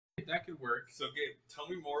that could work. So, Gabe, tell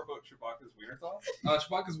me more about Chewbacca's Wiener Thoughts.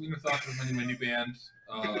 Chewbacca's Wiener Thoughts was my new band.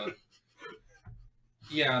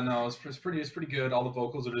 Yeah, no, it's pretty good. All the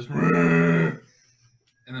vocals are just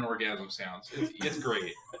and then orgasm sounds. It's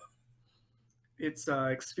great. It's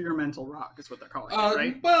experimental rock is what they're calling it,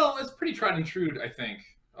 right? Well, it's pretty tried and true, I think.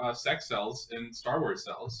 Sex sells and Star Wars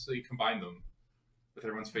sells, so you combine them with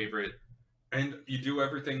everyone's favorite. And you do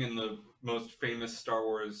everything in the most famous Star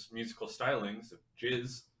Wars musical stylings of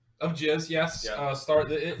jizz. Of jizz, yes. Yeah.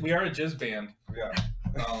 We are a jizz band. Yeah.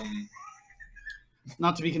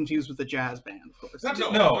 Not to be confused with the jazz band, of course.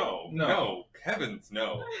 No. Kevin's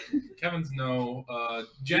no. Kevin's no.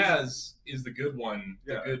 Jazz is the good one.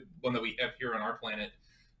 The Yeah. good one that we have here on our planet.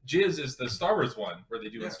 Jizz is the Star Wars one, where they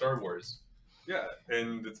do in Star Wars. Yeah,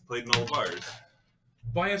 and it's played in all bars.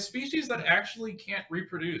 By a species that actually can't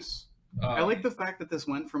reproduce. I like the fact that this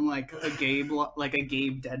went from like a Gabe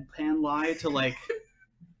deadpan lie to like,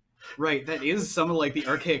 right? That is some of like the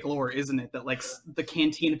archaic lore, isn't it? That like the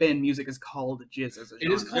Cantina Band music is called jizz as a genre.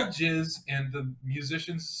 It is called jizz, and the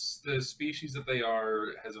musicians, the species that they are,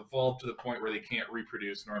 has evolved to the point where they can't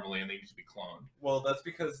reproduce normally, and they need to be cloned. Well, that's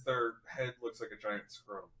because their head looks like a giant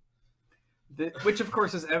scrotum. Which of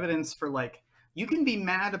course is evidence for like. You can be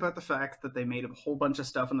mad about the fact that they made a whole bunch of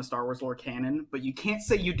stuff in the Star Wars lore canon, but you can't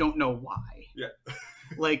say you don't know why. Yeah.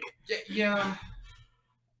 Like... Yeah.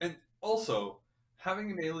 And also, having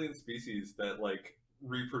an alien species that, like,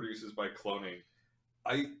 reproduces by cloning,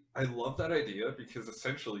 I love that idea because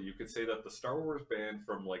essentially you could say that the Star Wars band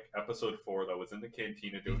from, like, Episode 4 that was in the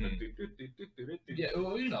cantina doing Yeah,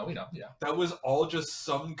 well, we know, yeah. That was all just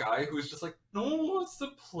some guy who was just like, no one wants to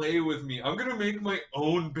play with me. I'm gonna make my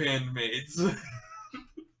own bandmates.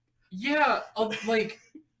 Yeah, like,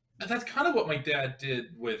 that's kind of what my dad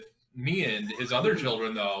did with me and his other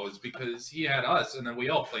children, though, is because he had us, and then we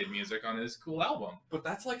all played music on his cool album. But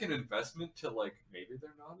that's like an investment to, like, maybe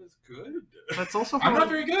they're not as good. That's also I'm not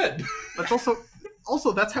very good. That's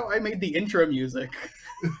also that's how I made the intro music.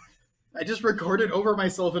 I just recorded over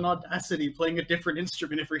myself in Audacity playing a different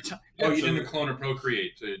instrument every time. Oh, you didn't clone or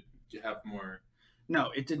procreate to have more...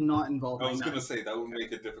 No, it did not involve. I was going to say that would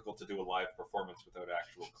make it difficult to do a live performance without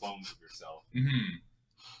actual clones of yourself.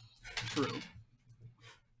 Mm-hmm. True.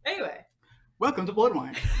 Anyway. Welcome to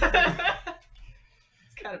Bloodwine.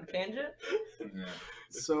 It's kind of a tangent. Yeah.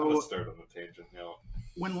 So let's start on the tangent now.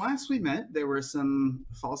 When last we met, there were some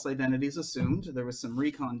false identities assumed. There was some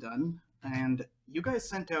recon done, and you guys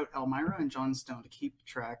sent out Elmira and Johnstone to keep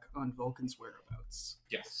track on Vulcan's whereabouts.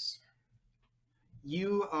 Yes.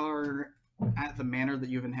 You are at the manor that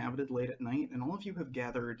you've inhabited late at night, and all of you have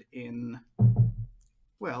gathered in...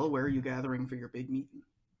 Well, where are you gathering for your big meeting?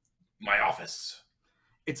 My office.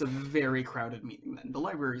 It's a very crowded meeting then. The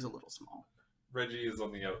library's a little small. Reggie is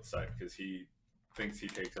on the outside because he thinks he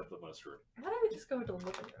takes up the most room. Why don't we just go into the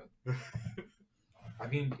living room? I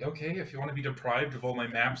mean, okay, if you want to be deprived of all my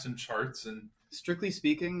maps and charts and... Strictly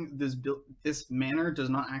speaking, this manor does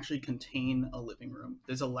not actually contain a living room.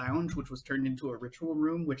 There's a lounge, which was turned into a ritual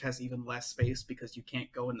room, which has even less space because you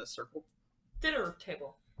can't go in the circle. Dinner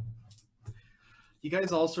table. You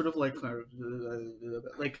guys all sort of like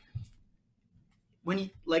when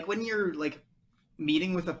you're like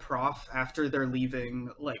meeting with a prof after they're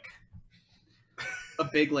leaving like a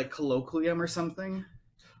big like colloquium or something.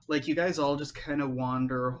 Like, you guys all just kind of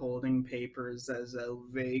wander holding papers as a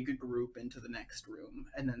vague group into the next room,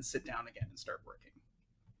 and then sit down again and start working.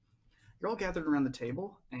 You're all gathered around the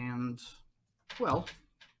table, and, well,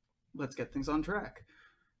 let's get things on track.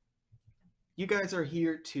 You guys are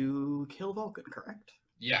here to kill Vulcan, correct?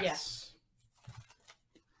 Yes.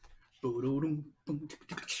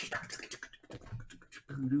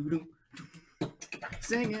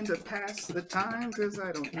 Singing to pass the time, because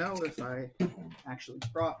I don't know if I actually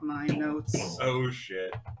brought my notes. Oh,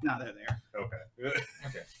 shit. No, they're there. Okay.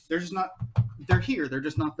 Okay. They're just not... They're here. They're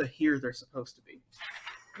just not the here they're supposed to be.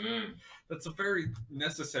 That's a very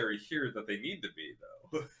necessary here that they need to be,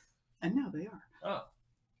 though. And now they are. Oh.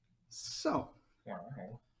 So,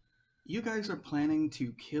 Wow. you guys are planning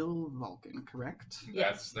to kill Vulcan, correct?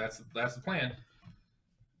 That's the plan.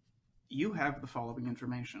 You have the following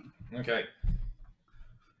information. Okay.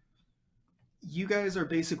 You guys are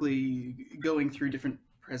basically going through different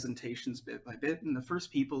presentations bit by bit, and the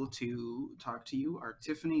first people to talk to you are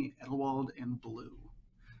Tiffany, Edelwald, and Blue.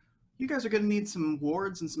 You guys are going to need some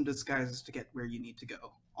wards and some disguises to get where you need to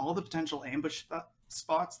go. All the potential ambush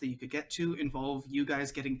spots that you could get to involve you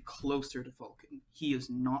guys getting closer to Vulcan. He is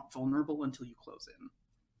not vulnerable until you close in.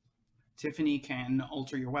 Tiffany can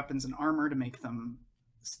alter your weapons and armor to make them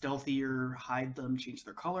stealthier, hide them, change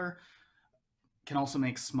their color. can also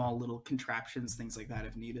make small little contraptions, things like that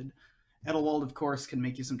if needed. Edelwald, of course, can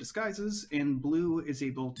make you some disguises, and Blue is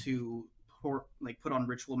able to put on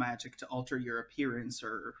ritual magic to alter your appearance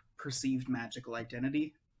or perceived magical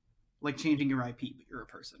identity, like changing your IP, but you're a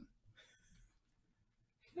person.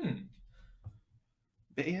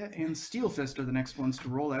 Bea and Steelfist are the next ones to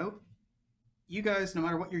roll out. You guys, no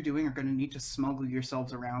matter what you're doing, are going to need to smuggle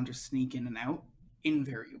yourselves around or sneak in and out,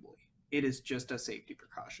 invariably. It is just a safety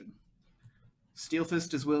precaution.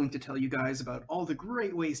 Steelfist is willing to tell you guys about all the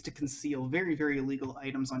great ways to conceal very, very illegal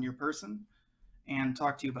items on your person, and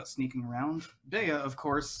talk to you about sneaking around. Bea, of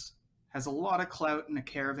course, has a lot of clout in a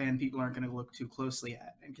caravan people aren't going to look too closely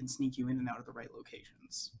at, and can sneak you in and out of the right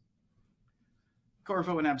locations.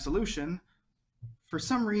 Corvo and Absolution, for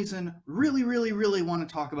some reason, really, really, really want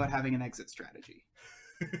to talk about having an exit strategy.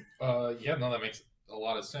 Yeah, no, that makes a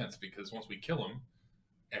lot of sense, because once we kill him,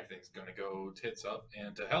 everything's going to go tits up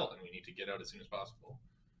and to hell, and we need to get out as soon as possible.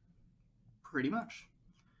 Pretty much.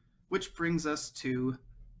 Which brings us to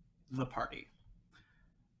the party.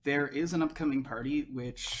 There is an upcoming party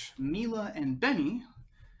which Mila and Benny,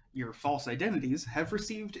 your false identities, have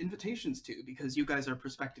received invitations to because you guys are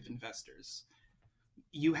prospective investors.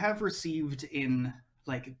 You have received, in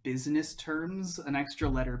like business terms, an extra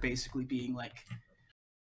letter basically being like,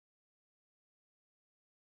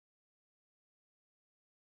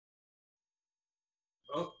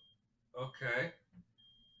 Oh, okay.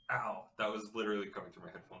 Ow, that was literally coming through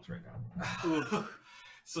my headphones right now.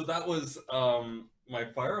 So that was my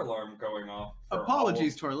fire alarm going off.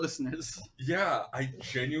 apologies to our listeners. Yeah, I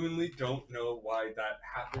genuinely don't know why that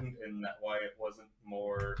happened and why it wasn't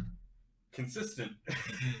more consistent.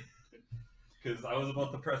 Because I was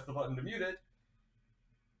about to press the button to mute it,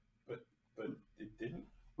 but it didn't.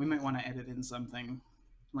 We might want to edit in something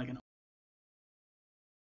like an.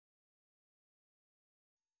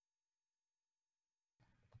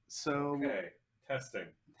 So Okay, testing.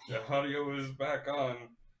 The audio is back on.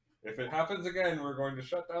 If it happens again, we're going to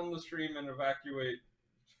shut down the stream and evacuate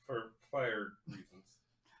for fire reasons.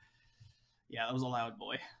 yeah, that was a loud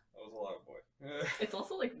boy. That was a loud boy. It's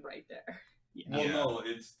also like right there. Yeah. Well, Yeah. no,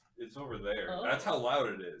 it's over there. Oh. That's how loud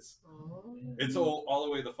it is. Oh, It's all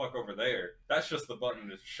the way the fuck over there. That's just the button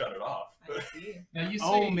to shut it off. I see. Now you say,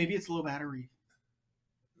 Oh, maybe it's low battery.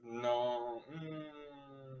 No.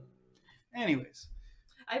 Anyways,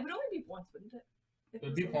 I would only be once, wouldn't it? it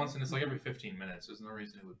would be once, and it's like every 15 minutes. There's no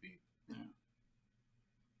reason it would be.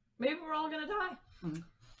 Maybe we're all gonna die.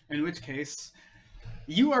 in which case,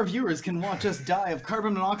 you, our viewers, can watch us die of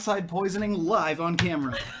carbon monoxide poisoning live on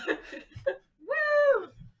camera. Woo!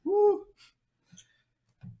 Woo!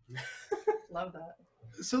 Love that.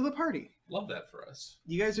 So the party. Love that for us.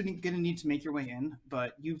 You guys are going to need to make your way in,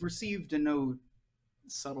 but you've received in no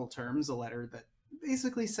subtle terms a letter that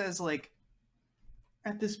basically says, like,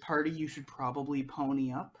 at this party you should probably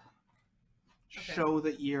pony up. Okay. Show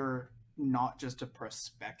that you're not just a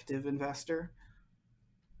prospective investor.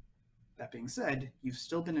 That being said, you've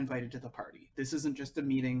still been invited to the party. This isn't just a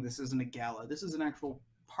meeting, this isn't a gala, this is an actual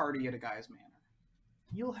party at a guy's manor.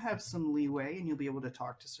 You'll have some leeway and you'll be able to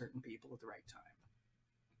talk to certain people at the right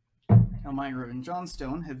time. Elmira and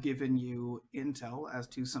Johnstone have given you intel as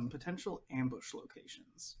to some potential ambush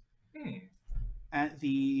locations. At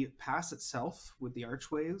the pass itself, with the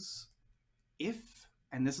archways,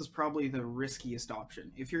 and this is probably the riskiest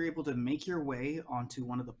option, if you're able to make your way onto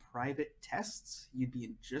one of the private tests, you'd be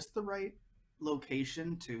in just the right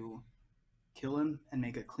location to kill him and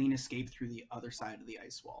make a clean escape through the other side of the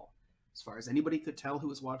ice wall. As far as anybody could tell who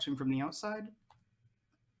was watching from the outside,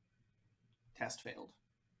 test failed.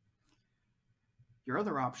 Your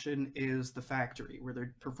other option is the factory, where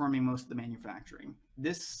they're performing most of the manufacturing.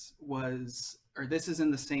 This is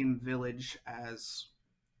in the same village as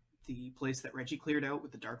the place that Reggie cleared out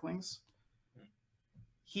with the Darklings.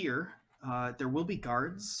 Here, there will be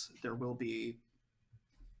guards, there will be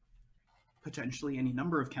potentially any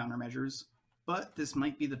number of countermeasures, but this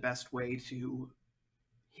might be the best way to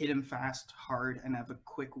hit him fast, hard, and have a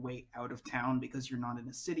quick way out of town because you're not in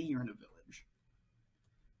a city, you're in a village.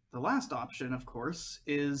 The last option, of course,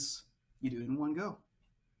 is you do it in one go.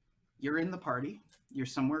 You're in the party, you're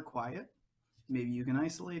somewhere quiet, maybe you can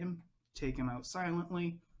isolate him, take him out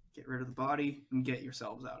silently, get rid of the body, and get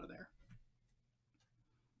yourselves out of there.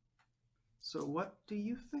 So what do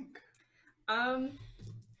you think?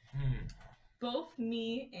 Both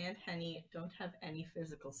me and Henny don't have any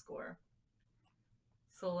physical score.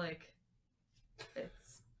 So like,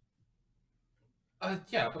 it's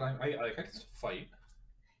Yeah, but I can still fight.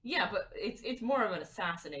 yeah, but it's more of an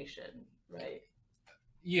assassination, right?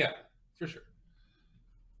 Yeah, for sure.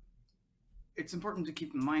 it's important to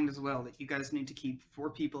keep in mind as well that you guys need to keep 4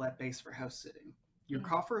 people at base for house sitting. Your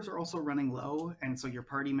coffers are also running low, and so your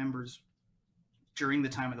party members, during the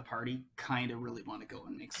time of the party, kind of really want to go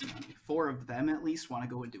and make some money. 4 of them, at least, want to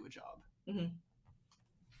go and do a job.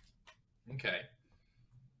 Okay.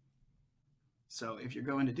 So if you're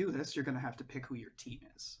going to do this, you're going to have to pick who your team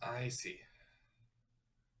is. I see.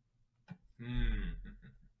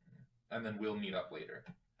 And then we'll meet up later.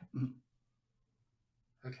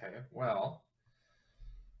 Okay, well...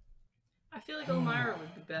 I feel like Elmira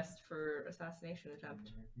would be best for assassination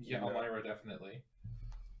attempt. Yeah, Elmira, definitely.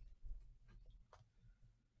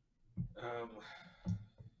 I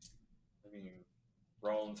mean,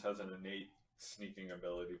 Rollins has an innate sneaking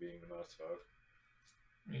ability, being the most of.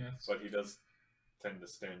 Yes. But he does tend to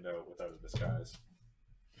stand out without a disguise.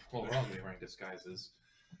 Well, we're all going to be wearing disguises.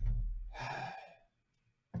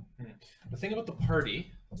 The thing about the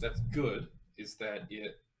party that's good is that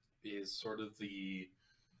it is sort of the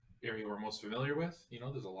area we're most familiar with. You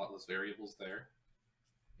know, there's a lot less variables there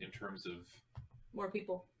in terms of... More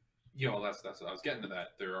people. Yeah, well, that's what I was getting to that.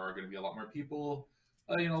 There are going to be a lot more people,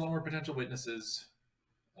 a lot more potential witnesses,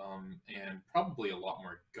 and probably a lot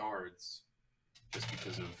more guards, just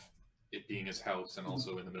because of it being his house and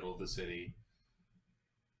also in the middle of the city.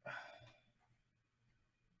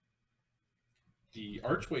 The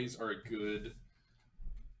archways are a good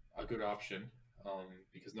option,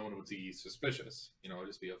 because no one would be suspicious. You know, it'd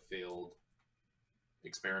just be a failed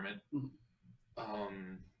experiment.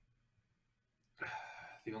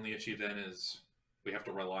 The only issue then is we have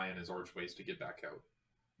to rely on his archways to get back out.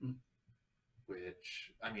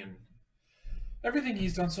 Which, I mean, everything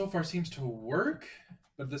he's done so far seems to work,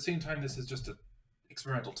 but at the same time, this is just an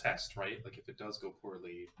experimental test, right? Like, if it does go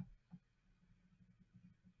poorly,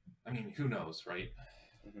 I mean, who knows, right?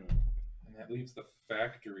 And that leaves the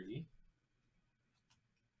factory.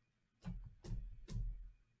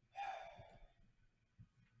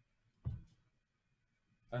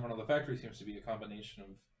 I don't know, the factory seems to be a combination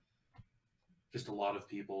of just a lot of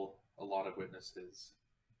people, a lot of witnesses.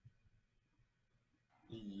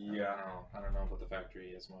 Yeah. I don't know about the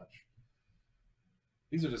factory as much.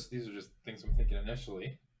 These are just things I'm thinking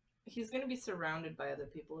initially. He's going to be surrounded by other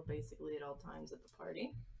people basically at all times at the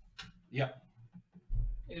party. Yeah.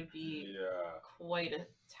 It would be quite a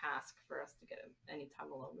task for us to get him any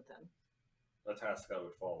time alone with him. A task that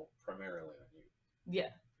would fall primarily on you.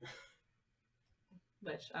 Yeah.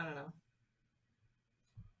 Which, I don't know.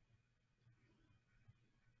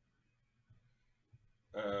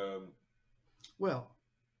 Well,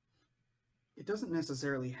 it doesn't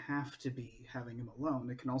necessarily have to be having him alone.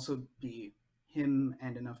 It can also be him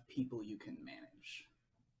and enough people you can manage.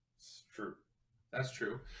 It's true. That's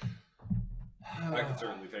true. I could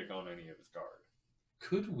certainly take on any of his guard.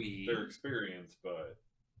 Could we? They're experienced, but...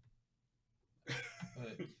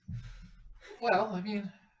 Well, I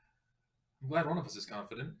mean, I'm glad one of us is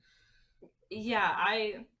confident. Yeah,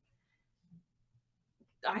 I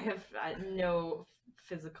have no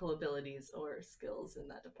physical abilities or skills in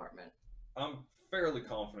that department. I'm fairly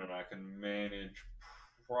confident I can manage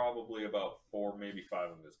probably about 4, maybe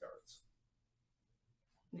 5 of his guards.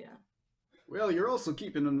 Yeah. Well, you're also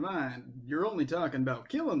keeping in mind, you're only talking about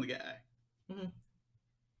killing the guy.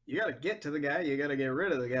 You gotta get to the guy, you gotta get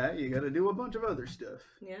rid of the guy, you gotta do a bunch of other stuff.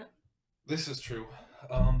 Yeah. This is true.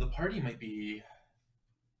 The party might be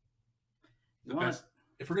the best.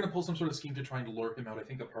 If we're going to pull some sort of scheme to try and lure him out, I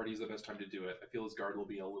think the party is the best time to do it. I feel his guard will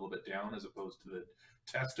be a little bit down as opposed to the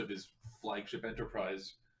test of his flagship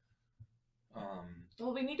enterprise.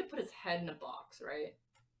 Well, we need to put his head in a box, right?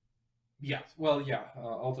 Yeah. Well, yeah.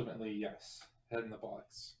 Ultimately, yes. Head in the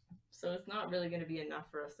box. So it's not really going to be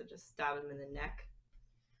enough for us to just stab him in the neck.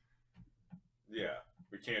 Yeah.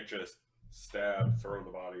 We can't just stab, throw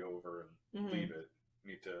the body over, and leave it.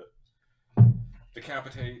 We need to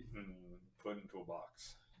decapitate and put into a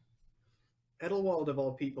box. Edelwald, of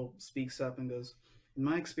all people, speaks up and goes, in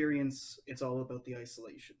my experience, it's all about the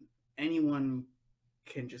isolation. Anyone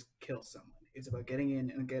can just kill someone. It's about getting in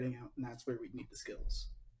and getting out, and that's where we need the skills.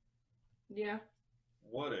 Yeah.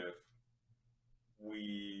 What if we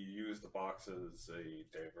use the box as a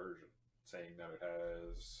diversion, saying that it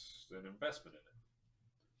has an investment in it?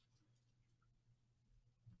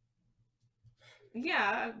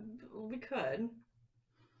 Yeah, we could.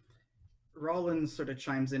 Rollins sort of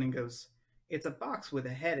chimes in and goes, it's a box with a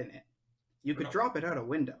head in it. You could drop it out a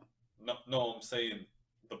window. No, I'm saying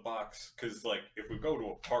the box, because, like, if we go to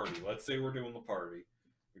a party, let's say we're doing the party,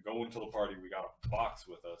 we go into the party, we got a box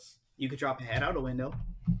with us. You could drop a head out a window.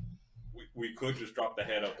 We could just drop the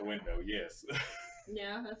head out the window, yes.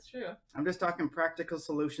 Yeah, that's true. I'm just talking practical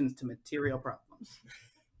solutions to material problems.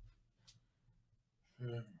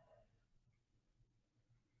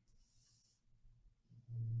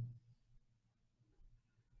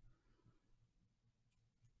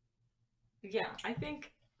 Yeah, I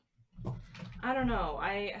think, I don't know.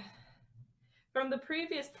 From the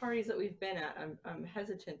previous parties that we've been at, I'm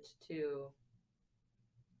hesitant to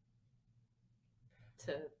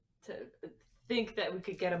think that we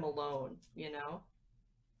could get him alone, you know?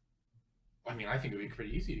 I mean, I think it would be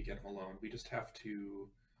pretty easy to get him alone. We just have to...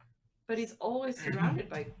 But he's always surrounded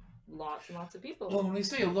by lots and lots of people. Well, when we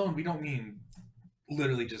say alone, we don't mean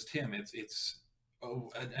literally just him. It's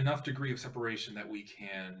enough degree of separation that we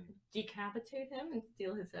can... Decapitate him and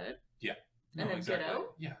steal his head? Yeah. And then exactly. get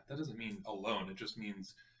out? Yeah, that doesn't mean alone. It just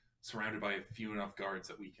means surrounded by a few enough guards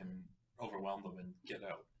that we can overwhelm them and get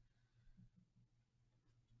out.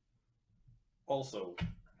 Also,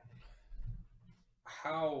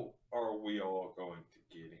 how are we all going to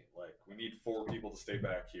get in? Like, we need 4 people to stay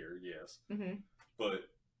back here, yes. Mm-hmm. But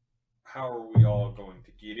how are we all going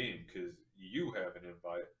to get in? Because you have an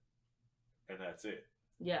invite, and that's it.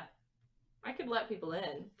 Yeah. I could let people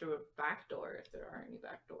in through a back door if there are any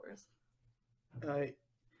back doors.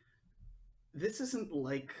 This isn't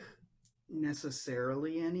like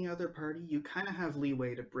necessarily any other party. You kind of have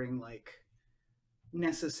leeway to bring like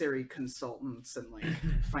necessary consultants and like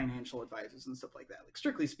financial advisors and stuff like that. Like,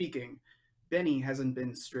 strictly speaking, Benny hasn't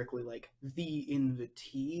been strictly like the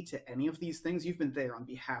invitee to any of these things. You've been there on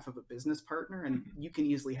behalf of a business partner, and you can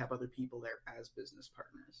easily have other people there as business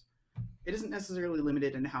partners. It isn't necessarily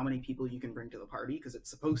limited in how many people you can bring to the party, because it's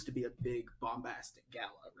supposed to be a big bombastic gala,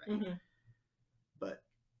 right? Mm-hmm. But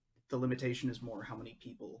the limitation is more how many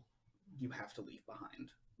people you have to leave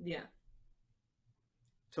behind. Yeah.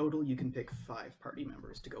 Total, you can pick 5 party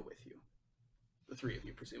members to go with you. The 3 of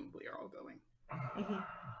you presumably are all going. Mm-hmm.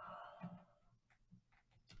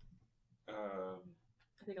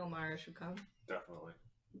 I think Elmira should come. Definitely.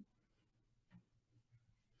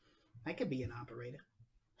 I could be an operator.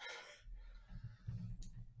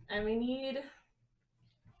 And we need...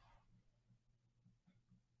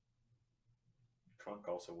 Trunk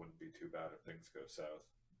also wouldn't be too bad if things go south.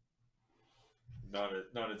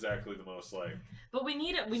 Not exactly the most like. But we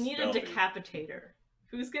need a stealthy. decapitator.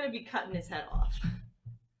 Who's gonna be cutting his head off?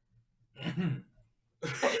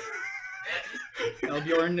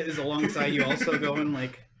 Elbjorn is alongside you, also going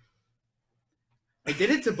like, I did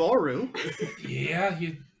it to Boru. Yeah,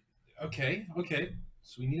 okay.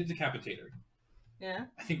 So we need a decapitator. Yeah.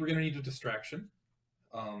 I think we're gonna need a distraction.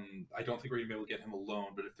 I don't think we're gonna be able to get him alone,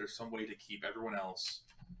 but if there's some way to keep everyone else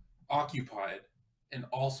occupied and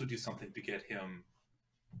also do something to get him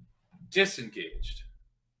disengaged,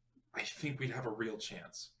 I think we'd have a real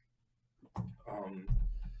chance.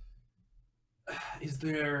 Is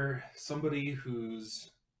there somebody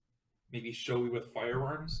who's maybe showy with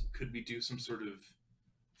firearms? Could we do some sort of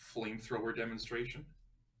flamethrower demonstration?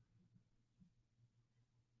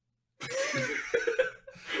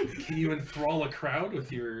 Can you enthrall a crowd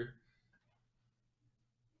with your...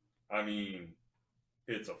 I mean,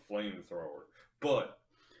 it's a flamethrower, but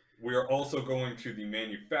we are also going to the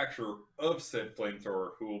manufacturer of said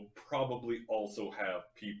flamethrower, who will probably also have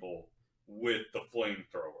people with the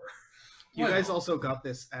flamethrower. You guys also got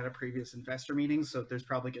this at a previous investor meeting, so there's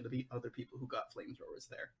probably going to be other people who got flamethrowers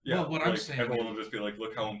there. Yeah, well, what I'm saying, everyone will just be like,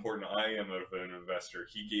 look how important I am of an investor.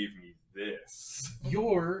 He gave me this.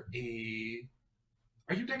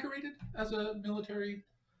 Are you decorated as a military?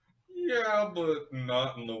 Yeah, but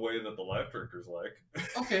not in the way that the life drinkers like.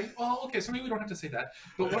 Okay, so maybe we don't have to say that.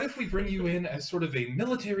 But what if we bring you in as sort of a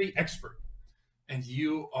military expert, and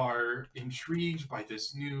you are intrigued by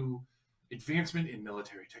this new advancement in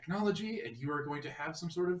military technology, and you are going to have some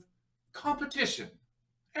sort of competition.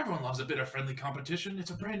 Everyone loves a bit of friendly competition.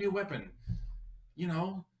 It's a brand new weapon, you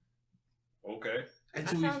know? Okay. And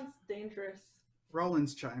That sounds dangerous.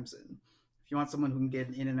 Rollins chimes in. If you want someone who can get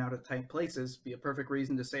in and out of tight places, be a perfect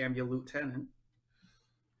reason to say I'm your lieutenant.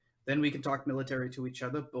 Then we can talk military to each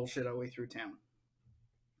other, bullshit our way through town.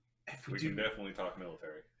 We can definitely talk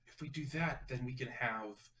military. If we do that, then we can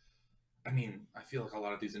have... I mean, I feel like a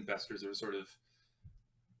lot of these investors are sort of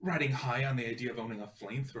riding high on the idea of owning a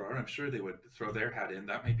flamethrower. I'm sure they would throw their hat in.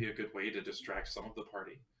 That might be a good way to distract some of the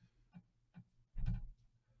party.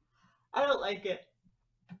 I don't like it.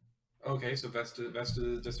 Okay, so Vesta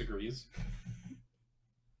disagrees.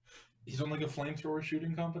 You don't like a flamethrower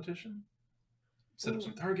shooting competition? Set up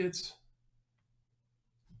some targets.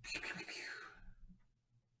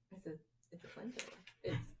 It's a flamethrower.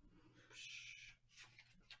 It's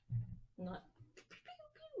not,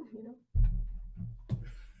 you know.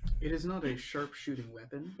 It is not a sharp shooting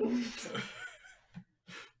weapon.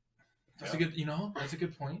 That's a good, that's a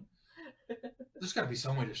good point. There's got to be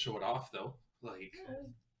some way to show it off, though. Like,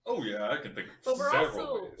 Oh yeah, I can think of but we're several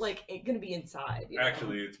also ways. like gonna be inside. You know?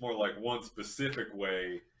 Actually, it's more like one specific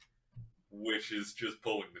way, which is just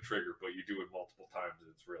pulling the trigger, but you do it multiple times and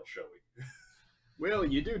it's real showy. Well,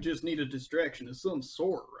 you do just need a distraction of some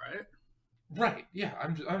sort, right? right? Yeah,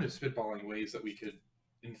 I'm just spitballing ways that we could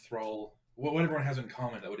enthrall what everyone has in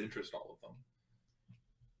common that would interest all of them.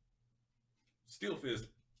 Steel Fist,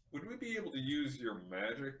 would we be able to use your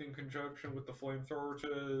magic in conjunction with the flamethrower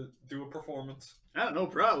to do a performance? I don't know,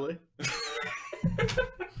 probably.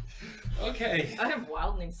 Okay. I have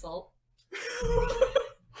wilding salt.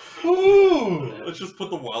 Ooh. Let's just put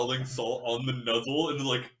the wilding salt on the nuzzle and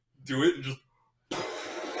like do it and just.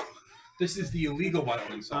 This is the illegal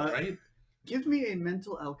wilding salt, right? Give me a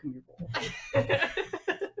mental alchemy roll.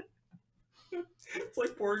 It's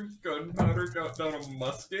like pouring gunpowder down a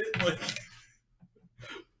musket. Like.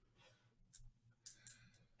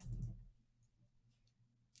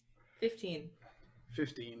 15.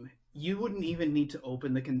 15. You wouldn't even need to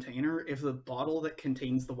open the container if the bottle that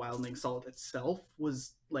contains the wilding salt itself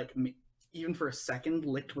was like even for a second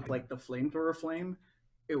licked with like the flamethrower flame.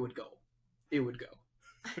 It would go. It would go.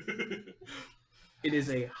 It is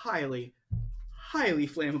a highly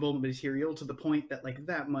flammable material to the point that like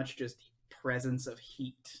that much just presence of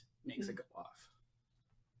heat makes it go off.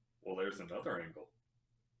 Well, there's another angle.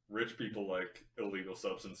 Rich people like illegal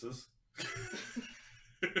substances.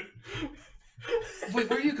 Wait,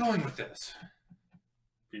 where are you going with this?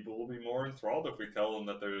 People will be more enthralled if we tell them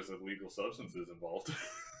that there's illegal substances involved.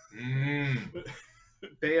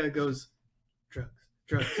 Bea goes, drugs,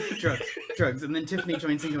 drugs, drugs, drugs, and then Tiffany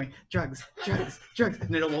joins in going, drugs, drugs, drugs,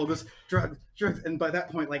 and it all goes, drugs, drugs, and by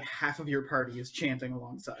that point, like half of your party is chanting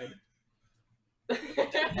alongside.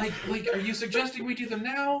 Like, are you suggesting we do them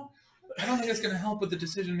now? I don't think that's going to help with the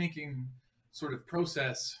decision-making sort of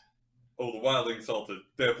process. Oh, the wilding salt is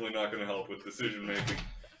definitely not going to help with decision making.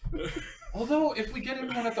 Although, if we get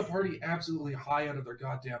everyone at the party absolutely high out of their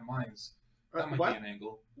goddamn minds, that might be an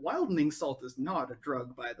angle. Wilding salt is not a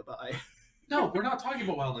drug, by the by. No, we're not talking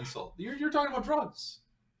about wilding salt. You're talking about drugs.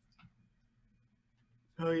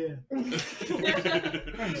 Oh yeah.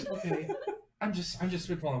 Guys, okay. I'm just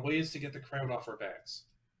spitballing ways to get the crowd off our backs.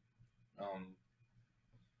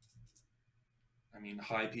 I mean,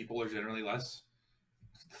 high people are generally less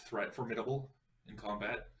formidable in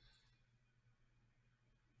combat.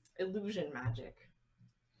 Illusion magic.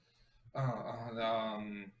 What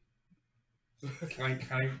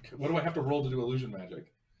do I have to roll to do illusion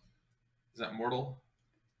magic? Is that mortal?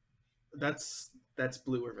 That's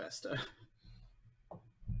Blue or Vesta.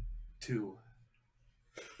 2.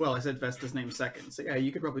 Well, I said Vesta's name second, so yeah,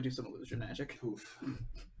 you could probably do some illusion magic. Oof.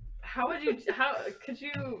 How could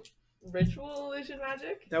you ritual illusion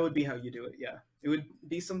magic? That would be how you do it, yeah. It would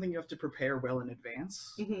be something you have to prepare well in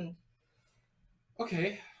advance. Mm-hmm.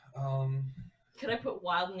 Okay. Could I put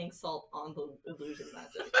wilding salt on the illusion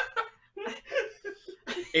magic?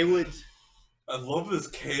 It would. I love this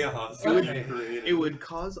chaos. It would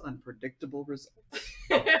cause unpredictable results.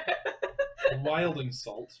 Wilding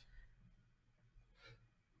salt.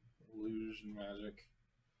 Illusion magic.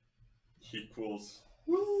 Equals.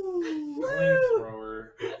 Flamethrower.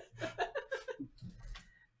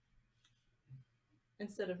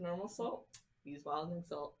 Instead of normal salt, use wilding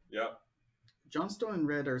salt. Yep. Johnstone and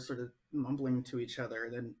Red are sort of mumbling to each other.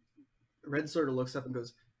 Then Red sort of looks up and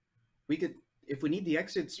goes, "We could, if we need the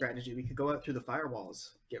exit strategy, we could go out through the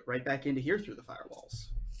firewalls, get right back into here through the firewalls."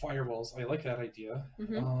 Firewalls. I like that idea.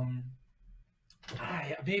 Mm-hmm.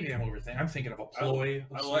 Maybe I'm overthinking. I'm thinking of a ploy.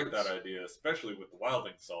 I like that idea, especially with the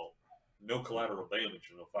wilding salt. No collateral damage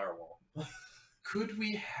in the firewall. Could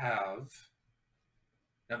we have?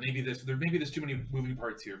 Now maybe there's too many moving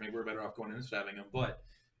parts here. Maybe we're better off going in and stabbing them. But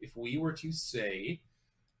if we were to say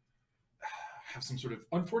have some sort of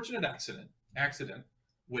unfortunate accident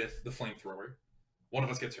with the flamethrower, one of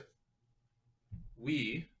us gets hurt. Do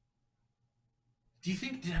you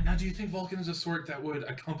think Vulcan is a sort that would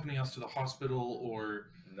accompany us to the hospital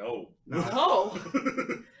or No. No.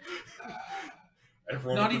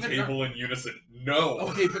 Everyone Not at the even- table in unison. No.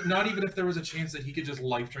 Okay, but not even if there was a chance that he could just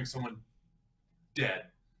life drink someone dead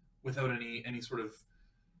without any sort of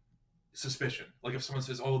suspicion. Like if someone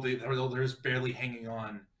says, "Oh, they're just barely hanging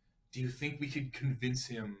on," do you think we could convince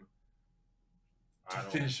him to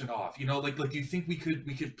finish it off? You know, like do you think we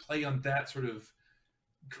could play on that sort of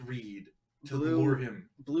greed to lure him?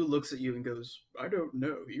 Blue looks at you and goes, "I don't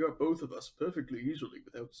know. You got both of us perfectly easily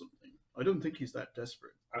without something. I don't think he's that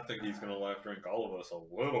desperate." I think he's going to life drink all of us a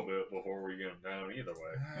little bit before we get him down either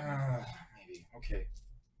way. Maybe. Okay.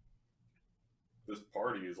 This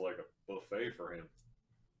party is like a buffet for him.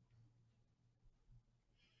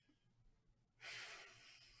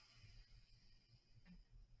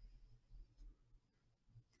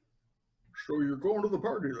 So you're going to the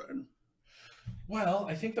party then? Well,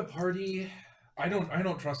 I think the party. I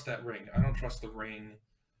don't trust that ring. I don't trust the ring.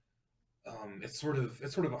 It's sort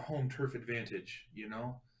of a home turf advantage, you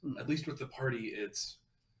know. At least with the party, it's.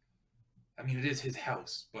 I mean, it is his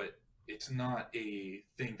house, but it's not a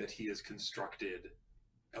thing that he has constructed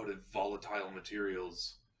out of volatile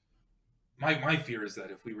materials. My fear is that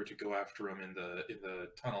if we were to go after him in the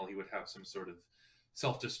tunnel, he would have some sort of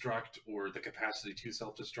self-destruct or the capacity to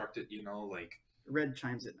self-destruct it, you know, like... Red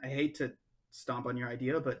chimes in. I hate to stomp on your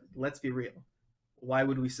idea, but let's be real. Why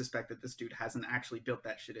would we suspect that this dude hasn't actually built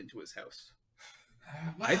that shit into his house?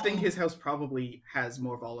 Well, I think his house probably has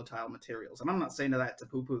more volatile materials. And I'm not saying that to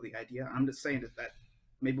poo-poo the idea. I'm just saying that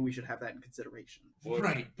maybe we should have that in consideration.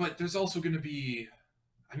 Right, but there's also going to be...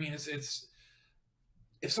 I mean, it's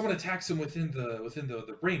if someone attacks him within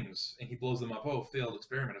the rings and he blows them up, failed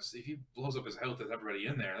experiment. If he blows up his house with everybody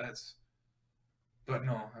in there, that's... But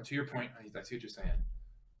no, to your point, I see what you're saying.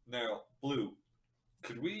 Now, Blue,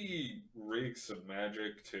 could we rig some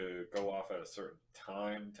magic to go off at a certain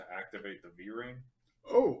time to activate the V-Ring?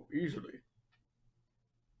 Oh, easily.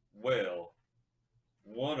 Well,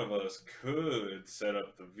 one of us could set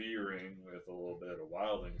up the V-Ring with a little bit of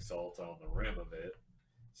wilding salt on the rim of it,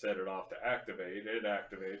 set it off to activate. It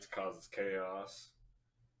activates, causes chaos.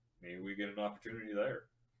 Maybe we get an opportunity there.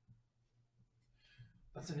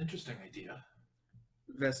 That's an interesting idea.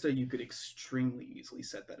 Vesta, you could extremely easily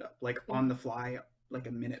set that up. Like, on the fly, like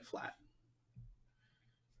a minute flat.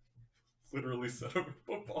 Literally set up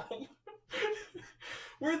a bomb.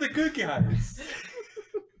 We're the good guys.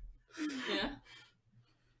 Yeah.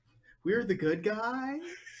 We're the good guys?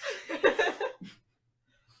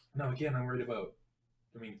 No, again, I'm worried about,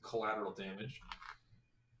 collateral damage.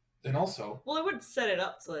 And also... Well, I wouldn't set it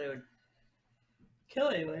up so that it would kill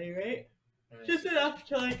anybody, right? Just enough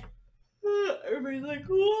to, like, everybody's like,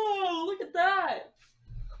 whoa, look at that!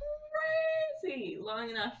 Crazy!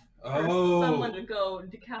 Long enough for someone to go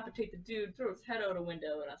decapitate the dude, throw his head out a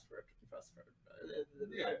window, and ask for the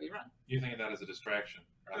be run. You're thinking that as a distraction.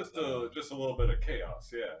 Just a little bit of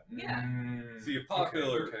chaos, yeah. Yeah. See, a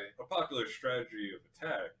popular strategy of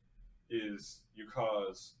attack is you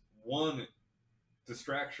cause one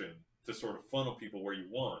distraction to sort of funnel people where you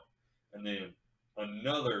want, and then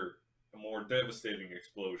another, a more devastating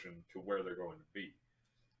explosion to where they're going to be.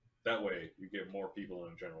 That way, you get more people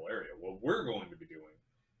in a general area. What we're going to be doing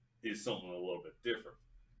is something a little bit different.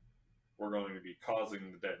 We're going to be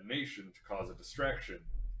causing the detonation to cause a distraction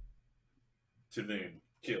to then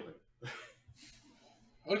kill him.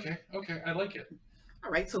 Okay, I like it.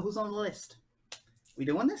 All right, so who's on the list? We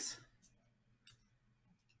doing this?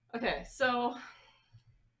 Okay, so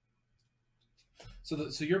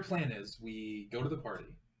So your plan is we go to the party,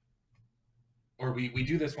 or we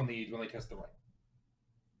do this when they test the ring.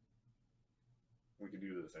 We can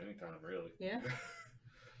do this anytime, really. Yeah.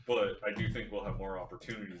 But I do think we'll have more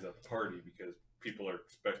opportunities at the party because people are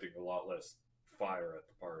expecting a lot less fire at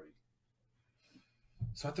the party.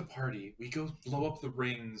 So at the party, we go blow up the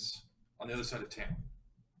rings on the other side of town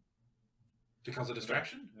to cause a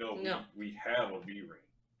distraction? No. We have a V-Ring.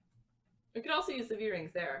 we could also use the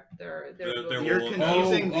V-rings there. They're You're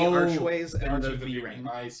confusing the archways and the V-Ring.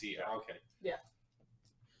 I see. Okay. Yeah.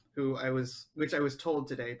 Which I was told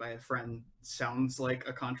today by a friend sounds like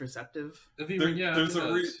a contraceptive. The V-Ring,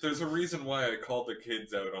 there's a reason why I called the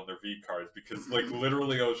kids out on their V cards because, like,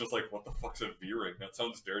 literally, I was just like, "What the fuck's a V-Ring? That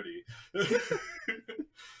sounds dirty."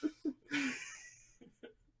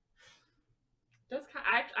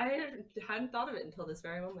 I hadn't thought of it until this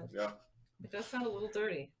very moment. Yeah. It does sound a little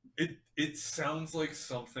dirty. It sounds like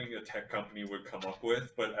something a tech company would come up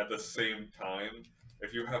with, but at the same time,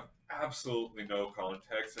 if you have absolutely no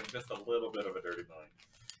context and just a little bit of a dirty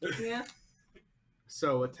mind. Yeah.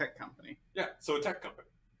 So a tech company. Yeah, so a tech company.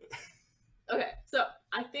 Okay, so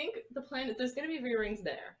I think the plan is there's going to be V-rings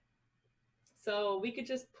there. So we could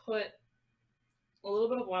just put a little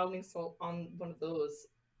bit of wilding salt on one of those,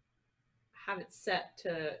 have it set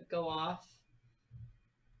to go off,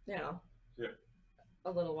 a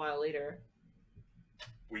little while later.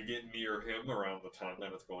 We get near him around the time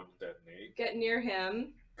that it's going to detonate. Get near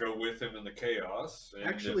him. Go with him in the chaos, and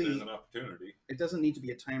Actually, if there's an opportunity. It doesn't need to be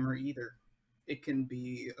a timer either. It can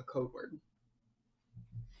be a code word.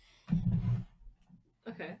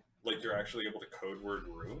 Okay. Like you're actually able to code word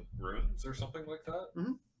runes or something like that?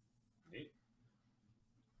 Mm-hmm. Neat.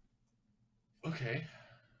 Okay.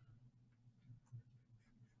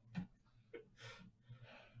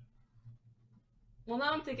 Well,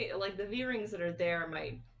 now I'm thinking, like, the V-rings that are there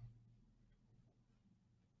might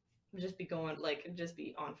just be just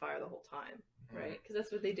be on fire the whole time, right? Because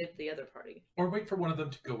that's what they did to the other party. Or wait for one of them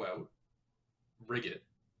to go out, rig it,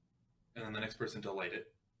 and then the next person to light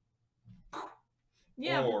it,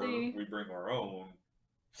 Yeah, or but they... we bring our own.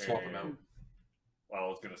 swap them out. and- Well, I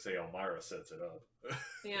was gonna say Elmira sets it up.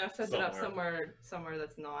 Yeah, sets it up somewhere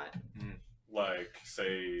that's not. Like,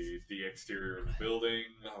 say, the exterior of the building,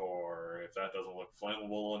 or if that doesn't look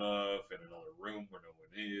flammable enough, in another room where no one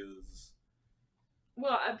is.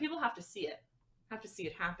 Well, people have to see it. Have to see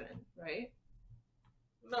it happening, right?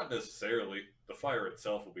 Not necessarily. The fire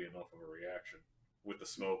itself will be enough of a reaction with the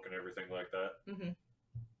smoke and everything like that.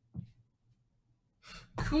 Mm-hmm.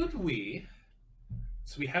 Could we?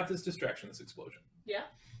 So we have this distraction, this explosion. Yeah.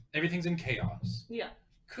 Everything's in chaos. Yeah.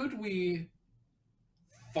 Could we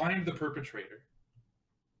find the perpetrator?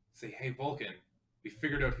 Say, hey, Vulcan, we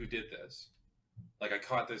figured out who did this. Like, I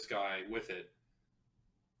caught this guy with it.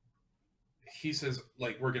 He says,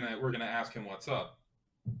 like, we're gonna ask him what's up.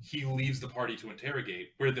 He leaves the party to interrogate.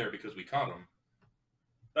 We're there because we caught him.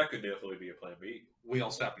 That could definitely be a plan B. We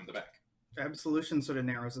all stab him in the back. Absolution sort of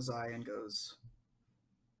narrows his eye and goes,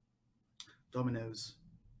 dominoes.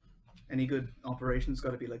 Any good operation's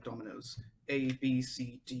got to be like dominoes. A, B,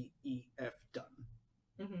 C, D, E, F, done.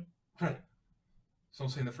 Mm-hmm. Right. So I'm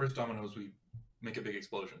saying the first domino is we make a big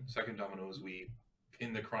explosion. Second domino is we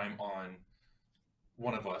pin the crime on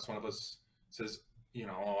one of us. One of us says, you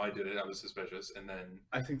know, oh, I did it. I was suspicious. And then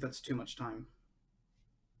I think that's too much time.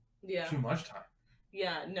 Yeah. too much time.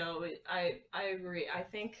 Yeah, no, I agree. I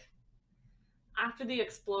think after the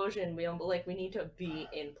explosion, we need to be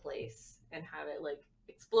in place and have it like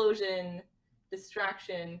explosion,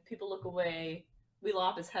 distraction, people look away, we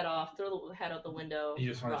lop his head off, throw the head out the window. You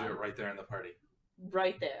just want to do run. it right there in the party.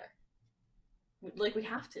 Right there. Like, we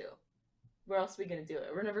have to. Where else are we going to do it?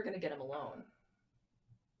 We're never going to get him alone.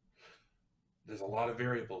 There's a lot of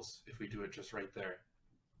variables if we do it just right there.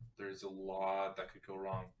 There's a lot that could go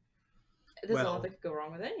wrong. There's a Well- lot that could go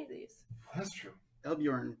wrong with any of these. That's true.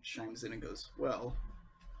 Elbjorn chimes in and goes, well,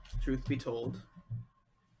 truth be told,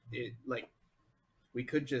 we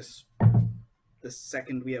could just, the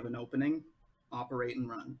second we have an opening, operate and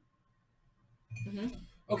run. Mm-hmm.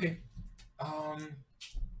 Okay.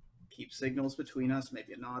 Keep signals between us,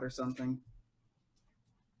 maybe a nod or something.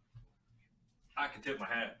 I can tip my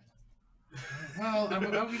hat. Well, I'll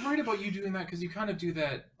be worried about you doing that because you kind of do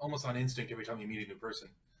that almost on instinct every time you meet a new person.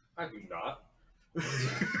 I do not.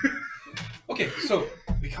 Okay, so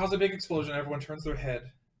we cause a big explosion. Everyone turns their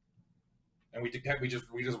head, and we just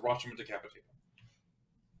rush them and decapitate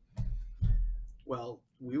them. Well,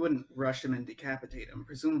 we wouldn't rush him and decapitate him.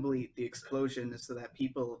 Presumably, the explosion is so that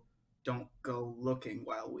people don't go looking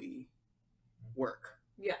while we work.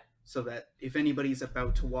 Yeah. So that if anybody's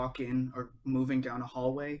about to walk in or moving down a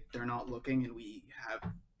hallway, they're not looking, and we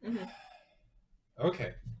have. Mm-hmm.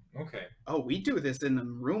 Okay. Oh, we do this in a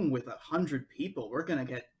room with 100 people. We're gonna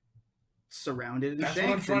get surrounded and That's what I'm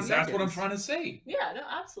shanked in trying. That's what I'm seconds. trying to say. Yeah, no,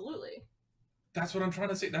 absolutely. That's what I'm trying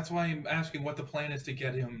to say. That's why I'm asking what the plan is to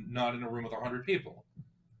get him not in a room with 100 people.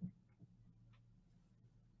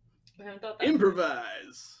 I haven't thought that.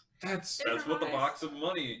 Improvise. That's That's what the Improvise. box of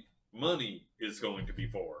money is going to be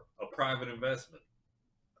for. A private investment.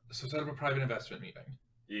 so set up a private investment meeting.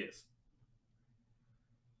 Yes.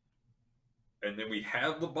 And then we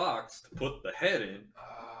have the box to put the head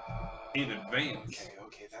in advance.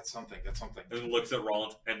 Okay, that's something. And looks at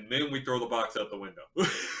Rollins, and then we throw the box out the window.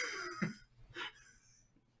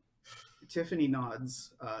 Tiffany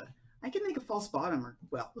nods. I can make a false bottom or,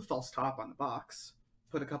 well, a false top on the box.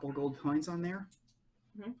 Put a couple gold coins on there.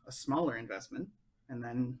 Mhm. A smaller investment. And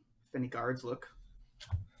then if any guards look.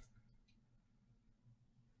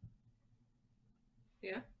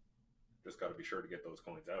 Just got to be sure to get those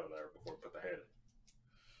coins out of there before we put the head in.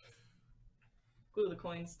 Glue the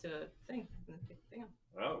coins to thing. And then take the thing out.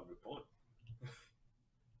 Oh, good point.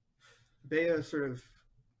 Bea sort of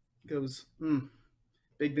goes,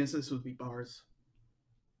 big business would be bars.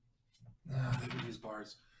 They would use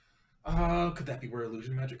bars. Could that be where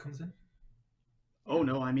illusion magic comes in? Oh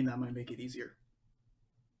no, I mean that might make it easier.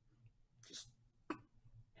 Just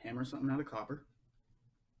hammer something out of copper.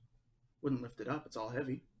 Wouldn't lift it up, it's all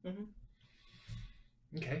heavy. Mm-hmm.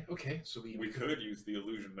 Okay. So We could use the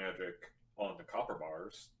illusion magic on the copper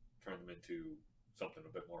bars, turn them into something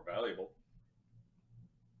a bit more valuable.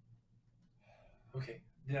 Okay.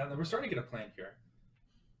 Yeah, we're starting to get a plan here.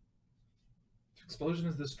 Explosion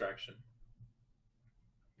is distraction.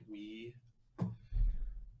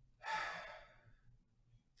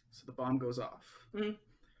 So the bomb goes off. Mhm.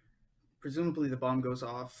 Presumably the bomb goes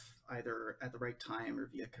off either at the right time or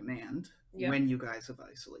via command Yeah. when you guys have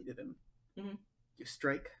isolated him. Mhm. You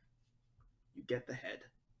strike, you get the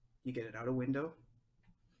head, you get it out a window,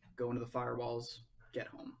 go into the firewalls, get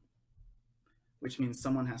home. which means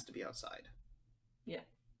someone has to be outside.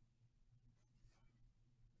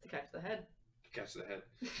 To catch the head. Catch the head.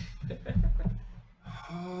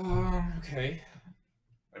 Okay.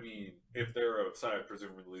 I mean, if they're outside,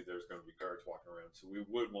 presumably there's going to be guards walking around, so we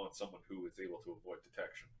would want someone who is able to avoid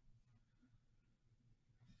detection.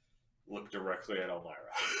 Look directly at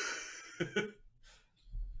Elmira.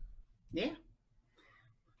 Yeah.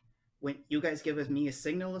 When you guys give me a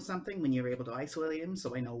signal or something when you're able to isolate him,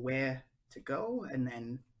 so I know where to go, and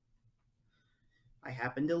then I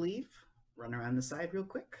happen to leave, run around the side real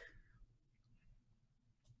quick.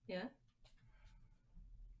 Yeah.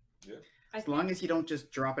 Yeah. As long as you don't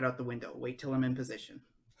just drop it out the window. Wait till I'm in position.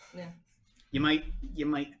 Yeah. You might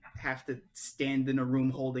have to stand in a room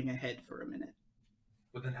holding a head for a minute.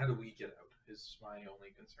 But then how do we get out is my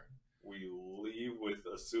only concern. We leave with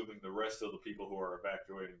assuming the rest of the people who are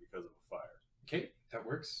evacuating because of a fire. Okay, that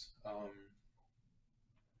works.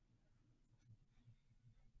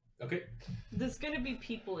 Okay. There's going to be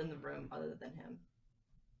people in the room other than him.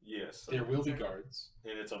 Yes. There will be guards.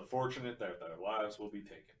 And it's unfortunate that their lives will be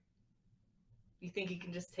taken. You think he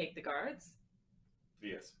can just take the guards?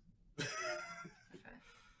 Yes. Okay.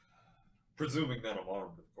 Presuming that I'm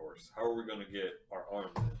armed, of course. How are we going to get our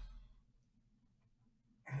arms in?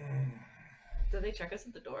 Do they check us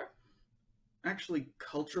at the door? Actually,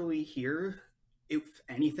 culturally here, if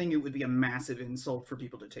anything, it would be a massive insult for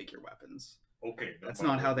people to take your weapons. Okay. No That's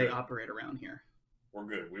problem. not how they We're good. operate around here. We're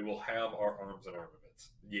good. We will have our arms and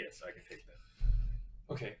armaments. Yes, I can take that.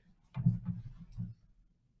 Okay.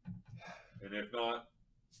 And if not,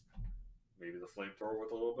 maybe the flamethrower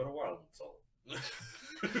with a little bit of wild salt.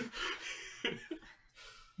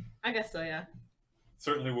 I guess so, yeah.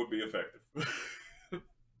 Certainly would be effective.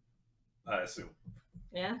 I assume.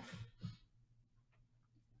 Yeah?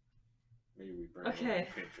 Maybe we bring Okay. a little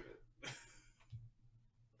pinch of it.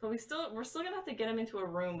 But we're still gonna have to get him into a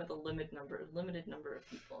room with a limited number of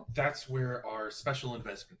people. That's where our special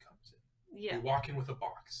investment comes in. Yeah. We walk in with a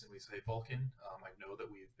box and we say, Vulcan, I know that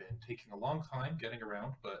we've been taking a long time getting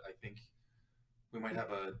around, but I think we might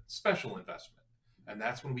have a special investment. And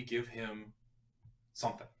that's when we give him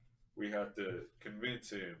something. We have to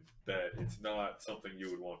convince him that it's not something you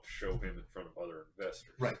would want to show him in front of other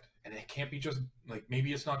investors. Right. And it can't be just, like,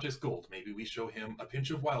 maybe it's not just gold. Maybe we show him a pinch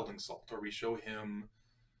of wilding salt, or we show him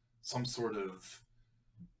some sort of,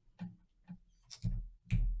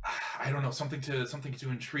 I don't know, something to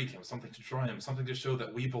intrigue him, something to draw him, something to show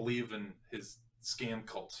that we believe in his scam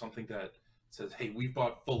cult, something that says, hey, we've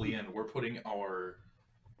bought fully in. We're putting our...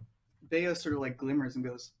 Bea sort of like glimmers and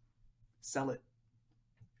goes, sell it.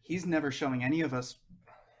 He's never showing any of us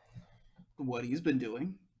what he's been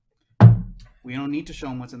doing. We don't need to show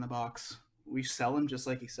him what's in the box. We sell him just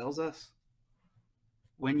like he sells us.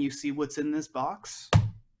 When you see what's in this box,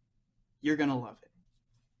 you're gonna love it.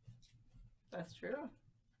 That's true.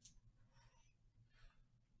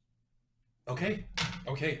 Okay.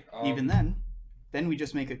 Even then we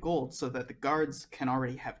just make it gold so that the guards can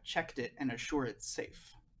already have checked it and assure it's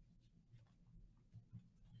safe.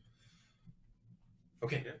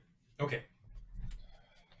 Okay.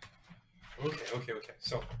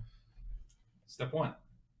 So, step one.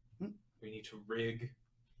 We need to rig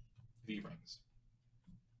V-rings.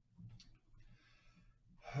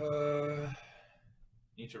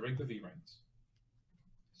 Need to rig the V-rings.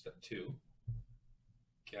 Step two.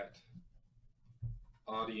 Get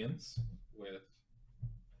audience with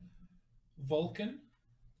Vulcan.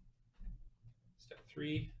 Step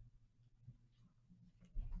three.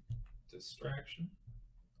 Distraction.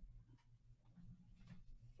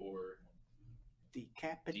 For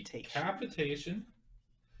decapitation.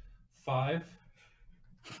 5.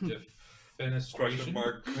 Defenestration.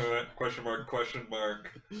 Question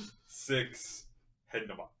mark. 6. Head in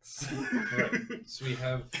a box. Right. So we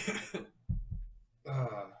have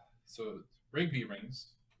so rig V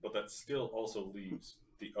rings. But that still also leaves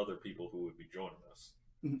the other people who would be joining us.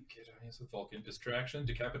 Get audience with Vulcan. Distraction,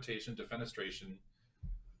 decapitation, defenestration.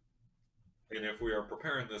 And if we are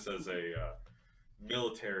preparing this as a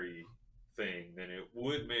military thing, then it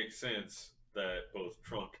would make sense that both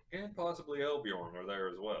Trunk and possibly Elbjorn are there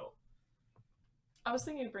as well. I was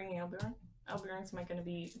thinking of bringing Elbjorn. Elbjorn's going to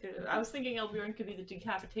be... I was thinking Elbjorn could be the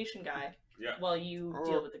decapitation guy while you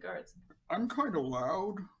deal with the guards. I'm kind of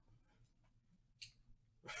loud.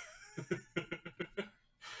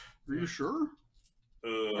 Are you sure?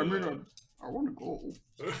 I mean, I want to go.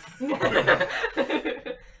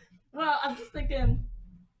 Well, I'm just thinking...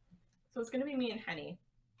 So it's going to be me and Henny.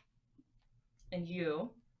 And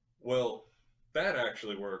you. Well, that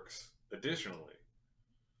actually works additionally.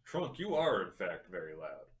 Trunk, you are in fact very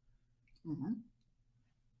loud. Mm-hmm.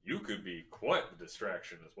 you could be quite the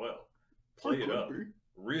distraction as well. Play it up.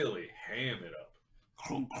 Really ham it up.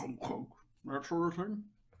 Clunk, clunk, clunk. That sort of thing.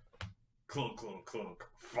 Clunk, clunk, clunk.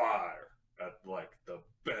 Fire. At like the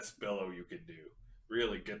best bellow you can do.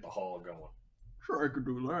 Really get the hall going. Sure, I could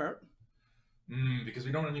do that. Because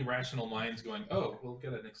we don't have any rational minds going, oh, we'll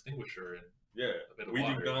get an extinguisher and Yeah, a bit of we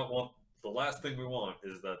water. do not want. The last thing we want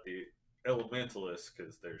is that the elementalists,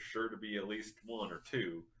 because there's sure to be at least one or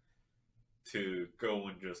two, to go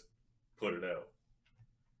and just put it out.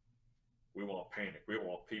 We want panic. We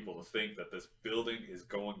want people to think that this building is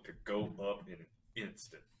going to go up in an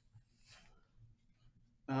instant.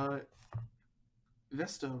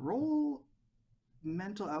 Vesta, roll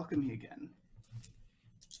mental alchemy again.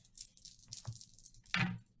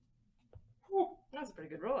 That's a pretty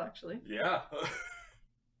good roll, actually. Yeah.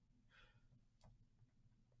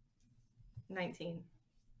 19.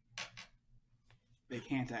 They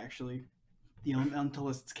can't actually. The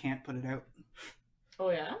elementalists can't put it out.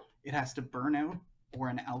 Oh, yeah? It has to burn out, or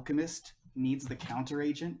an alchemist needs the counter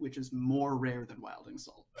agent, which is more rare than wilding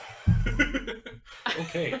salt.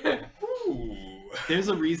 Okay. Ooh. There's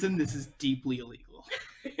a reason this is deeply illegal.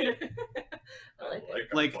 I like it.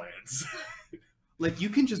 our Like- plans. Like, you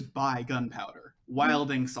can just buy gunpowder.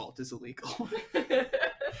 Wilding salt is illegal.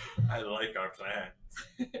 I like our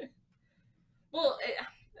plans. Well,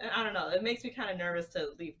 I don't know. It makes me kind of nervous to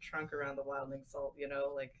leave Trunk around the wildling salt, you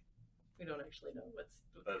know? Like, we don't actually know what's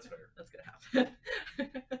That's fair. gonna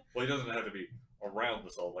happen. Well, he doesn't have to be around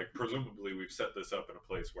this all. Like, presumably we've set this up in a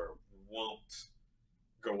place where it won't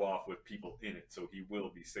go off with people in it, so he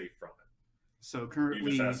will be safe from it. So He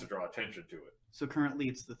currently, just has to draw attention to it.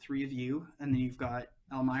 it's the three of you, and then you've got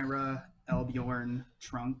Elmira, Elbjorn,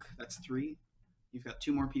 Trunk. That's three. You've got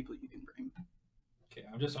two more people you can bring. Okay,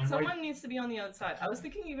 I'm Someone right. needs to be on the outside. I was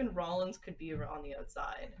thinking even Rollins could be on the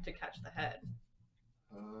outside to catch the head.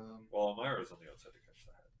 Well, Elmira's on the outside to catch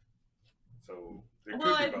the head. So, it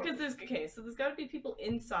Well, could be both. because there's got to be people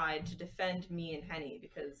inside to defend me and Henny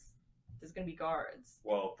because there's going to be guards.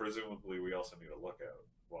 Well, presumably we also need a lookout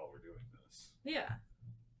while we're doing this. Yeah.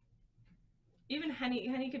 Even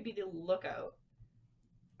Henny could be the lookout.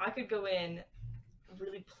 I could go in,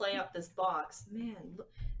 really play up this box. Man,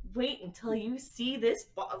 wait until you see this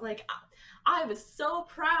box. Like, I was so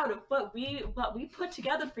proud of what we put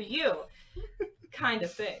together for you, kind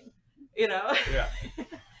of thing, you know. Yeah.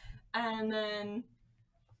 And then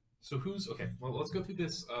So who's okay? Well, let's go through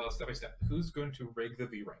this step by step. Who's going to rig the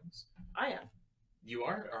V rings? I am. You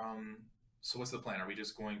are. So what's the plan? Are we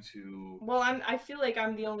just going to? Well, I feel like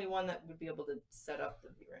I'm the only one that would be able to set up the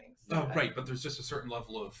V rings. Oh, right. But there's just a certain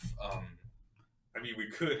level of. I mean, we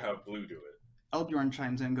could have Blue do it. Elbjorn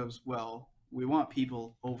chimes in and goes, well, we want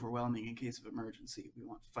people overwhelming in case of emergency. We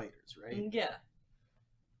want fighters, right? Yeah.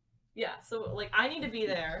 Yeah, so, like, I need to be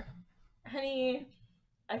there.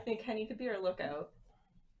 I think Henny could be our lookout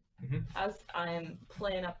Mhm. as I'm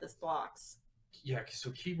playing up this box. Yeah.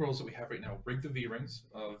 So key roles that we have right now: rig the V rings,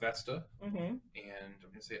 Vesta, Mm-hmm. and I'm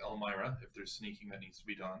going to say Elmira if there's sneaking that needs to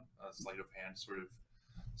be done. Sleight of hand, sort of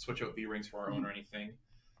switch out V rings for our own or anything.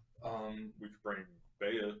 We could bring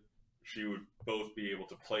Bea. She would both be able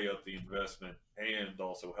to play up the investment and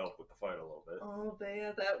also help with the fight a little bit. Oh,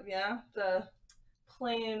 Bea, the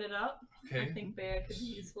playing it up. Okay. I think Bea could be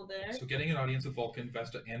useful there. So getting an audience with Vulcan,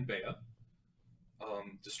 Vesta, and Bea.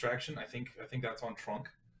 Distraction, I think that's on Trunk,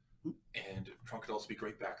 and Trunk could also be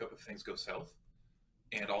great backup if things go south.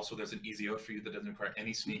 And also, there's an easy out for you that doesn't require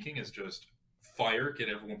any sneaking. Is just fire, get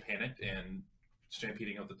everyone panicked, and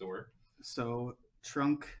stampeding out the door. So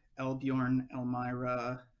Trunk, Elbjorn,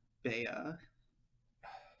 Elmira, Bea.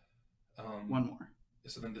 One more.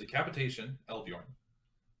 So then the decapitation, Elbjorn.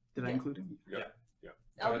 Did I Yeah. include him?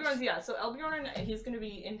 Elbjorn's, yeah, so Elbjorn, he's going to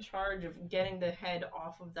be in charge of getting the head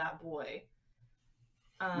off of that boy.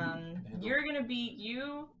 You're going to be,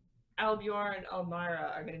 you, Elbjorn, and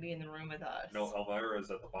Elmira are going to be in the room with us. No, Elmira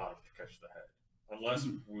is at the bottom to catch the head. Unless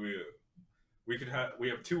we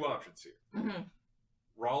have two options here. Mhm.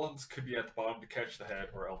 Rollins could be at the bottom to catch the head,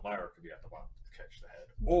 or Elmira could be at the bottom to catch the head.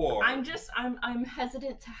 Or I'm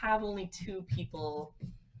hesitant to have only two people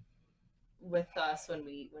with us when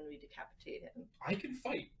we decapitate him. I can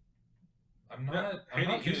fight. I'm Yeah, not. I'm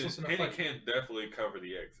not useless in a Henny fight. can definitely cover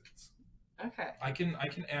the exits. Okay. I can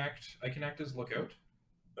act as lookout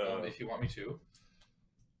if you want me to.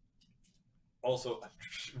 Also,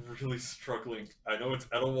 I'm really struggling. I know it's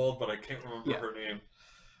Edelwald, but I can't remember Yeah. her name.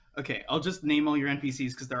 Okay, I'll just name all your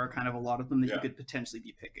NPCs because there are kind of a lot of them that Yeah. you could potentially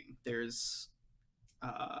be picking. There's,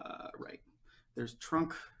 there's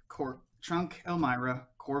Trunk, Elmira,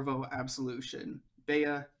 Corvo, Absolution,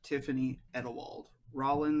 Bea, Tiffany, Edelwald,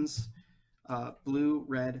 Rollins, Blue,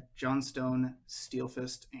 Red, Johnstone,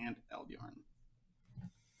 Steelfist, and Albiorn.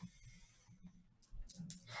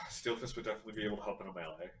 Steelfist would definitely be able to help in a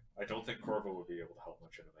melee. I don't think Corvo would be able to help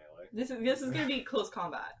much in a melee. This is going to be close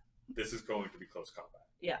combat. This is going to be close combat.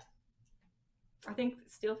 Yeah. I think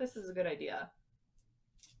Steelfist is a good idea.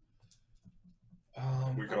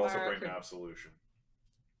 We could also Elmira bring could- Absolution.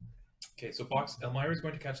 Okay, so Elmira is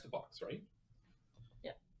going to catch the box, right?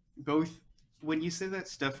 Both, when you say that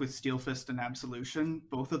stuff with Steelfist and Absolution,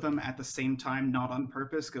 both of them at the same time, not on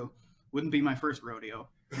purpose, go, wouldn't be my first rodeo.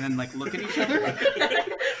 And then, like, look at each other.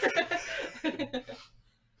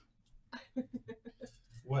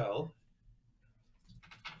 Well,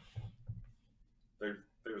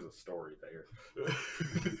 There's a story there.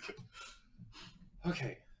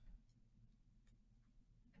 okay.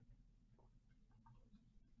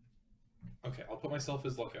 Okay, I'll put myself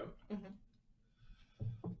as lookout.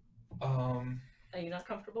 Are you not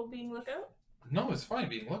comfortable being lookout? No, it's fine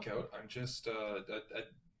being lookout. I'm just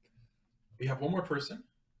we have one more person,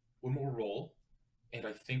 one more role, and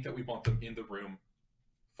I think that we want them in the room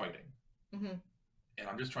fighting. Mm-hmm. And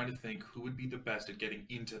I'm just trying to think who would be the best at getting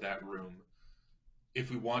into that room. If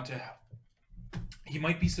we want to he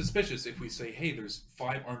might be suspicious if we say, hey, there's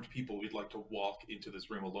 5 armed people, we'd like to walk into this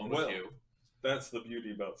room alone with you. That's the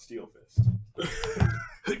beauty about Steelfist.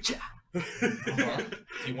 Do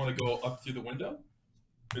you want to go up through the window?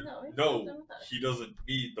 No, he's not No, done with that. he doesn't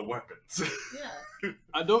need the weapons. Yeah.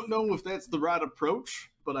 I don't know if that's the right approach,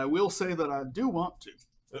 but I will say that I do want to.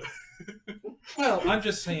 Well, I'm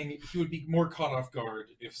just saying he would be more caught off guard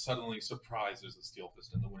if suddenly, surprise, there's a steel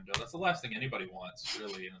fist in the window. That's the last thing anybody wants,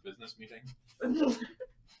 really, in a business meeting.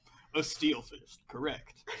 A steel fist,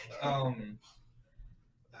 correct.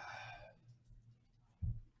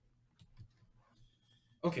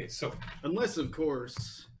 Okay, so Unless, of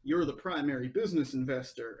course, you're the primary business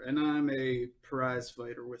investor and I'm a prize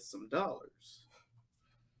fighter with some dollars.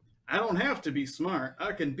 I don't have to be smart,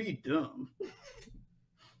 I can be dumb.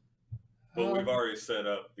 But we've already set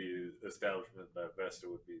up the establishment that Vesta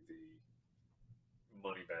would be the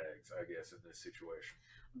money bags, I guess, in this situation.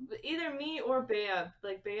 But either me or Bea,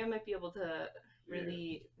 like Bea might be able to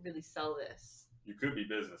really sell this. You could be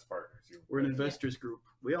business partners. We're an investors group.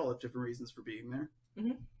 We all have different reasons for being there.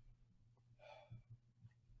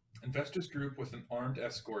 investors group with an armed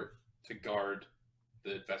escort to guard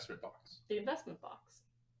the investment box. The investment box.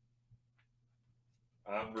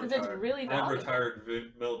 I'm 'Cause it's really I'm valuable.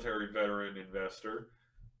 retired military veteran investor.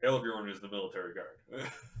 Elbjorn is the military guard.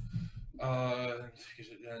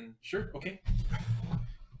 And sure, okay.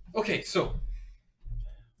 Okay, so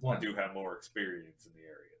I do have more experience in the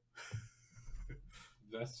area.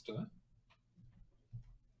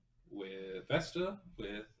 Vesta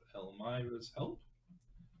with Elmira's help.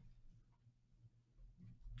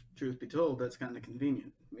 Truth be told, that's kind of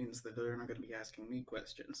convenient. It means that they're not going to be asking me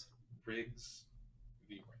questions. Riggs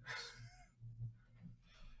v. Riggs.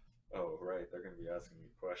 Oh, right. They're going to be asking me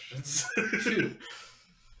questions. 2.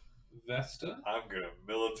 Vesta. I'm going to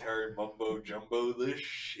military mumbo jumbo the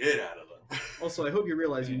shit out of them. Also, I hope you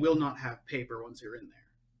realize you will not have paper once you're in there.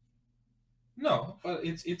 No, but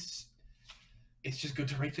it's just good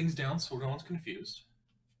to write things down so no one's confused.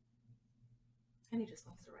 And he just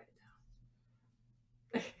wants to write it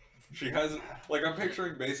down. She has, like, I'm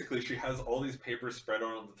picturing basically she has all these papers spread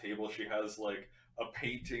out on the table. She has, like, a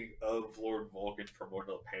painting of Lord Vulcan from one of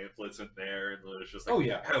the pamphlets in there, and there's just like, Oh,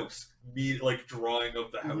 yeah. house, like drawing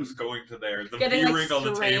of the house going to there, the Getting, like, V-ring on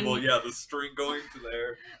the string. table, yeah, the string going to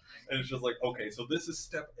there, and it's just like, okay, so this is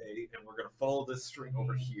step A, and we're gonna follow this string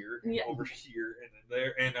over here, and Yeah. over here, and then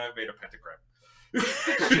there, and I made a pentagram.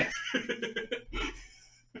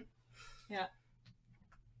 Yeah.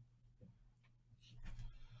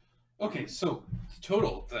 Okay, so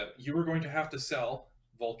total that you were going to have to sell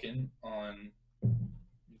Vulcan on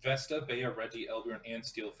Vesta, Bea, Reddy, Elbjorn, and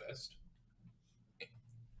Steelfist,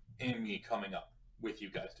 and me coming up with you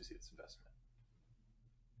guys to see this investment.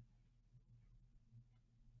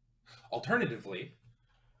 Alternatively,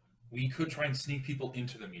 we could try and sneak people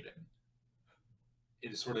into the meeting.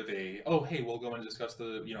 It is sort of a, oh, hey, we'll go and discuss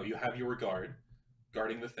the, you have your guard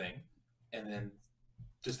guarding the thing, and then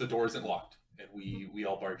just the door isn't locked, and we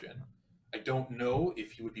all barge in. I don't know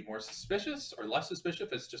if he would be more suspicious or less suspicious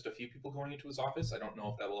if it's just a few people going into his office. I don't know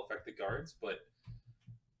if that will affect the guards, but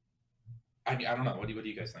I mean, I don't know. What do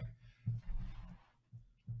you guys think?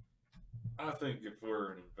 I think if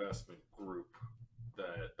we're an investment group,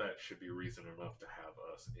 that should be reason enough to have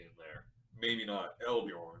us in there. Maybe not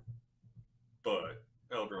Elbjorn, but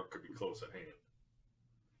Elbjorn could be close at hand.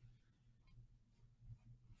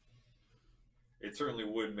 it certainly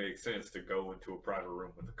would make sense to go into a private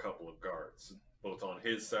room with a couple of guards, both on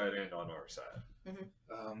his side and on our side.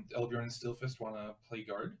 Elbjorn and Steelfist want to play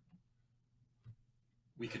guard?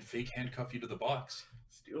 We could fake handcuff you to the box.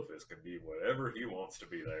 Steelfist can be whatever he wants to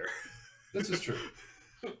be there. This is true.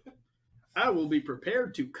 I will be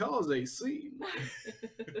prepared to cause a scene.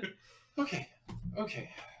 Okay.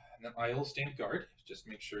 And then I'll stand guard. Just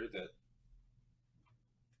make sure that...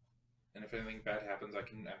 And if anything bad happens, I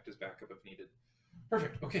can act as backup if needed.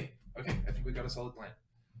 Perfect. Okay. I think we got a solid plan.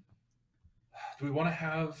 Do we want to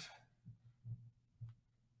have...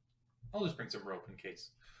 I'll just bring some rope in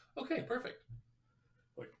case. Okay, perfect.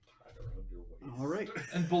 Like, tied around your waist. All right.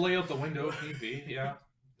 And belay out the window if need be, yeah.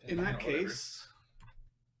 In that case,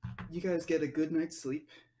 you guys get a good night's sleep,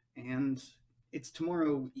 and it's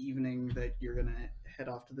tomorrow evening that you're going to head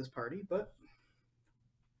off to this party, but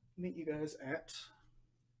meet you guys at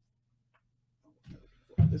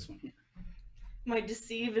this one here. My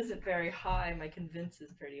deceive isn't very high. My convince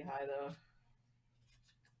is pretty high,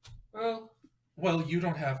 though. Well, you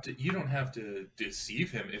don't have to deceive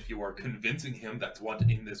him if you are convincing him that what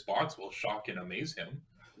in this box will shock and amaze him.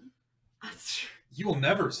 That's true. You will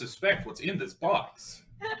never suspect what's in this box.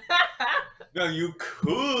 Now, you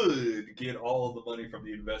could get all of the money from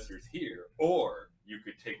the investors here, or you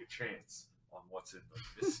could take a chance on what's in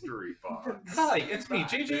the mystery box. Hi, it's me,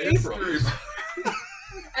 J.J. Mystery Abrams. box.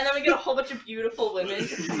 And then we get a whole bunch of beautiful women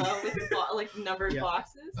to come out with like numbered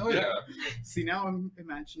boxes. Oh yeah. See, now I'm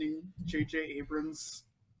imagining J.J. Abrams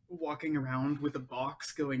walking around with a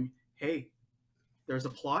box going, hey, there's a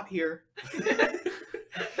plot here.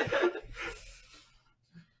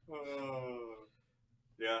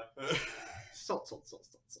 Yeah. Salt.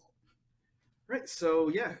 Right, so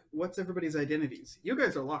yeah, what's everybody's identities? You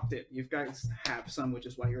guys are locked in. You guys have some, which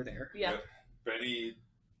is why you're there. Yeah. Benny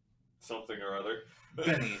something or other.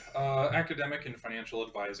 Benny, academic and financial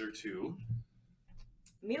advisor to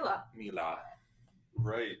Mila.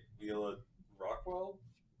 Right. Mila Rockwell?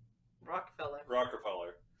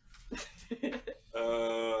 Rockefeller.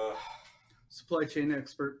 Supply chain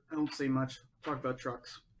expert. I don't say much. Talk about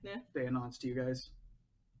trucks. Yeah. They announce to you guys.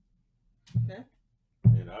 Yeah.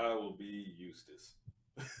 And I will be Eustace.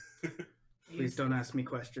 Please don't ask me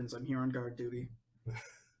questions. I'm here on guard duty.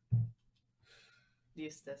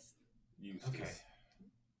 Eustace. Okay.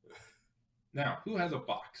 Now, who has a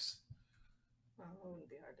box? Well, it wouldn't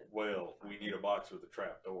be hard to... Well, we need a box with a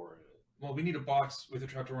trap door in it. Well, we need a box with a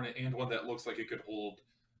trapdoor in it and one that looks like it could hold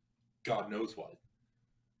God knows what.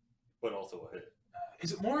 But also a hit.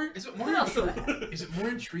 Is it more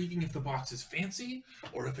intriguing if the box is fancy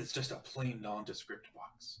or if it's just a plain nondescript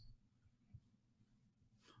box?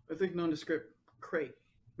 I think nondescript crate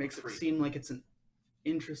makes it seem like it's an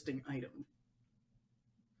interesting item.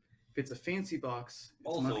 If it's a fancy box, it's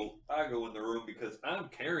Also, money. I go in the room because I'm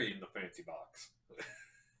carrying the fancy box.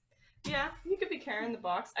 Yeah, you could be carrying the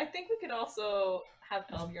box. I think we could also have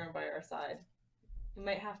Elbjorn by our side. We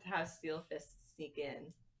might have to have Steelfist sneak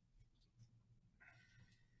in.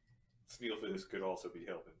 Steelfist could also be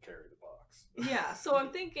helping carry the box. Yeah, so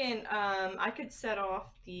I'm thinking I could set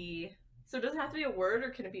off the... So does it have to be a word or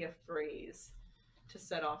can it be a phrase to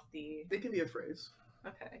set off the... It can be a phrase.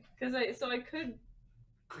 Okay, because I could...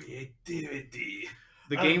 Creativity.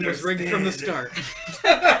 The game was rigged from the start.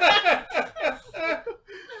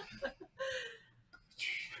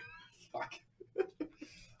 Fuck.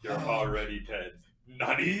 You're already dead.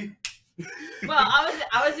 Nutty? Well,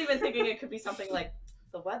 I was even thinking it could be something like,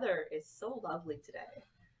 the weather is so lovely today,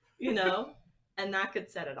 you know? And that could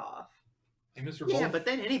set it off. Hey, Mr. Yeah, Wolf, but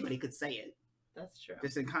then anybody could say it. That's true.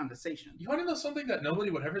 Just in conversation. you want to know something that nobody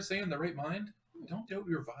would ever say in their right mind? Don't doubt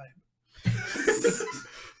your vibe.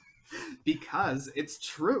 Because it's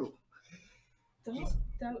true. Don't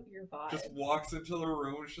doubt your vibe. Just walks into the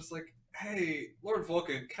room and is just like, hey, Lord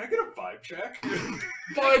Vulcan, can I get a vibe check?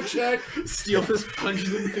 Vibe check! Steelfist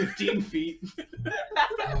punches him 15 feet.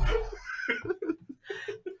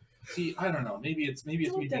 See, I don't know. Maybe it's me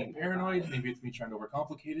Don't being doubt your paranoid. vibe. Maybe it's me trying to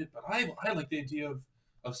overcomplicate it. But I like the idea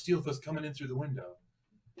of Steelfist coming in through the window.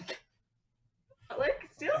 Like,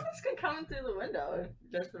 Steelfist can come in through the window if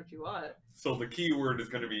that's what you want. So the key word is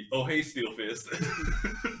going to be, oh, hey, Steelfist.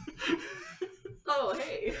 Oh,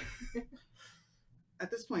 hey.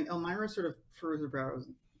 At this point, Elmira sort of furrows her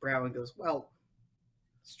brow and goes, well,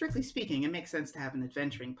 strictly speaking, it makes sense to have an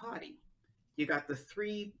adventuring party. You got the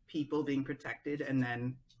 3 people being protected, and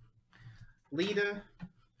then Lita,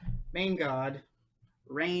 main god,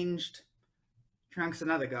 ranged, Trunks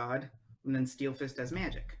another god, and then Steelfist has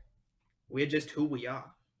magic. We're just who we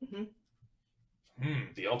are.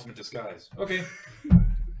 The ultimate disguise. Okay.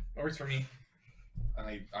 Works for me.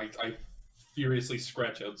 I furiously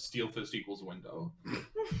scratch out steel fist equals window.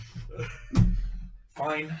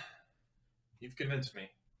 Fine. You've convinced me.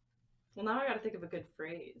 Well, now I gotta think of a good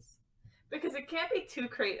phrase. Because it can't be too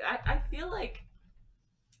crazy. I feel like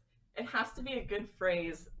it has to be a good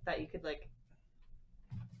phrase that you could, like...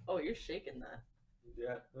 Oh, you're shaking that.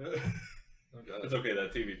 Yeah. Oh, God. It's okay,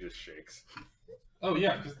 that TV just shakes. Oh,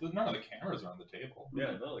 yeah, because none of the cameras are on the table.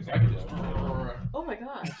 Yeah, no, So like I can just... Oh my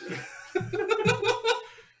gosh.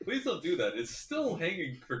 Please don't do that. It's still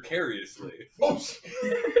hanging precariously. Oh,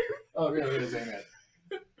 really? It is hanging it.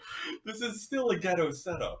 This is still a ghetto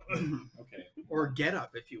setup. Okay. Or get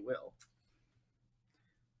up, if you will.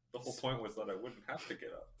 The whole point was that I wouldn't have to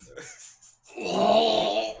get up. Do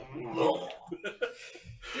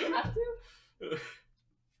you have to?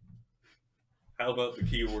 How about the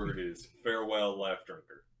key word is farewell, laugh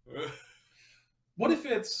drinker. What if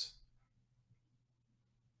it's...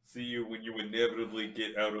 See you when you inevitably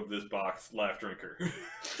get out of this box, laugh drinker.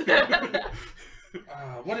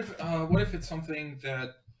 what if it's something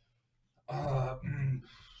that...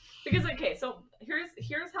 Because, okay, so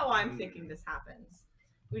here's how I'm thinking this happens.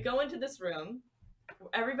 We go into this room,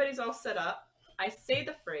 everybody's all set up, I say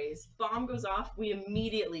the phrase, bomb goes off, we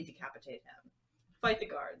immediately decapitate him. Fight the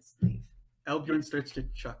guards, leave. Elbjorn starts to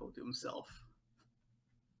chuckle to himself.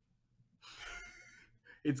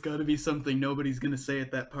 It's gotta be something nobody's gonna say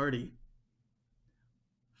at that party.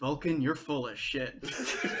 Vulcan, you're full of shit.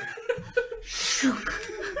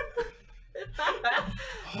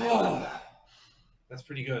 That's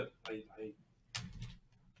pretty good.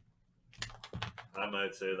 I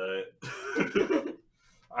might say that.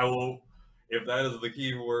 I will, if that is the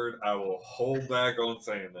key word, I will hold back on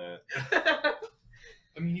saying that.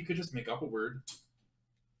 I mean, you could just make up a word.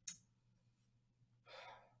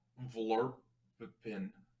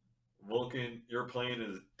 Vlorpin. Vulcan, your plane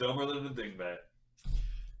is dumber than a dingbat.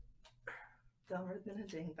 Dumber than a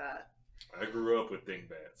dingbat. I grew up with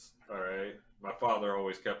dingbats, alright? My father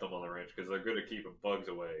always kept them on the ranch because they're good at keeping bugs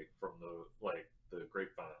away from the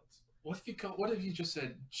grapevines. What if you just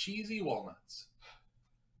said cheesy walnuts?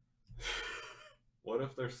 What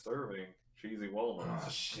if they're serving cheesy walnuts? Oh,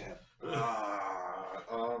 shit.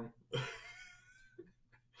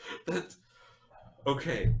 That's...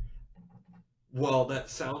 Okay. Well, that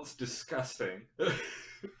sounds disgusting.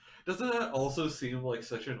 Doesn't that also seem like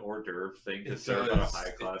such an hors d'oeuvre thing to serve at a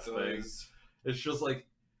high-class thing? It's just like,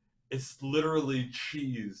 it's literally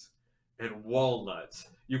cheese and walnuts.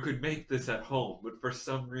 You could make this at home, but for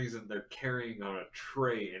some reason they're carrying on a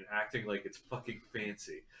tray and acting like it's fucking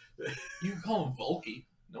fancy. You can call him Vulky.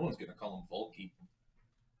 No one's gonna call him Vulky.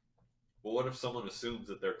 Well, what if someone assumes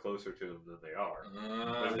that they're closer to them than they are?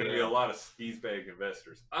 There's going to be a lot of skis bag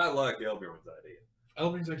investors. I like Elbjorn's idea.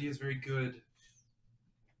 Elbjorn's idea is very good.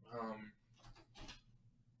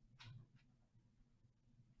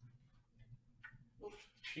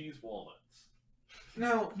 Cheese walnuts.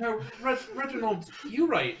 No, Reginald, you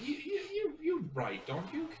write. You write, don't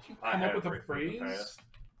you? Could you come up with a phrase?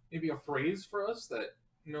 Maybe a phrase for us that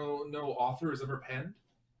no author has ever penned?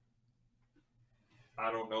 I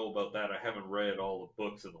don't know about that. I haven't read all the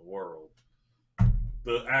books in the world.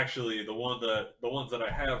 The ones that I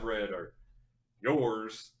have read are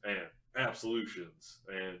yours and Absolutions,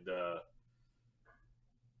 and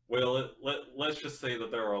let's just say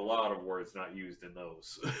that there are a lot of words not used in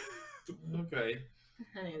those. Okay.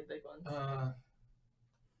 Any of the big ones.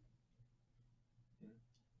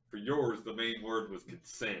 For yours, the main word was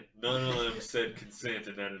consent. None of them said consent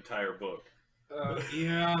in that entire book.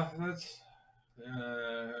 Yeah, that's.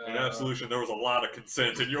 In Absolution, there was a lot of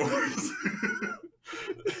consent in yours.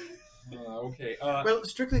 Okay. Well,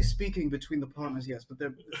 strictly speaking, between the partners, yes, but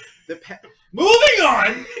they're Moving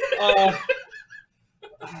on.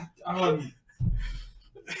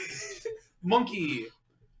 Monkey.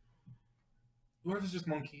 What if it's just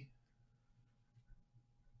monkey?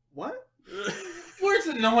 What? Words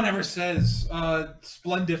that no one ever says.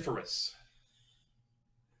 Splendiferous.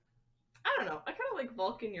 I don't know. I kind of like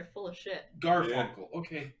Vulcan, you're full of shit. Garfunkel. Yeah.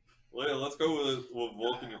 Okay. Well, let's go with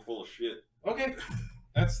Vulcan, you're full of shit. Okay.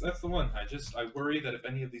 That's the one. I worry that if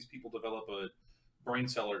any of these people develop a brain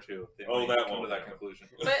cell or two, they might come to that conclusion.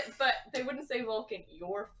 But they wouldn't say Vulcan,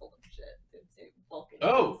 you're full of shit. They would say Vulcan is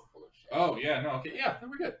full of shit. Oh, yeah, no, okay, yeah, then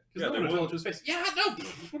we're good. Yeah, no one would tell it to his face. Yeah, no,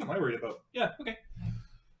 what am I worried about? Yeah, okay.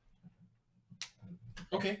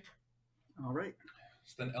 Okay. All right.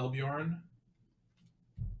 So then Elbjorn,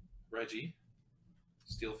 Reggie,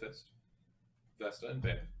 Steelfist, Vesta, and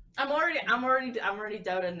Babe. I'm already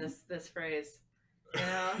doubting this phrase.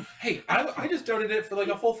 Yeah. Hey, I just doubted it for like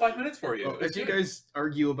a full 5 minutes for you. Well, as you guys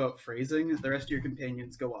argue about phrasing, the rest of your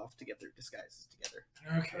companions go off to get their disguises together.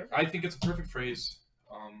 Okay, I think it's a perfect phrase.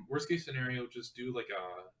 Worst case scenario, just do like a.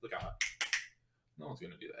 No one's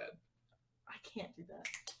gonna do that. I can't do that.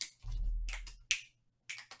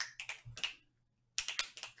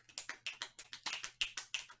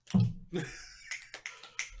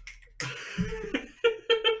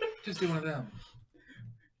 Just do one of them.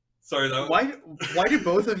 Sorry, that was... Why do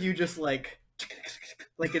both of you just like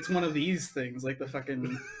it's one of these things, like the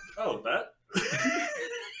fucking... Oh, that?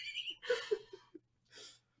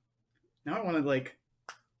 Now I want to like...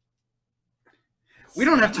 We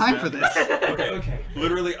don't have time for this. Okay.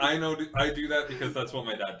 Literally, I do that because that's what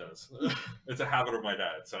my dad does. It's a habit of my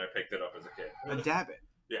dad, so I picked it up as a kid. A dab it.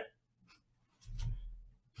 Yeah.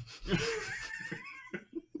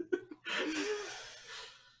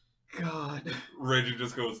 God. Reggie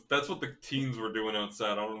just goes, that's what the teens were doing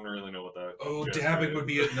outside. I don't really know what that Oh, gesture dabbing is." would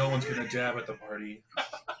be it. No one's gonna dab at the party.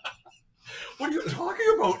 What are you talking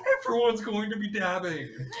about? Everyone's going to be dabbing.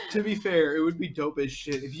 To be fair, it would be dope as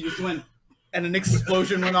shit if you just went and an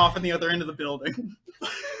explosion went off in the other end of the building.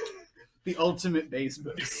 The ultimate bass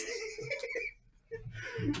boost.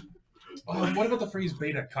 What about the phrase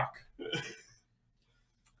beta cuck?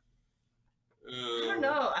 I don't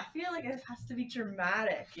know. I feel like it has to be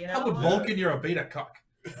dramatic, you know? How about Vulcan, you're a beta cuck?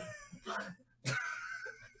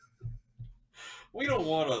 We don't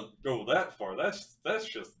want to go that far. That's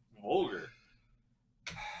just vulgar.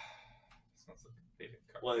 Sounds like a beta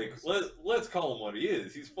cuck. Like, let's call him what he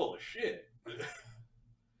is. He's full of shit.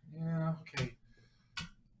 Yeah, okay.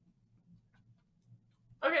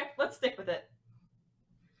 Okay, let's stick with it.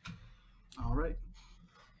 All right.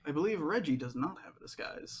 I believe Reggie does not have a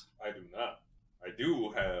disguise. I do not. I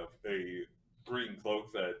do have a green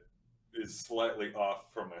cloak that is slightly off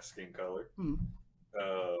from my skin color. Hmm.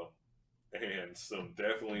 And some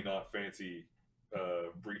definitely not fancy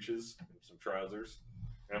breeches, and some trousers,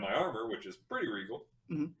 and my armor, which is pretty regal.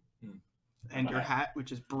 And your hat,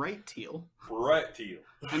 which is bright teal. Bright teal.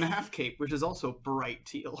 And a half cape, which is also bright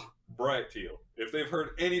teal. Bright teal. If they've heard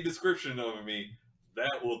any description of me,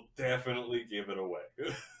 that will definitely give it away.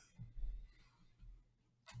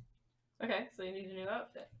 Okay, so you need a new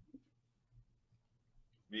outfit.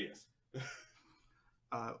 Yes.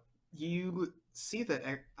 You see that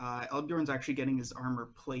Eldbjorn's actually getting his armor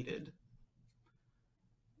plated.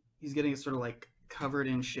 He's getting it sort of like covered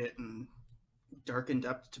in shit and darkened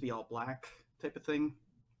up to be all black type of thing.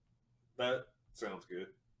 That sounds good.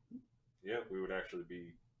 Yeah, we would actually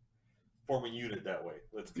be forming unit that way.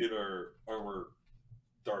 Let's get our armor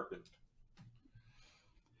darkened.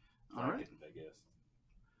 All right. I guess.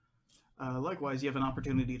 Likewise, you have an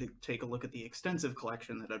opportunity to take a look at the extensive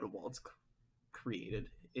collection that Edward's created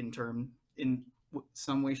in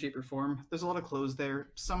some way, shape, or form. There's a lot of clothes there.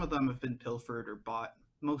 Some of them have been pilfered or bought.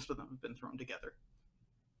 Most of them have been thrown together.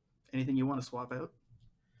 Anything you want to swap out?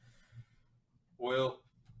 Well,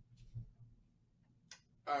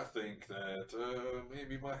 I think that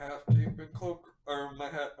maybe my half cape and cloak or my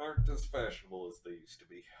hat aren't as fashionable as they used to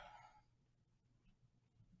be.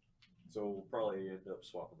 So we'll probably end up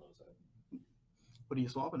swapping those out. What are you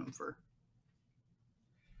swapping them for?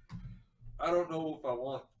 I don't know if I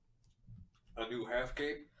want a new half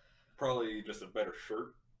cape. Probably just a better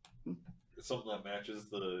shirt. Something that matches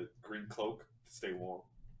the green cloak to stay warm.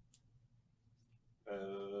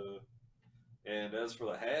 And as for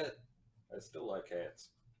the hat, I still like hats.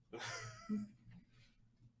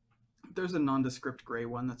 There's a nondescript gray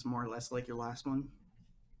one that's more or less like your last one.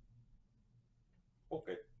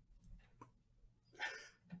 Okay.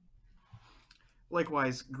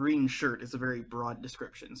 Likewise, green shirt is a very broad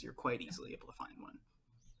description, so you're quite easily able to find one.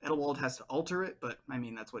 Edelwald has to alter it, but I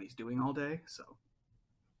mean, that's what he's doing all day, so.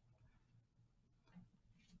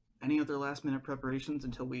 Any other last minute preparations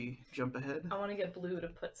until we jump ahead? I want to get Blue to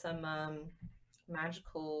put some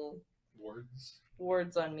magical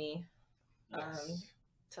Words. on me Yes.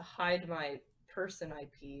 to hide my person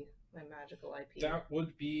IP, my magical IP. That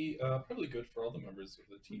would be probably good for all the members of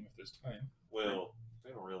the team if there's time. Well,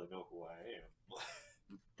 they don't really know who I am.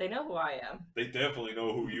 They know who I am. They definitely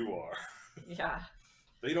know who you are. Yeah,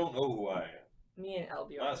 They don't know who I am. me and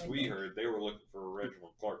Elby. Last we heard, they were looking for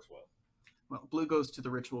Reginald Clarkswell. Well, Blue goes to the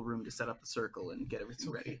ritual room to set up the circle and get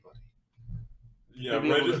everything ready. buddy. Yeah,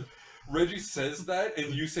 Maybe able Reggie says that,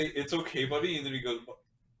 and you say, "It's okay, buddy," and then he goes,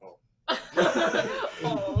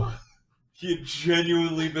 Oh. he had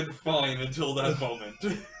genuinely been fine until that moment.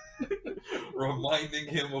 Reminding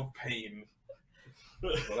him of pain.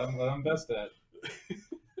 What I'm best at.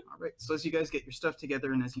 All right, so as you guys get your stuff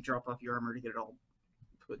together and as you drop off your armor to get it all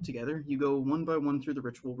put together. You go one by one through the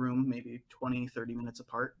ritual room, maybe 20, 30 minutes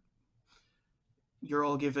apart. You're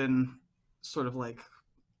all given sort of like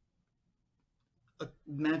a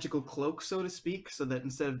magical cloak, so to speak, so that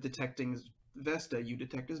instead of detecting as Vesta, you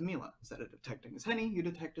detect as Mila. Instead of detecting as Henny, you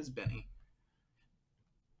detect as Benny.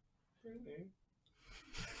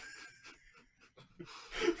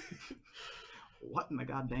 What in the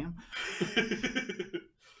goddamn?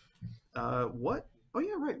 What? Oh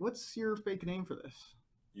yeah, right. What's your fake name for this?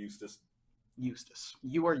 Eustace Eustace.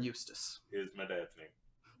 You are Eustace. is my dad's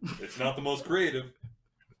name. It's not the most creative,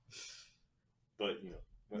 but you know.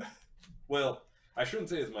 Well, I shouldn't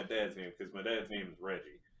say it's my dad's name because my dad's name is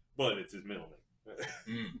Reggie, but it's his middle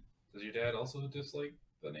name. Does your dad also dislike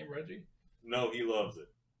the name Reggie? No, he loves it.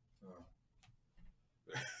 Oh.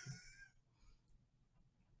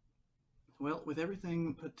 Well, with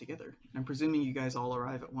everything put together, I'm presuming you guys all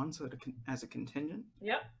arrive at once as a contingent?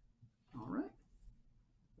 Yep. All right.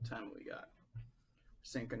 What time have we got?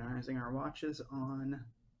 Synchronizing our watches on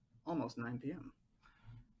almost 9 p.m.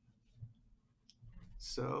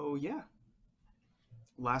 So, yeah.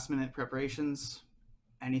 Last minute preparations.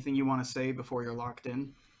 Anything you want to say before you're locked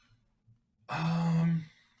in? I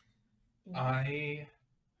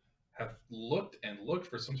have looked and looked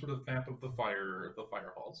for some sort of map of the fire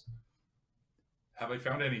halls. Have I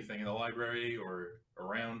found anything in the library or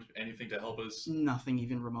around, anything to help us? Nothing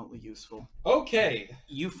even remotely useful. Okay.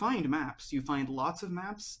 You find maps. You find lots of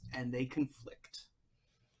maps, and they conflict.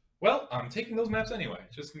 Well, I'm taking those maps anyway,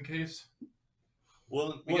 just in case.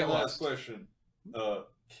 Well, We one get last lost. question.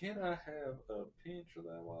 Can I have a pinch of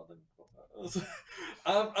that wilding?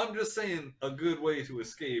 I'm just saying a good way to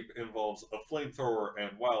escape involves a flamethrower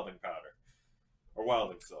and wilding powder. Or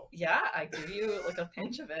wilding salt. Yeah, I give you like a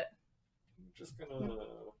pinch of it. I'm just gonna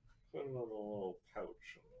put it on a little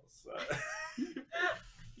pouch on the side.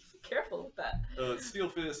 Be careful with that. Steel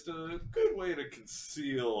Fist, a good way to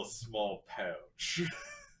conceal a small pouch.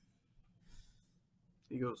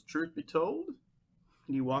 He goes, truth be told,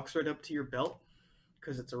 and he walks right up to your belt,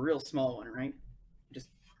 because it's a real small one, right? He just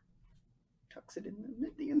tucks it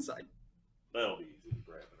in the inside. That'll be easy to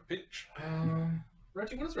grab in a pinch.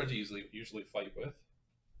 Reggie, what does Reggie usually fight with?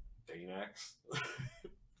 Danax.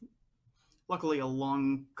 Luckily, a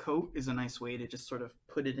long coat is a nice way to just sort of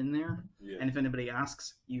put it in there. Yeah. And if anybody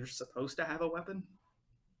asks, you're supposed to have a weapon.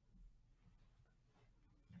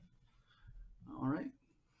 All right.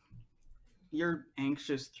 You're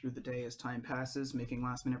anxious through the day as time passes, making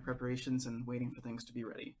last-minute preparations and waiting for things to be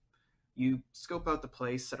ready. You scope out the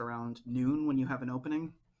place at around noon when you have an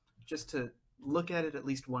opening, just to look at it at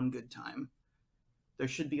least one good time. There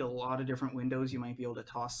should be a lot of different windows you might be able to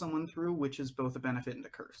toss someone through, which is both a benefit and a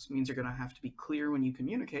curse. It means you're going to have to be clear when you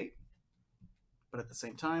communicate, but at the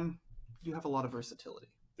same time, you have a lot of versatility.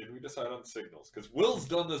 Did we decide on signals? Because Will's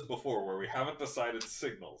done this before where we haven't decided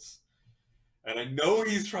signals. And I know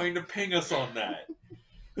he's trying to ping us on that.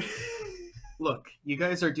 Look, you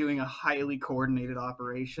guys are doing a highly coordinated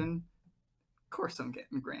operation. Of course I'm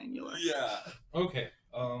getting granular. Yeah. Okay.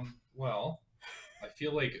 Well, I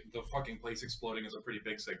feel like the fucking place exploding is a pretty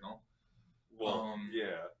big signal. Well,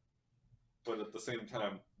 yeah. But at the same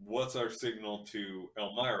time, what's our signal to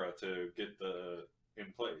Elmira to get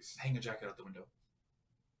in place? Hang a jacket out the window.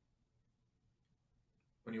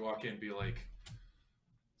 When you walk in, be like,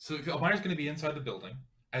 so Elmira's going to be inside the building.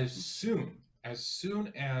 As soon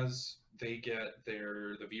as they get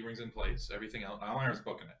the V-rings in place, everything else, Elmira's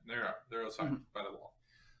booking it. They're outside by the wall.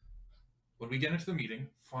 When we get into the meeting,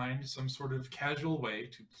 find some sort of casual way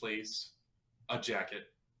to place a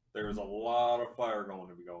jacket. There's a lot of fire going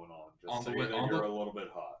to be going on. Just say that you're a little bit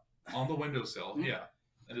hot. On the windowsill, yeah.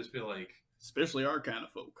 And just be like... Especially our kind of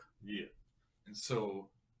folk. Yeah. And so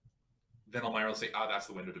then Elmira will say, that's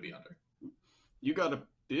the window to be under. You got a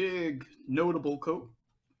big, notable coat.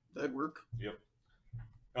 That'd work. Yep.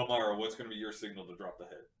 Elmira, what's going to be your signal to drop the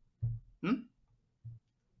head?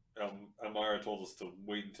 Elmira told us to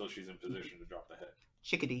wait until she's in position to drop the head.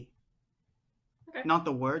 Chickadee. Okay. Not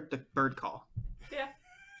the word, the bird call. Yeah.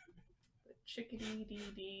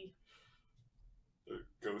 Chickadee-dee-dee. The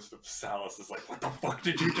ghost of Salus is like, what the fuck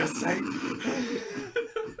did you just say?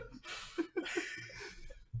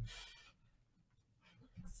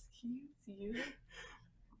 Excuse you?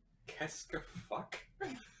 Keska fuck?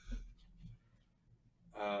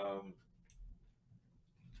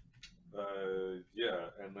 Yeah,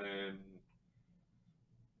 and then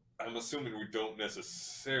I'm assuming we don't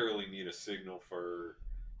necessarily need a signal for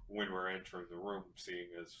when we're entering the room, seeing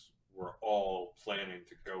as we're all planning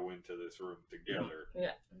to go into this room together.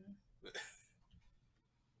 Yeah.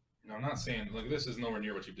 No, I'm not saying like this is nowhere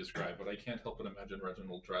near what you described, but I can't help but imagine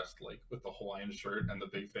Reginald dressed like with the Hawaiian shirt and the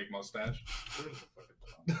big fake mustache. Where's the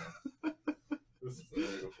fucking top? This is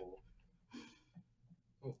beautiful.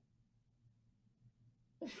 Oh.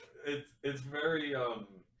 It's very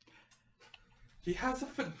He has a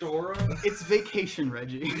fedora. It's Vacation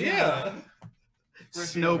Reggie. Yeah,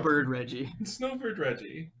 Snowbird Reggie. Snowbird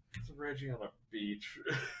Reggie. It's Reggie on a beach.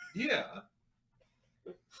 Yeah.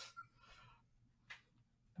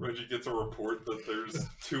 Reggie gets a report that there's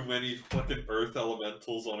too many fucking earth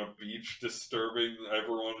elementals on a beach disturbing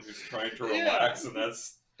everyone who's trying to relax, and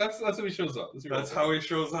that's how he shows up. That's how he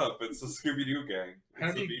shows up. It's the Scooby-Doo gang. How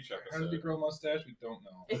It's did the he- beach episode. How did he grow a mustache? We don't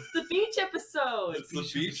know. It's the beach episode. It's the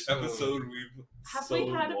beach episode we've Have so we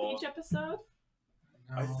had a long. beach episode?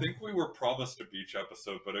 I think we were promised a beach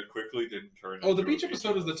episode, but it quickly didn't turn Oh, the into a beach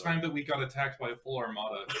episode is the time that we got attacked by a full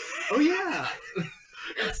armada. Oh yeah.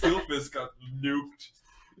 And Steelfist got nuked.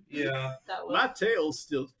 Yeah. That was My tail's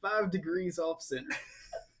still 5 degrees off center.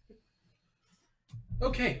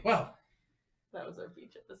 Okay, well. that was our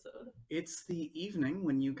beach episode. It's the evening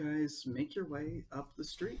when you guys make your way up the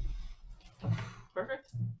street. Perfect.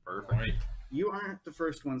 Perfect. Right. You aren't the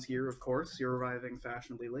first ones here, of course. You're arriving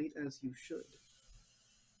fashionably late, as you should.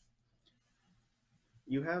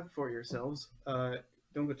 You have for yourselves,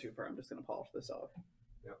 don't go too far, I'm just going to polish this off.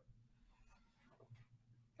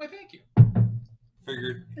 Why, thank you.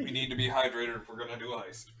 Figured we need to be hydrated if we're gonna do a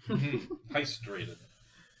heist. Hystrated.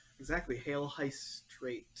 Exactly, hail heist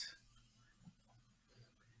straight.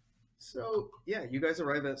 So, yeah, you guys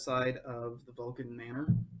arrive outside of the Vulcan Manor.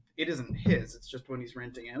 It isn't his, it's just one he's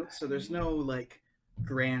renting out, so there's no, like,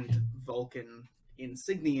 grand Vulcan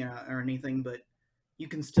insignia or anything, but you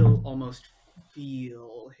can still almost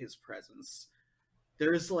feel his presence.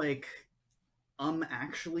 There's, like,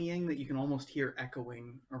 actuallying that you can almost hear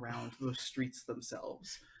echoing around the streets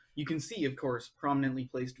themselves. You can see, of course, prominently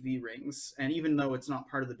placed V-rings, and even though it's not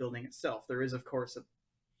part of the building itself, there is, of course, a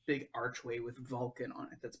big archway with Vulcan on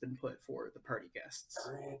it that's been put for the party guests.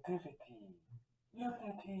 Creativity.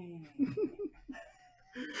 Unity.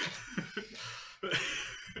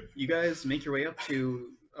 You guys make your way up to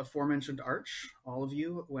aforementioned arch, all of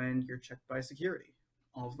you, when you're checked by security.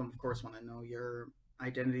 All of them, of course, want to know your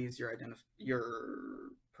identities, your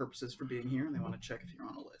purposes for being here, and they want to check if you're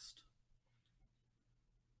on a list.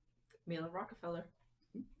 Mila Rockefeller.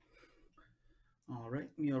 All right,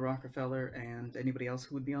 Neil Rockefeller, and anybody else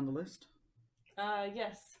who would be on the list?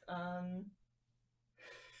 Yes.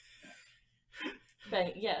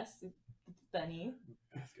 Benny. Yes. Benny.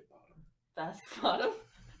 Basket Bottom.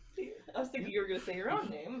 I was thinking you were going to say your own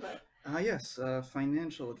name, but... Yes,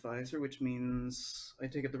 financial advisor, which means I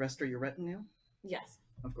take it the rest are your retinue? Yes.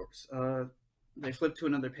 Of course. They flip to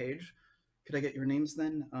another page. Could I get your names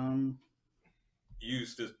then?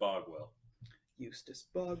 Eustace Bogwell. Eustace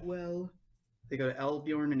Bogwell. They go to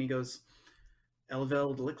Elbjorn, and he goes,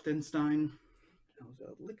 Elveld Lichtenstein.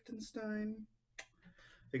 Elveld Lichtenstein.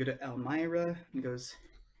 They go to Elmira, and he goes,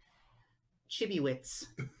 Chibiwitz.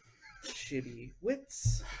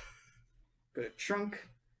 Chibiwitz. Go to Trunk,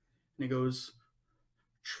 and he goes,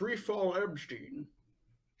 Treefall Ebstein.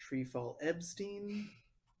 Treefall Ebstein.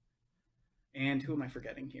 And who am I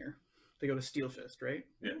forgetting here? They go to Steelfist, right?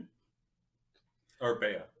 Yeah. Or Bea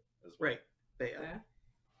as well. Right, Bea. Yeah.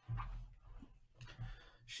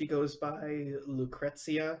 She goes by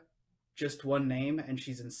Lucrezia, just one name, and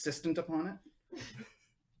she's insistent upon it.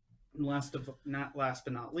 And last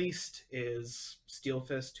but not least is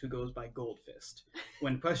Steelfist, who goes by Goldfist.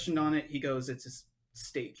 When questioned on it, he goes, it's his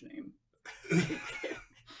stage name.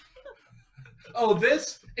 Oh,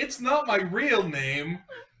 it's not my real name.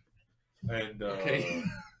 And Okay.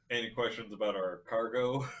 any questions about our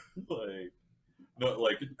cargo? Not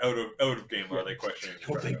like out of game are they questioning?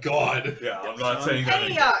 Oh, thank God. Yeah, I'm not saying that.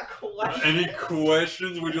 Any questions? Any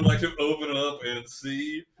questions? Would you like to open up and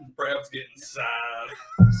see? Perhaps get inside.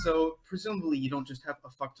 So, presumably, you don't just have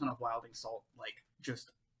a fuck ton of wilding salt, like,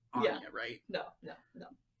 just on Yeah. you, right? No.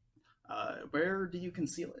 Where do you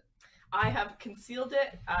conceal it? I have concealed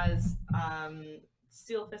it as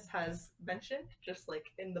Steelfist has mentioned, just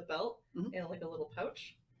like in the belt, Mhm. in like a little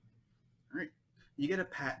pouch. You get a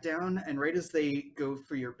pat down, and right as they go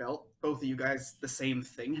for your belt, both of you guys, the same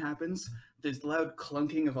thing happens. There's loud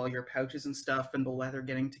clunking of all your pouches and stuff, and the leather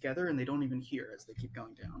getting together, and they don't even hear as they keep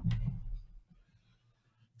going down.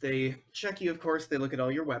 They check you, of course. They look at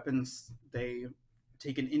all your weapons. They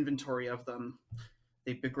take an inventory of them.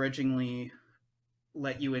 They begrudgingly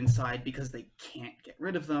let you inside because they can't get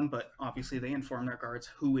rid of them, but obviously they inform their guards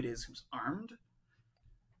who it is who's armed.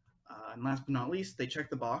 And last but not least, they check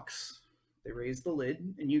the box. They raise the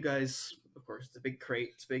lid, and you guys, of course, it's a big crate,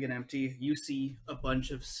 it's big and empty. You see a bunch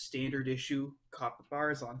of standard issue copper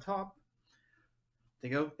bars on top. They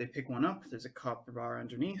go, they pick one up, there's a copper bar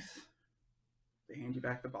underneath. They hand you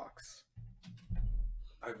back the box.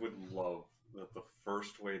 I would love that the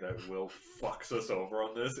first way that Will fucks us over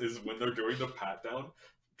on this is when they're doing the pat down.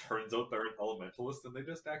 Turns out they're an elementalist and they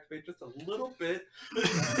just activate just a little bit.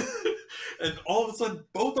 And all of a sudden,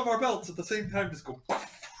 both of our belts at the same time just go.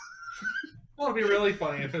 Well, it'd be really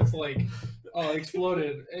funny if it's like,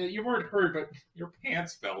 exploded. You weren't hurt, but your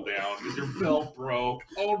pants fell down because your belt broke.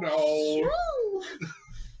 Oh no!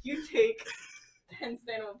 You take 10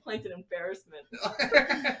 standard points in embarrassment.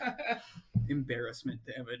 Embarrassment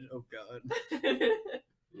damage, oh god.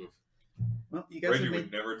 Well, you guys Reggie have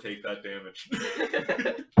would never take that damage.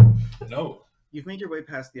 No. You've made your way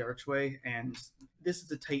past the archway, and this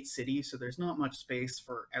is a tight city, so there's not much space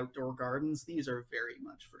for outdoor gardens. These are very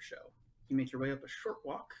much for show. You make your way up a short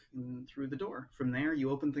walk and through the door. From there, you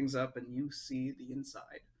open things up, and you see the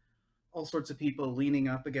inside. All sorts of people leaning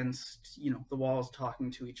up against, the walls, talking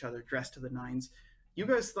to each other, dressed to the nines. You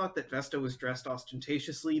guys thought that Vesta was dressed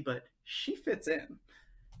ostentatiously, but she fits in.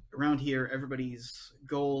 Around here, everybody's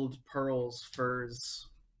gold, pearls, furs,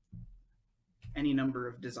 any number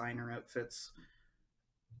of designer outfits.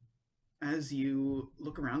 As you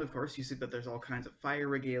look around, of course, you see that there's all kinds of fire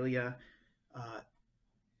regalia.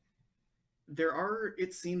 There are,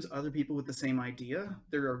 it seems, other people with the same idea.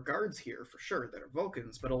 There are guards here, for sure, that are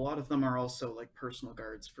Vulcans, but a lot of them are also, personal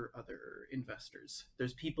guards for other investors.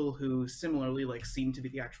 There's people who, similarly, seem to be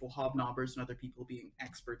the actual hobnobbers, and other people being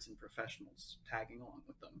experts and professionals, tagging along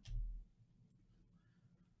with them.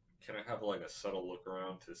 Can I have a subtle look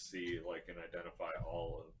around to see and identify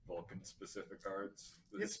all of Vulcan-specific cards,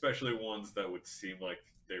 Yep. especially ones that would seem like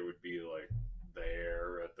they would be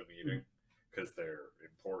there at the meeting because they're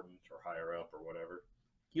important or higher up or whatever.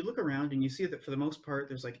 You look around and you see that for the most part,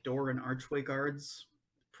 there's door and archway guards,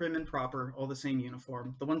 prim and proper, all the same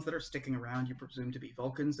uniform. The ones that are sticking around, you presume to be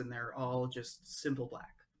Vulcans, and they're all just simple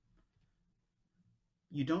black.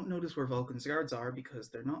 You don't notice where Vulcan's guards are because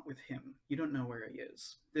they're not with him. You don't know where he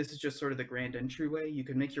is. This is just sort of the grand entryway. You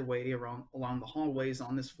can make your way along the hallways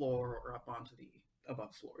on this floor or up onto the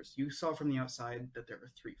above floors. You saw from the outside that there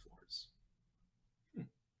are 3 floors.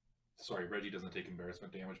 Sorry, Reggie doesn't take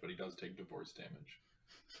embarrassment damage, but he does take divorce damage.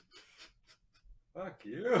 Fuck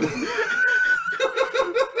you.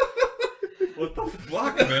 What the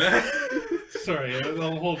fuck, man? Sorry,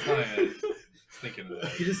 the whole time I was thinking of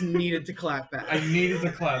that. You just needed to clap back. I needed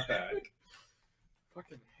to clap back.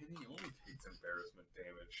 Fucking Henny only takes embarrassment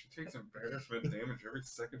damage. She takes embarrassment damage every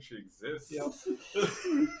second she exists. Yep.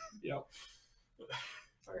 Yep.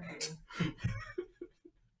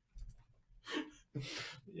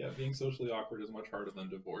 Yeah, being socially awkward is much harder than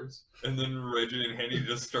divorce. And then Reggie and Henny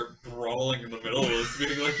just start brawling in the middle of this,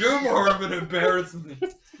 being like, "You're more of an embarrassment."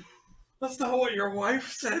 That's not what your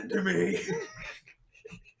wife said to me.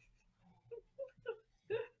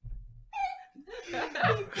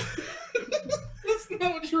 That's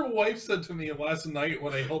not what your wife said to me last night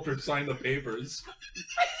when I helped her sign the papers.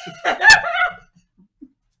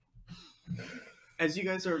 As you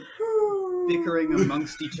guys are bickering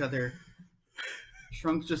amongst each other,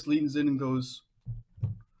 Shrunk just leans in and goes,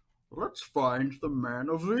 "Let's find the man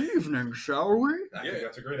of the evening, shall we?" I think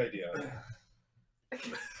that's a great idea.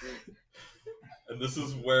 And this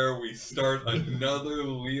is where we start another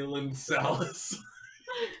Leland Salas.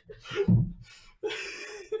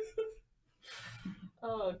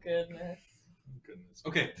 Oh, goodness.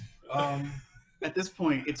 Okay. At this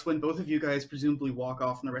point, it's when both of you guys presumably walk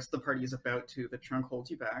off and the rest of the party is about to. The Trunk holds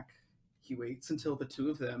you back. He waits until the 2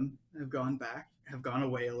 of them have gone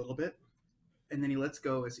away a little bit, and then he lets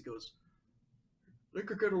go as he goes, "They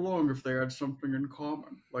could get along if they had something in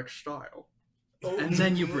common, like style." Oh. And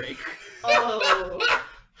then you break. Oh.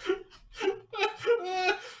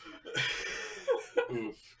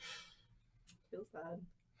 Oof. Feels bad.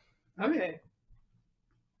 Okay.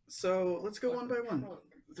 So let's go one by one.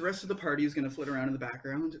 The rest of the party is going to flit around in the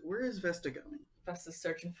background. Where is Vesta going? Vesta's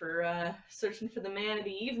searching for the man of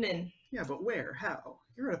the evening. Yeah, but where? How?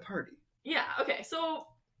 You're at a party. Yeah, okay, so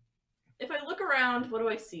if I look around, what do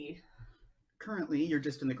I see? Currently, you're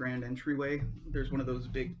just in the grand entryway. There's one of those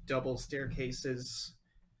big double staircases.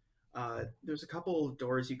 There's a couple of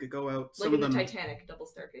doors you could go out. Like in the Titanic, double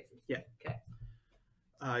staircases. Yeah. Okay.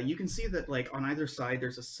 You can see that on either side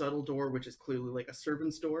there's a subtle door, which is clearly a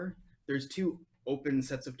servant's door. There's 2 open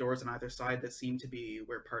sets of doors on either side that seem to be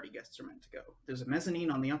where party guests are meant to go. There's a mezzanine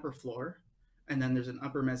on the upper floor, and then there's an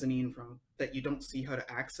upper mezzanine that you don't see how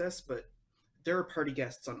to access, but there are party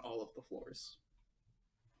guests on all of the floors.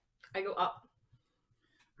 I go up.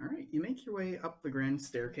 All right, you make your way up the grand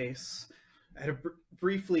staircase.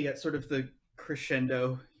 Briefly at sort of the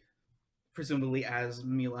crescendo, presumably as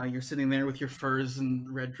Mila, you're sitting there with your furs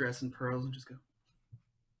and red dress and pearls, and just go.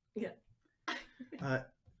 Yeah.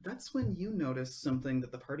 That's when you notice something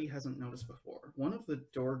that the party hasn't noticed before. One of the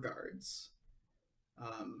door guards,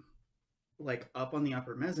 like up on the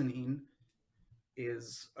upper mezzanine,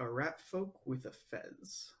 is a rat folk with a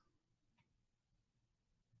fez.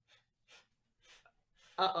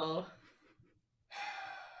 Uh-oh.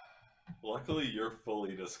 Luckily, you're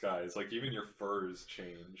fully disguised. Like, even your furs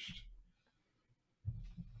changed.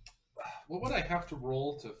 What would I have to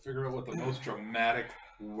roll to figure out what the most dramatic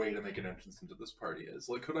way to make an entrance into this party is?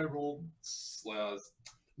 Like, could I roll sleuth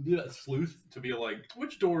to be like,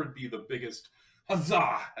 which door would be the biggest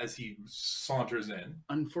huzzah as he saunters in?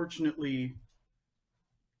 Unfortunately,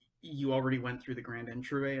 you already went through the grand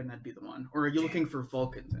entryway, and that'd be the one. Or are you looking for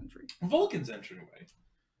Vulcan's entry? Vulcan's entryway.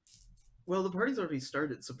 Well, the party's already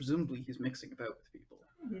started, so presumably he's mixing about with people.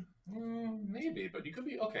 Maybe, but you could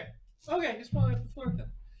be okay. Okay, he's probably at the floor then.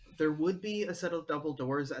 There would be a set of double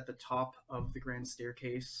doors at the top of the grand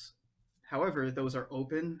staircase. However, those are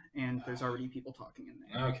open, and there's already people talking in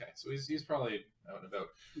there. Okay, so he's probably out and about.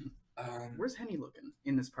 Where's Henny looking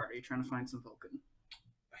in this party, trying to find some Vulcan?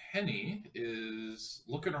 Henny is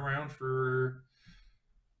looking around for,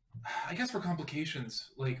 I guess, for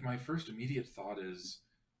complications. Like, my first immediate thought is,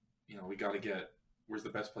 we got to get where's the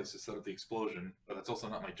best place to set up the explosion, but that's also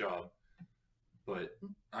not my job. But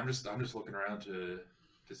I'm just looking around to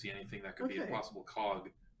see anything that could be a possible cog.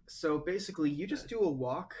 So basically, you just do a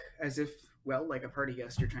walk as if, well, like a party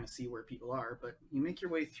guest, you're trying to see where people are, but you make your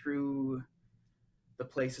way through the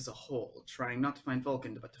place as a whole, trying not to find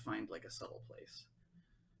Vulcan, but to find like a subtle place.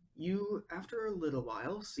 You, after a little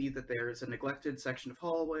while, see that there's a neglected section of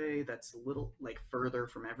hallway that's a little like further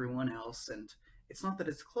from everyone else, and it's not that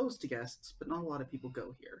it's closed to guests, but not a lot of people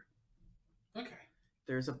go here. Okay.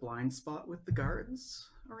 There's a blind spot with the guards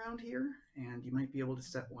around here, and you might be able to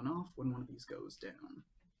set one off when one of these goes down.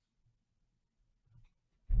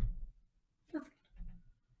 Perfect.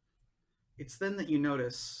 It's then that you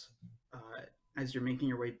notice, as you're making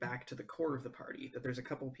your way back to the core of the party, that there's a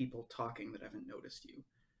couple people talking that haven't noticed you.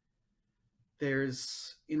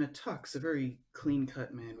 There's, in a tux, a very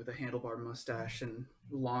clean-cut man with a handlebar mustache and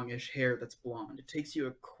longish hair that's blonde. It takes you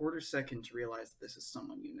a quarter second to realize that this is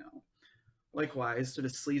someone you know. Likewise, sort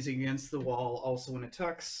of sleazing against the wall, also in a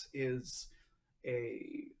tux, is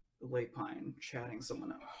a Lapine chatting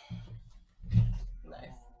someone up.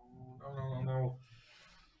 Nice. No.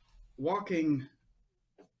 Walking,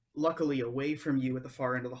 luckily, away from you at the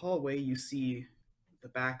far end of the hallway, you see the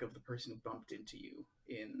back of the person who bumped into you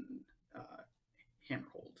in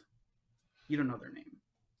Hammerhold. You don't know their name.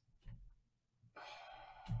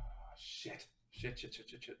 Shit.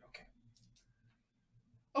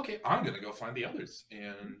 Okay, I'm gonna go find the others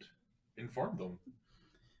and inform them.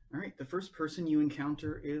 All right, the first person you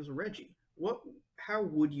encounter is Reggie. How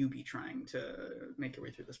would you be trying to make your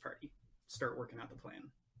way through this party? Start working out the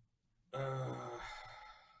plan.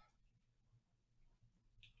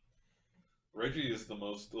 Reggie is the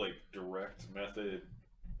most direct method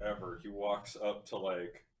ever. He walks up to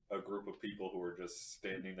a group of people who are just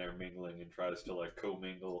standing there mingling and tries to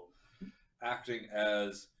commingle, acting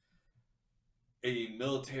as a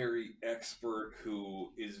military expert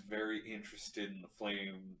who is very interested in the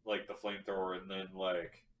flamethrower, and then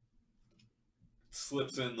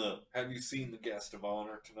slips in have you seen the guest of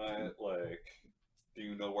honor tonight? Do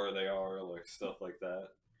you know where they are? Stuff like that.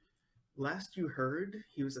 Last you heard,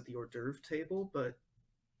 he was at the hors d'oeuvre table, but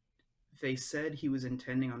they said he was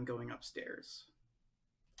intending on going upstairs.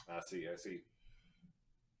 I see.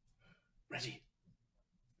 Reggie.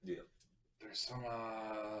 Yeah. There's some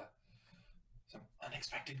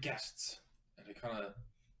unexpected guests, and I kind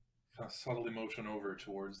of subtly motion over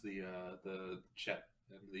towards the Chet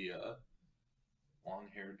and the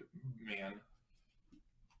long-haired man.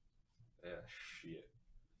 Yeah, shit.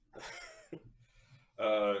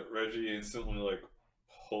 Reggie instantly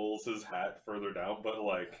pulls his hat further down, but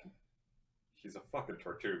he's a fucking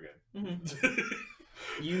Tortugan.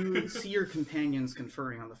 Mm-hmm. You see your companions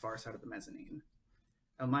conferring on the far side of the mezzanine.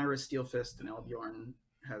 Elmira, Steelfist, and Elbjorn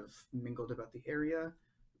have mingled about the area.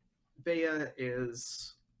 Bea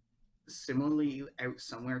is similarly out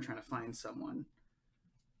somewhere trying to find someone.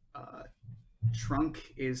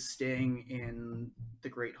 Trunk is staying in the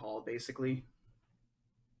Great Hall, basically.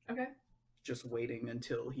 Okay. Just waiting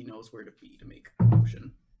until he knows where to be to make a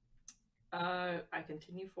motion. I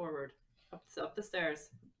continue forward up the stairs.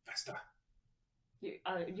 Vesta.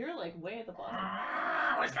 You're way at the bottom.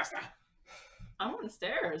 Where's Vesta? I'm on the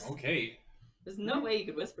stairs. Okay. There's no way you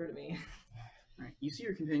could whisper to me. Alright, you see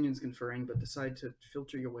your companions conferring, but decide to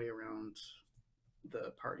filter your way around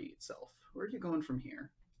the party itself. Where are you going from here?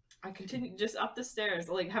 I continue just up the stairs.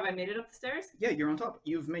 Like, have I made it up the stairs? Yeah, you're on top.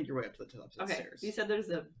 You've made your way up to the top of the Okay. stairs. You said there's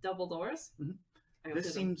a double doors? Mhm. I go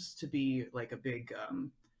This through them. seems to be like a big,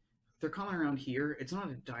 they're calling around here. It's not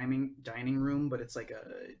a dining room, but it's like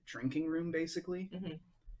a drinking room, basically. Mhm.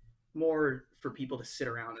 More for people to sit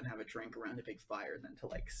around and have a drink around a big fire than to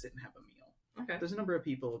like sit and have a meal. Okay. There's a number of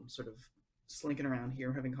people sort of slinking around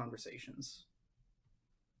here having conversations.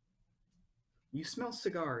 You smell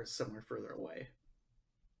cigars somewhere further away.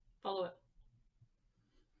 Follow it.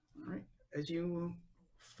 All right. As you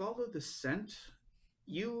follow the scent,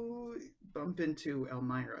 you bump into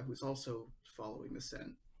Elmira, who's also following the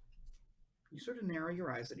scent. You sort of narrow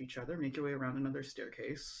your eyes at each other, make your way around another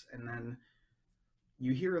staircase, and then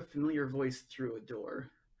you hear a familiar voice through a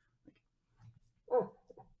door. Oh,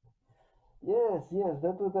 yes,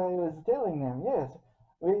 that's what I was telling them. Yes,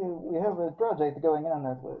 we have a project going on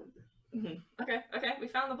that way. Okay, we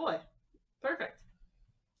found the boy. Perfect.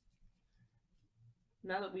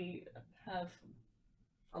 Now that we have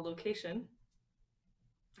a location,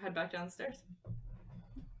 head back downstairs.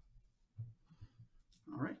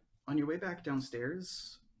 All right. On your way back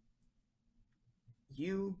downstairs,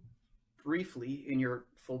 you briefly, in your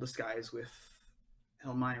full disguise with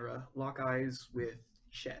Elmira, lock eyes with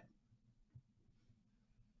Chet.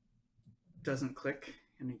 Doesn't click,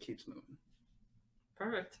 and he keeps moving.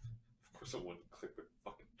 Perfect. Of course, it wouldn't click with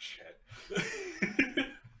fucking Chet.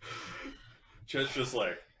 Chet's just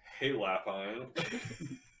like, hey, Lapine.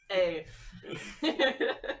 Hey.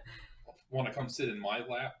 Want to come sit in my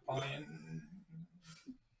lap, Lion?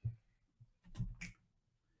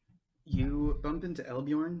 You bump into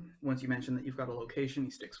Elbjorn. Once you mention that you've got a location,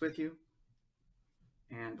 he sticks with you.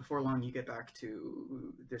 And before long, you get back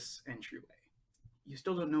to this entryway. You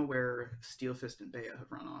still don't know where Steelfist and Bea have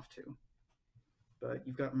run off to. But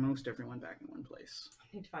you've got most everyone back in one place. I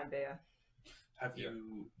need to find Bea. Have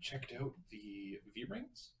you checked out the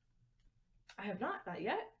V-Rings? I have not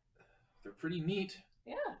yet. They're pretty neat.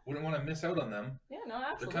 Yeah. Wouldn't want to miss out on them. Yeah, no,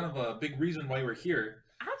 absolutely. They're kind of a big reason why we're here.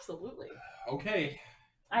 Absolutely. Okay.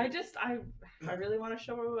 I really want to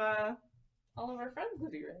show all of our friends the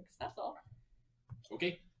V-Rings. That's all.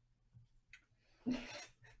 Okay.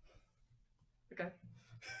 Okay.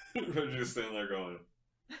 We're just standing there going.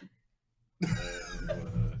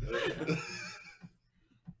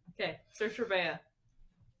 Okay, search for Bea.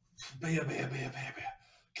 Bea.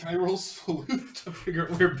 Can I roll sleuth to figure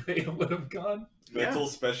out where Bea would have gone? Mental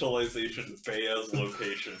specialization, Bea's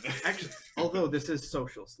location. Actually, although this is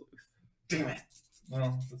social sleuth. Damn it.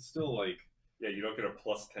 Well, it's still like... Yeah, you don't get a +10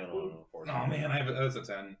 on it, unfortunately. Oh man, I have that's a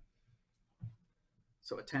 10.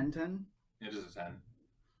 So a 10-10? It is a 10.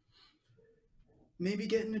 Maybe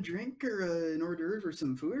getting a drink or an hors d'oeuvre or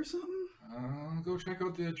some food or something? Go check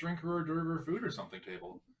out the drink or hors d'oeuvre food or something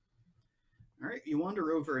table. All right, you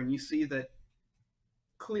wander over and you see that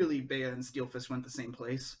clearly Bea and Steelfist went the same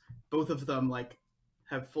place. Both of them like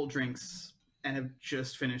have full drinks and have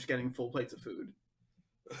just finished getting full plates of food.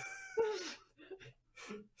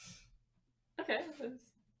 Okay.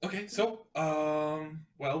 Okay, so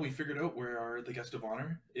well, we figured out where the guest of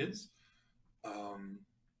honor is.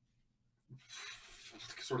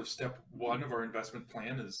 Sort of step one of our investment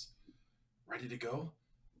plan is ready to go.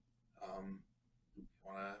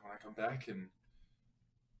 Wanna come back and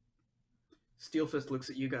Steelfist looks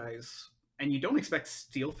at you guys, and you don't expect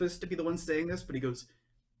Steelfist to be the one saying this, but he goes,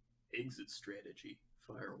 "Exit strategy,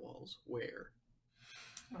 firewalls, where?"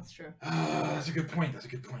 That's true. that's a good point.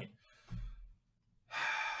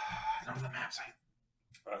 None of the maps.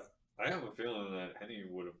 I have a feeling that Henny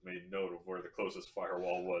would have made note of where the closest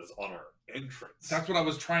firewall was on our entrance. That's what I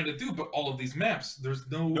was trying to do, but all of these maps, there's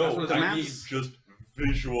no. No, that's what I mean maps- just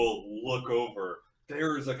visual look over.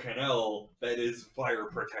 There is a canal that is fire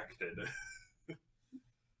protected.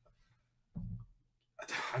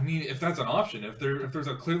 I mean, if that's an option, if there's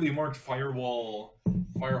a clearly marked fire hall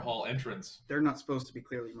entrance. They're not supposed to be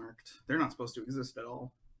clearly marked. They're not supposed to exist at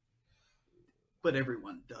all. But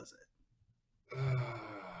everyone does it.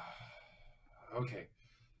 Okay.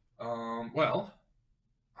 Well,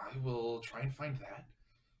 I will try and find that.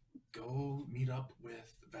 Go meet up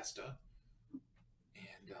with Vesta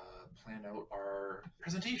and plan out our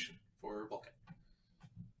presentation for Vulcan.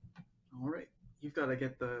 All right. You've got to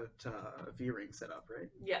get the V-ring set up, right?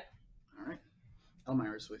 Yeah. All right.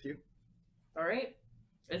 Elmira's with you. All right.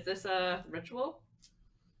 Is this a ritual?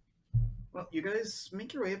 Well, you guys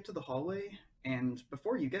make your way up to the hallway, and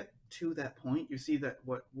before you get to that point, you see that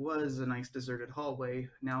what was a nice deserted hallway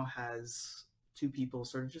now has two people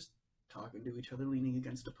sort of just talking to each other, leaning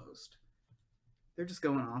against a post. They're just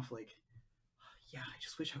going off like, yeah, I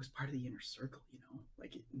just wish I was part of the inner circle, you know?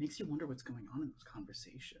 Like, it makes you wonder what's going on in those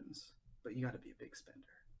conversations. But you gotta be a big spender.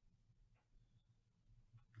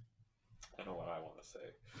 I know what I want to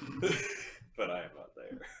say, but I am not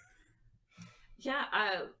there. Yeah,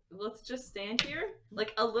 let's just stand here,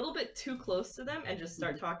 like a little bit too close to them, and just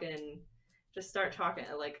start talking. Just start talking,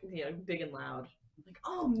 like, you know, big and loud. Like,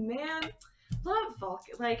 oh man, love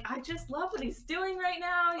Vulcan. Like, I just love what he's doing right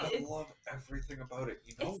now. I love everything about it.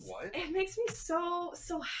 You know what? It makes me so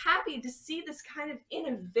happy to see this kind of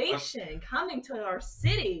innovation coming to our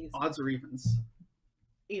cities. Odds or evens?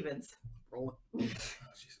 Evens. Roll Oh,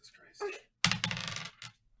 Jesus Christ.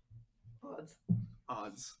 Odds.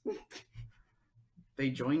 Odds. They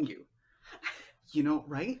join you. You know,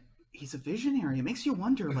 right? He's a visionary. It makes you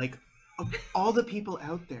wonder, like, of all the people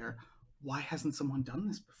out there, why hasn't someone done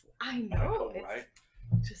this before? I know, it's right?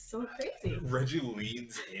 just so crazy. Reggie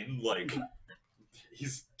leans in like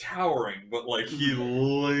he's towering, but like he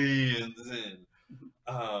leans in,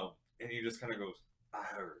 and he just kind of goes, "I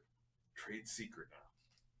heard trade secret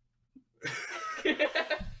now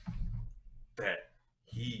that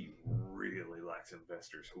he really likes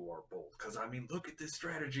investors who are bold. Because I mean, look at this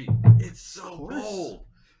strategy; it's so bold.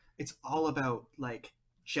 It's all about like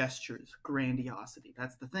gestures, grandiosity.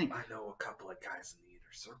 That's the thing. I know a couple of guys in the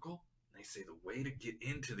inner circle. They say the way to get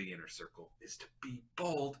into the inner circle is to be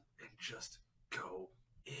bold and just go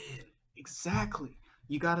in. Exactly.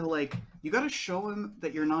 You gotta show him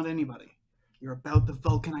that you're not anybody. You're about the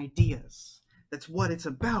Vulcan ideas. That's what it's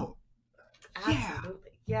about.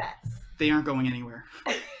 Absolutely, yes. They aren't going anywhere.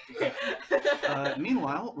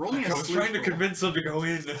 Meanwhile, roll me a I was trying to convince them to go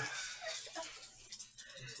in.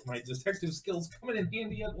 My detective skills coming in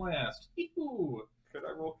handy at last. Ew. Could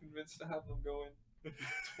I roll convince to have them go in?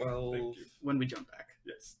 12, Thank you. when we jump back.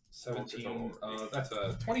 Yes. 17. That's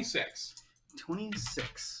a 26.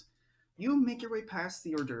 26. You make your way past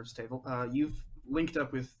the hors d'oeuvres table. You've linked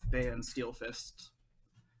up with Bea and Steelfist.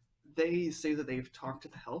 They say that they've talked to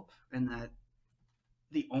the help and that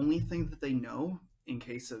the only thing that they know in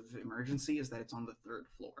case of emergency is that it's on the 3rd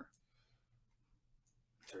floor.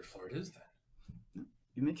 3rd floor it is then.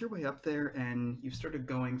 You make your way up there and you've started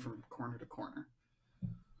going from corner to corner.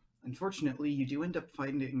 Unfortunately, you do end up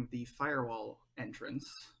finding the firewall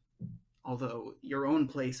entrance. Although your own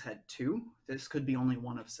place had 2, this could be only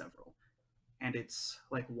one of several. And it's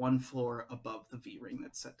like 1 floor above the V-ring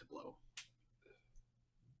that's set to blow.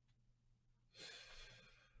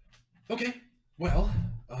 Okay, well,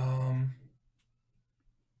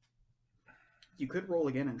 You could roll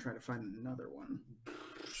again and try to find another one.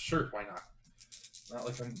 sure, why not? Not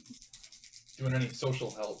like I'm doing any social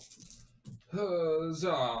help.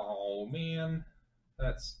 Oh, man.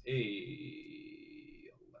 That's a 11.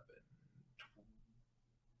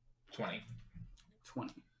 20.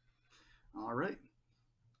 20. All right.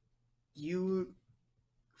 You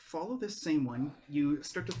follow this same one. You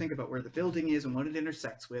start to think about where the building is and what it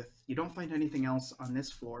intersects with. You don't find anything else on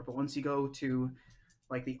this floor, but once you go to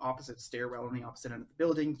like the opposite stairwell on the opposite end of the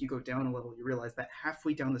building, you go down a level, you realize that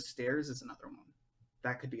halfway down the stairs is another one.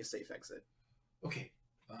 That could be a safe exit. Okay,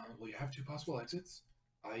 well, you have 2 possible exits.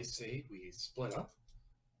 I say we split up,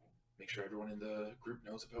 make sure everyone in the group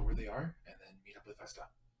knows about where they are, and then meet up with Vesta.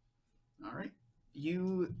 All right.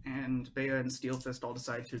 You and Bea and Steelfist all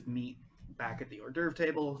decide to meet back at the hors d'oeuvre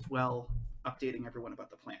table while updating everyone about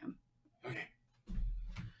the plan. Okay.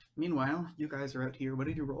 Meanwhile, you guys are out here. What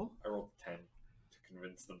did you roll? I rolled 10 to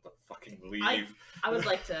convince them to fucking leave. I would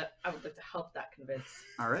like to help that convince.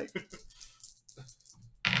 All right.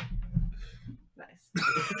 Nice.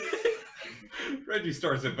 Reggie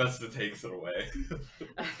starts it, Vesta takes it away.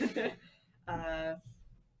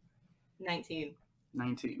 19.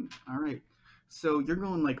 19. All right. So you're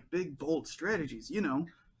going like big, bold strategies, you know.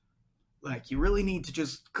 Like you really need to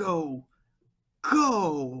just go.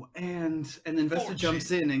 And then Vesta jumps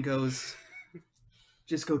in and goes,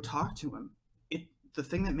 just go talk to him. The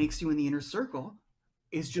thing that makes you in the inner circle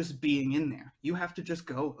is just being in there. You have to just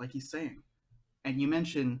go, like he's saying. And you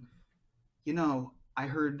mention, you know, I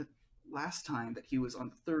heard last time that he was on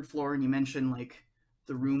the 3rd floor, and you mentioned like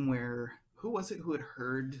the room where, who was it who had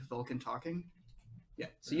heard Vulcan talking? Yeah,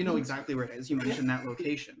 so you know exactly where it is. You mentioned that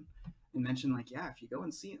location. You mentioned like, yeah, if you go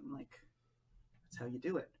and see him, like, that's how you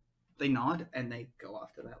do it. They nod and they go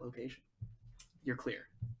off to that location. You're clear.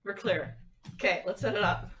 We're clear. Okay, let's set it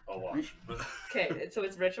up. I'll watch. Okay, so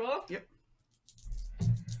it's ritual? Yep.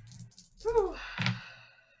 Whew.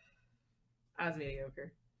 I was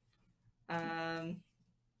mediocre.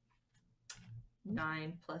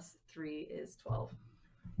 9 plus 3 is 12.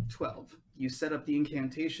 12. You set up the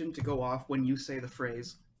incantation to go off when you say the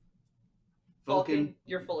phrase. Vulcan,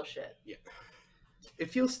 you're full of shit. Yeah. It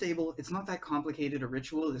feels stable. It's not that complicated a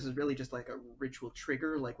ritual. This is really just like a ritual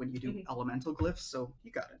trigger, like when you do elemental glyphs, so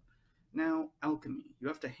you got it. Now, alchemy. You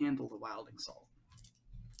have to handle the wilding salt.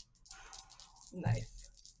 Nice.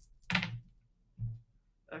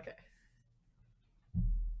 Okay.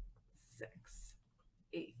 6,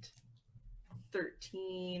 8,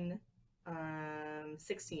 13,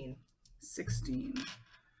 16. 16.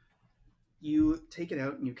 You take it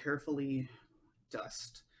out and you carefully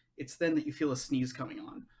dust. It's then that you feel a sneeze coming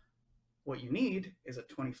on. What you need is a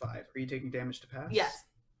 25. Are you taking damage to pass? Yes.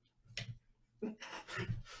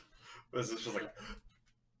 This is just like...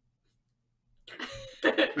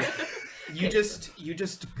 You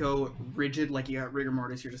just go rigid, like you got rigor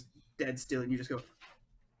mortis. You're just dead still, and you just go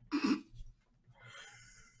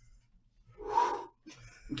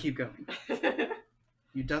and keep going.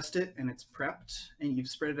 You dust it, and it's prepped, and you've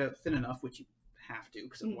spread it out thin enough, which you have to,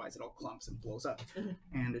 because otherwise it all clumps and blows up.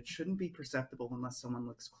 And it shouldn't be perceptible unless someone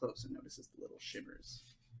looks close and notices the little shimmers.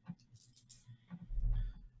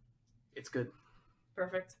 It's good.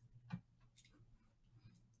 Perfect.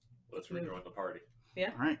 Let's rejoin the party.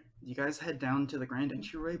 Yeah. All right, you guys head down to the grand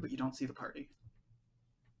entryway, but you don't see the party.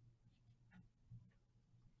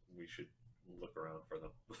 We should look around for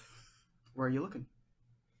them. Where are you looking?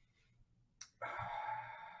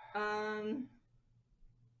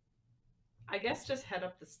 I guess just head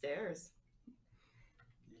up the stairs.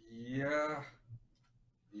 Yeah.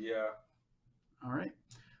 All right.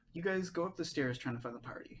 You guys go up the stairs trying to find the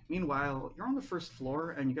party. Meanwhile, you're on the first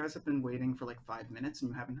floor, and you guys have been waiting for like 5 minutes, and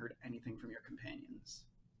you haven't heard anything from your companions.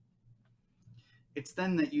 It's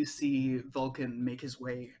then that you see Vulcan make his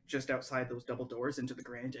way just outside those double doors into the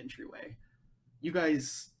grand entryway. You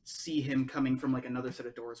guys see him coming from like another set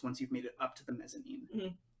of doors once you've made it up to the mezzanine.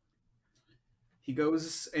 Mm-hmm. He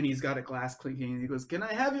goes, and he's got a glass clinking, and he goes, "Can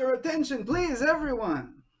I have your attention, please,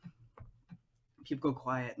 everyone?" People go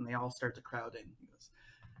quiet, and they all start to crowd in. He goes,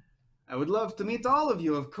 "I would love to meet all of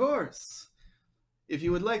you, of course. If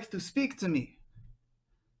you would like to speak to me,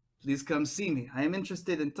 please come see me. I am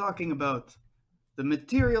interested in talking about the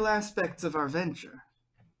material aspects of our venture.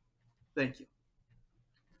 Thank you."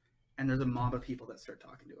 And there's a mob of people that start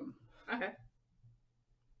talking to him. Okay.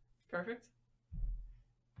 Perfect.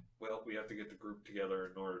 Well, we have to get the group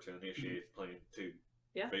together in order to initiate plan 2.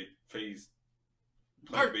 Yeah. Phase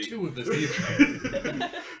Part B. 2 of this evening.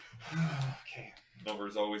 Okay.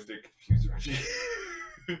 Numbers always did confuse Reggie.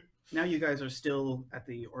 Now you guys are still at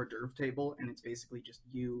the hors d'oeuvre table, and it's basically just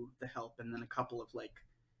you, the help, and then a couple of like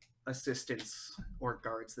assistants or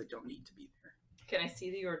guards that don't need to be there. Can I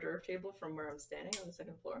see the hors d'oeuvre table from where I'm standing on the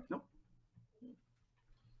second floor? Nope.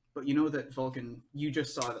 But you know that Vulcan, you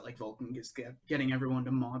just saw that like Vulcan is getting everyone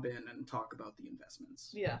to mob in and talk about the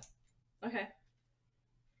investments. Yeah. Okay.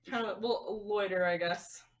 Kind of, well, loiter, I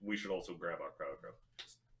guess. We should also grab our crowd grab.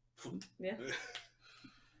 Yeah.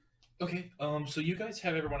 Okay, so you guys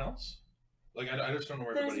have everyone else? Like, I just don't know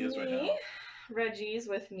where everybody is right now. Reggie's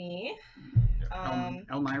with me.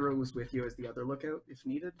 Elmira was with you as the other lookout if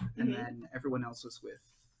needed, and then everyone else was with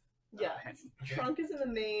Henny. Okay. Trunk is in the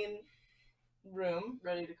main room,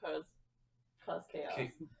 ready to cause chaos.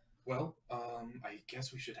 Okay. Well, I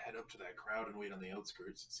guess we should head up to that crowd and wait on the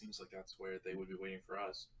outskirts. It seems like that's where they would be waiting for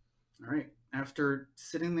us. All right. After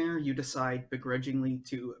sitting there, you decide begrudgingly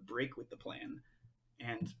to break with the plan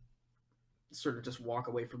and sort of just walk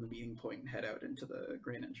away from the meeting point and head out into the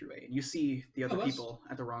grand entryway. And you see the other people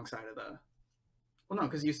at the wrong side of the... Well, no,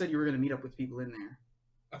 because you said you were going to meet up with people in there.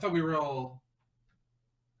 I thought we were all...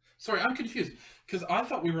 Sorry, I'm confused. Because I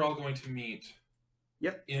thought we were all going to meet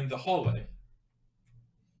in the hallway.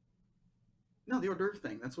 No, the hors d'oeuvre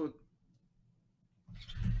thing. That's what...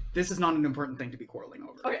 This is not an important thing to be quarreling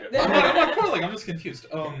over. Okay. I'm not quarreling. I'm just confused.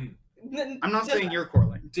 I'm not saying you're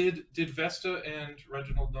quarreling. Did Vesta and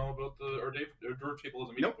Reginald know about the hors d'oeuvre table as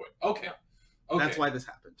a meeting point? Okay. That's why this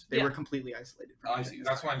happened. They were completely isolated from I see.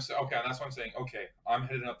 That's why I'm saying. Okay, that's why I'm saying. Okay, I'm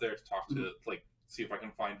heading up there to talk to see if I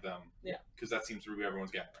can find them. Yeah. Because that seems to be where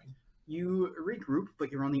everyone's gathering. You regroup,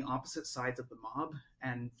 but you're on the opposite sides of the mob,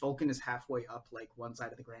 and Vulcan is halfway up, like one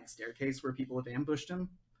side of the grand staircase where people have ambushed him.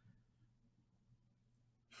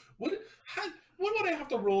 What would I have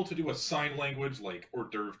to roll to do a sign language like hors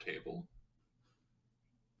d'oeuvre table?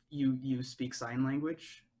 You speak sign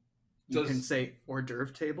language. You can say hors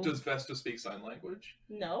d'oeuvre table. Does Vesta speak sign language?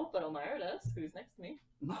 No, but Elmira does, who's next to me.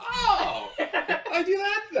 Oh! I do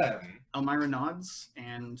that then! Elmira nods,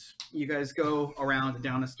 and you guys go around and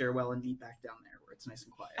down a stairwell and meet back down there where it's nice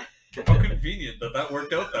and quiet. How convenient that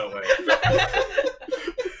worked out that way.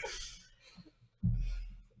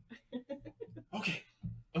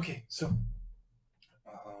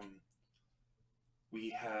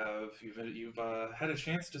 you've had a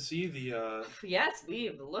chance to see the Yes,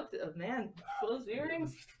 we've looked at man. Those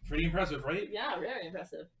earrings. pretty impressive, right? Yeah, very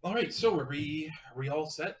impressive. All right, so are we all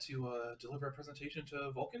set to deliver a presentation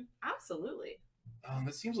to Vulcan? Absolutely.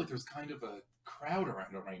 It seems like there's kind of a crowd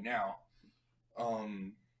around it right now.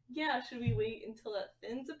 Yeah, should we wait until that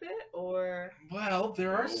thins a bit, or? Well,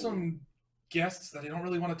 there are some guests that I don't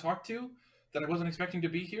really want to talk to that I wasn't expecting to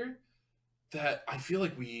be here. That I feel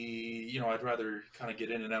like I'd rather kind of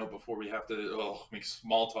get in and out before we have to make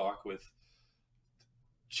small talk with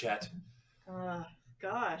Chet.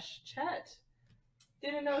 Gosh, Chet.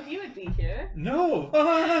 Didn't know he would be here. No!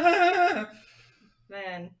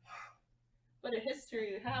 Man, what a history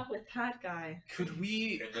you have with that guy. Could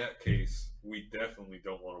we... In that case, we definitely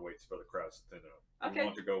don't want to wait for the crowds to thin out. Okay. We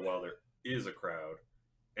want to go while there is a crowd,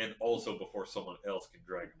 and also before someone else can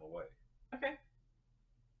drag him away. Okay.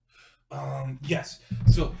 Yes.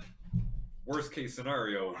 So, worst case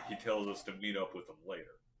scenario, he tells us to meet up with him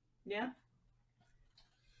later. Yeah.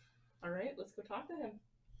 All right, let's go talk to him.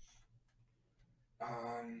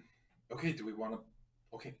 Okay, do we want to...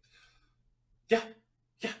 Okay.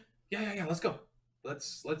 Yeah, let's go.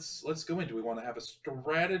 Let's go in. Do we want to have a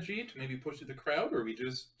strategy to maybe push through the crowd, or are we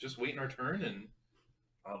just waiting our turn and...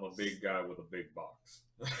 I'm a big guy with a big box.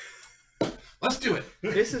 Let's do it!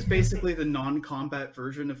 This is basically the non-combat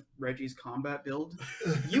version of Reggie's combat build.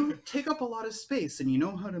 You take up a lot of space, and you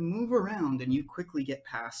know how to move around, and you quickly get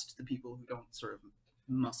past the people who don't sort of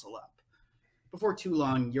muscle up. Before too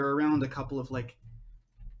long, you're around a couple of, like...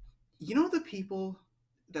 You know the people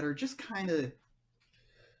that are just kind of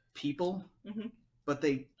people, but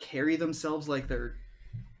they carry themselves like they're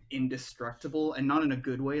indestructible, and not in a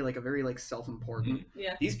good way, like a very, like, self-important.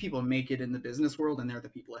 Yeah. These people make it in the business world, and they're the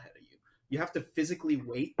people ahead of you. You have to physically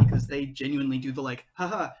wait because they genuinely do the, like,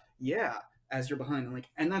 haha, yeah, as you're behind them. Like,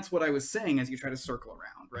 and that's what I was saying as you try to circle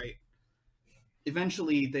around, right?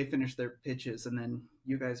 Eventually, they finish their pitches, and then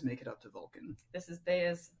you guys make it up to Vulcan. This is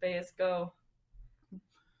Baya's go.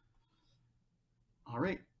 All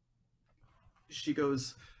right. She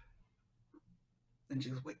goes, and she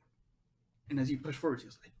goes, wait. And as you push forward, she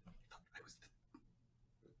goes, I thought I was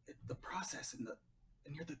the process, and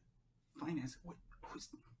you're the finance. Who's...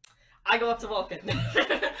 I go up to Vulcan.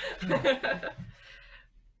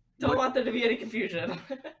 Don't want there to be any confusion.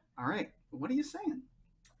 All right. What are you saying?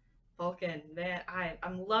 Vulcan, man,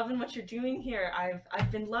 I'm loving what you're doing here.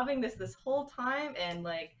 I've been loving this whole time, and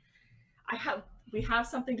like, we have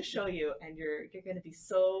something to show you, and you're gonna be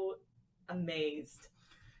so amazed.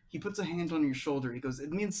 He puts a hand on your shoulder. He goes, it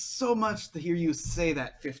means so much to hear you say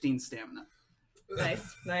that, 15 stamina.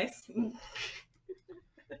 Nice.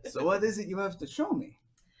 So what is it you have to show me?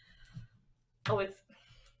 Oh,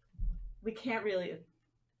 we can't really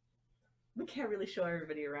show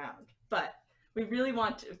everybody around, but we really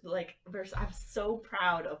want to, like, I'm so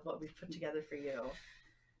proud of what we've put together for you.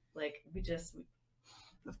 Like,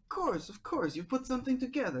 Of course, you put something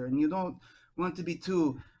together, and you don't want to be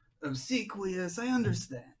too obsequious, I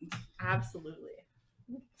understand. Absolutely.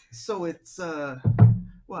 So it's,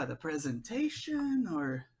 what, a presentation,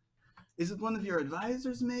 or is it one of your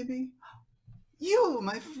advisors, maybe? You,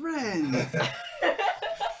 my friend!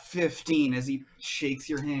 15, as he shakes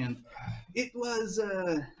your hand. It was,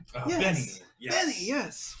 yes. Benny, yes. Benny,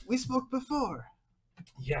 yes. We spoke before.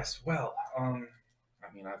 Yes, well, I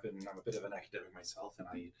mean, I'm a bit of an academic myself, and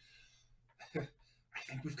I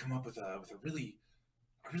think we've come up with a really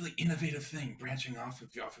innovative thing branching off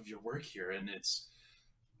of your work here, and it's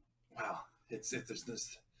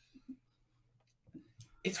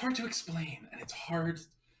hard to explain, and it's hard.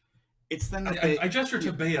 It's then I gesture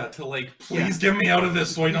to Bea to, like, please get me out of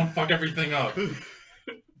this so I don't fuck everything up.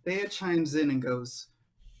 Bea chimes in and goes,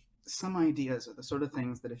 some ideas are the sort of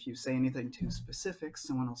things that if you say anything too specific,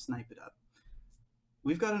 someone will snipe it up.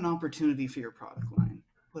 We've got an opportunity for your product line.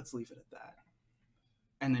 Let's leave it at that.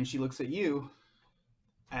 And then she looks at you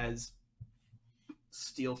as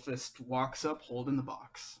Steelfist walks up holding the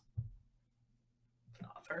box.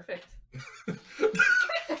 Oh, perfect.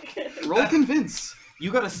 Roll convince. You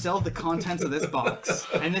gotta sell the contents of this box.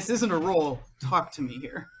 And this isn't a roll. Talk to me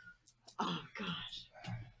here. Oh, gosh.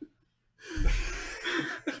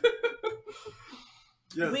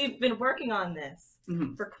 Yes. We've been working on this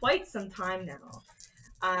for quite some time now.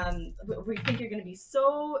 We think you're going to be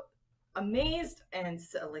so amazed and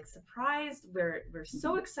so, like, surprised. We're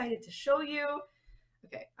so excited to show you.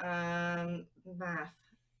 Okay, math.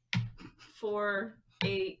 4,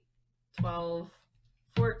 8, 12,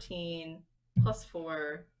 14, plus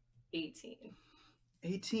 4, 18.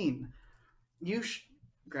 18. You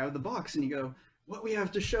grab the box and you go, what we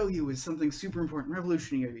have to show you is something super important,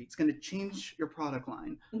 revolutionary. It's going to change your product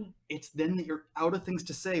line. It's then that you're out of things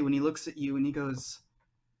to say when he looks at you and he goes,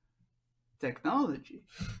 technology.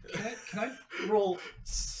 Can I roll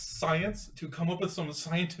science to come up with some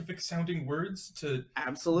scientific sounding words to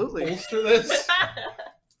Absolutely. bolster this?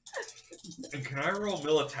 And can I roll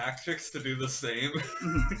Militactics to do the same?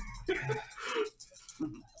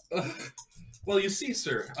 Well, you see,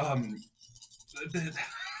 sir, well,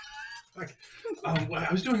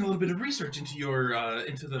 I was doing a little bit of research into your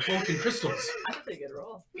into the Vulcan crystals. I think a good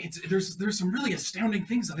roll. There's some really astounding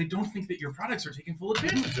things that I don't think that your products are taking full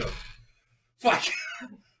advantage of. Fuck.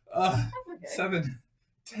 Okay. 7,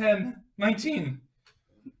 10, 19.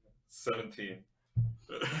 17.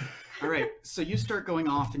 All right, so you start going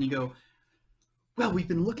off and you go, well, we've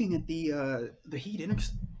been looking at the heat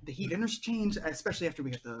interchange, especially after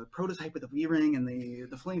we got the prototype with the V-ring and the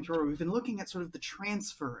flamethrower. We've been looking at sort of the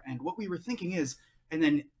transfer, and what we were thinking is, and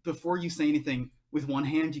then before you say anything, with one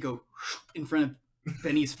hand you go in front of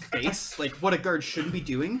Benny's face, like what a guard shouldn't be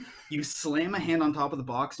doing. You slam a hand on top of the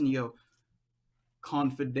box and you go,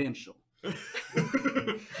 confidential.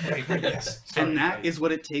 Right, yes. Sorry, And that is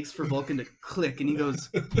what it takes for Vulcan to click, and he goes,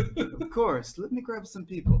 of course, let me grab some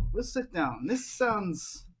people. We'll sit down. This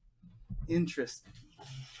sounds interesting.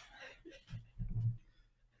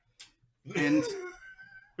 And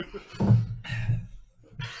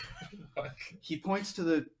he points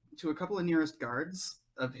to a couple of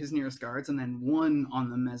his nearest guards, and then one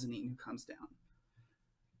on the mezzanine who comes down.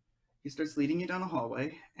 He starts leading you down a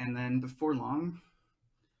hallway, and then before long,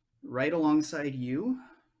 right alongside you,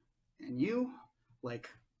 and you, like,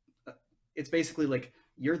 it's basically like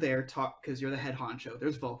you're there, because you're the head honcho.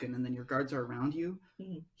 There's Vulcan, and then your guards are around you.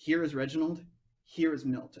 Mm-hmm. Here is Reginald. Here is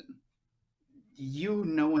Milton. You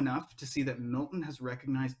know enough to see that Milton has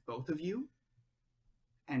recognized both of you,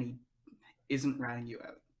 and he isn't ratting you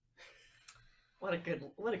out. What a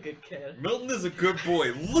good kid. Milton is a good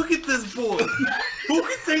boy. Look at this boy. Who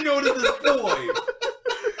can say no to this boy?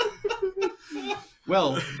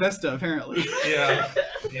 Well, Vesta, apparently. Yeah.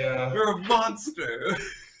 You're a monster.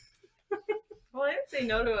 Well, I didn't say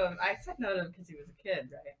no to him. I said no to him because he was a kid,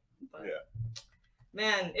 right? But, Yeah.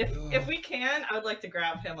 Man, if we can, I would like to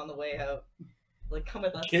grab him on the way out. Like, come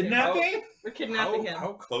with us. too. Kidnapping? We're kidnapping him.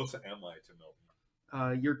 How close am I to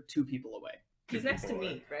Milton? You're 2 people away. He's next to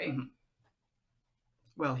me, right? Mhm.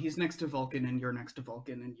 Well, he's next to Vulcan, and you're next to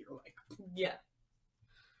Vulcan, and you're like... Yeah.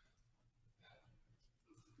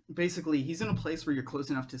 Basically, he's in a place where you're close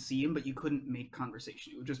enough to see him, but you couldn't make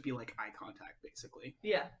conversation. It would just be like eye contact, basically.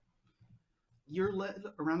 Yeah. You're led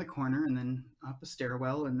around the corner, and then up a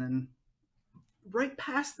stairwell, and then right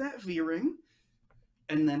past that V-ring,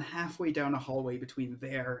 and then halfway down a hallway between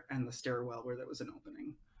there and the stairwell where there was an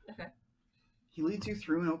opening. Okay. He leads you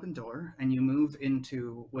through an open door, and you move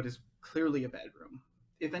into what is clearly a bedroom.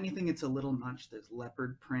 If anything, it's a little much. There's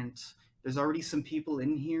leopard print. There's already some people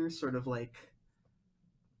in here, sort of like...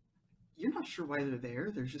 You're not sure why they're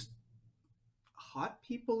there. There's just hot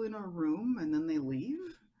people in a room, and then they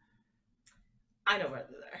leave. I know where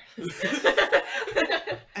they're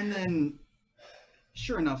there. And then,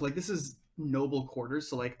 sure enough, like, this is noble quarters,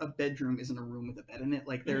 so, like, a bedroom isn't a room with a bed in it.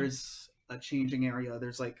 Like, there's a changing area.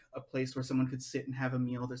 There's, like, a place where someone could sit and have a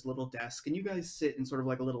meal. There's a little desk. And you guys sit in sort of,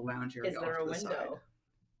 like, a little lounge area. Is there a off to the window? side.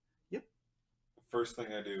 Yep. First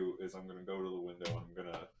thing I do is I'm gonna go to the window and I'm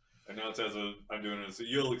gonna announce I'm doing it. So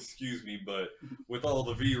you'll excuse me, but with all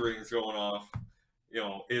the V rings going off,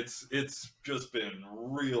 it's just been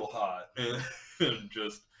real hot, and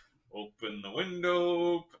just open the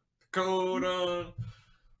window, put the coat on.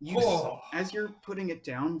 As you're putting it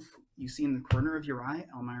down, you see in the corner of your eye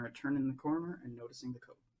Elmira turn in the corner and noticing the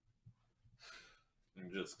coat.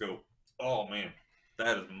 And just go, oh man,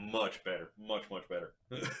 that is much better. Much better.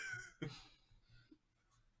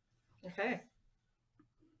 Okay.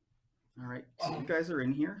 All right, so you guys are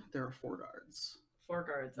in here. There are 4 guards. 4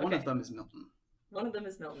 guards. Okay. One of them is Milton. One of them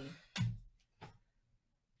is Milton.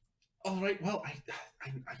 All right. Well,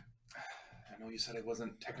 I know you said I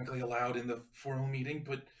wasn't technically allowed in the formal meeting,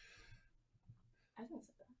 but I didn't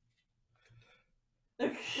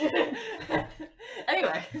say that.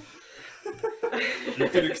 Anyway. You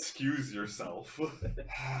can excuse yourself.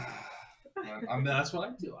 that's what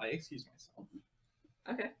I do. I excuse myself.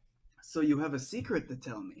 Okay. So you have a secret to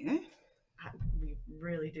tell me, eh? We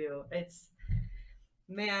really do.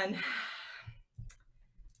 Man.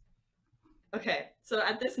 Okay, so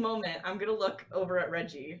at this moment, I'm gonna look over at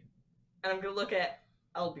Reggie, and I'm gonna look at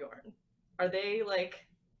Elbjorn. Are they, like,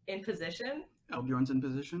 in position? Elbjorn's in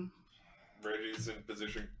position. Reggie's in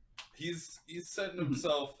position. He's setting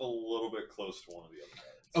himself a little bit close to one of the other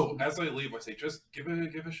guys. Oh, as I leave, I say, just give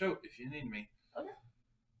a shout if you need me.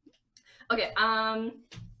 Okay.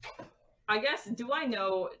 I guess, do I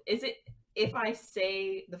know? Is it if I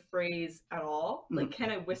say the phrase at all? Mhm. Like, can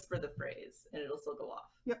I whisper the phrase and it'll still go off?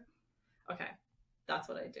 Yep. Okay, that's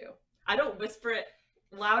what I do. I don't whisper it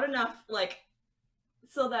loud enough, like,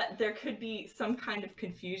 so that there could be some kind of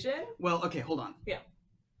confusion. Well, okay, hold on. Yeah.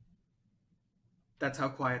 That's how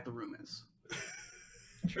quiet the room is.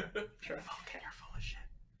 True. Okay, you're full of shit.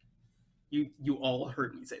 You all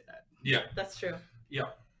heard me say that. Yeah. That's true.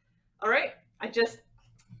 Yeah. All right.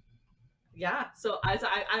 So as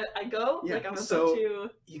I go, Yeah, like I'm about so- to.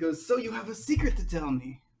 He goes, so you have a secret to tell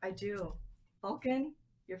me. I do. Vulcan,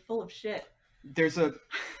 you're full of shit.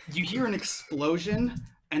 You hear an explosion,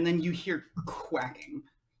 and then you hear quacking.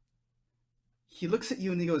 He looks at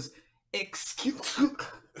you and he goes, excuse me,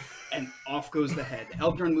 and off goes the head.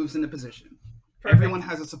 Eldron moves into position. Perfect. Everyone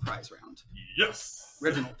has a surprise round. Yes.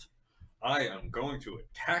 Reginald. I am going to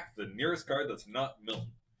attack the nearest guard that's not Milton.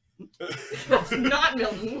 That's not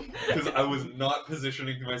Milton. Because I was not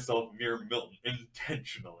positioning myself near Milton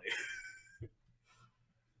intentionally.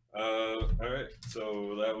 Alright,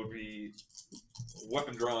 so that would be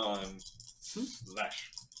weapon drawn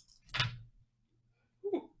slash.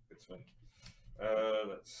 Ooh, it's fun.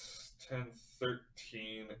 That's 10,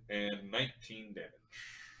 13, and 19 damage.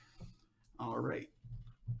 All right.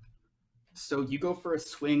 So you go for a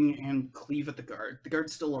swing and cleave at the guard. The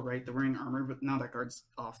guard's still all right. They're wearing armor, but now that guard's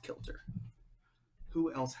off kilter.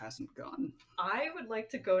 Who else hasn't gone? I would like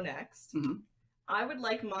to go next. Mhm. I would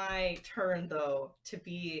like my turn, though, to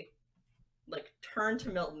be like turn to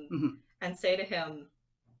Milton Mhm. and say to him,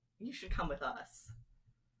 "You should come with us."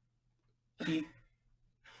 He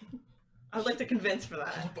I would like to convince for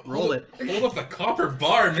that. roll it. Hold up the copper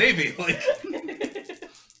bar, maybe. Like,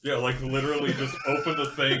 Yeah, like literally just open the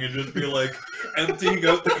thing and just be like emptying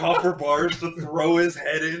out the copper bars to throw his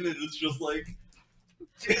head in, and it's just like.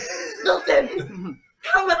 Milton,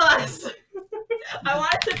 come with us. I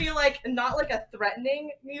want it to be like not like a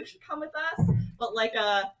threatening "you should come with us," but like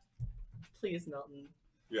a "please, Milton."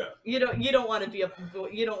 Yeah. You don't want to be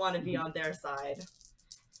on their side.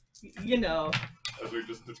 You know. As we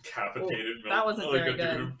just decapitated Ooh, that Milton, wasn't like very a dude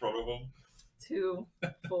good. in front of him. 2,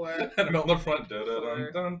 4. and I'm out in the front. Dun, dun,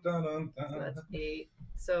 Four. dun, dun, dun, So dun. that's 8.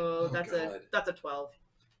 So Oh, that's God. a 12.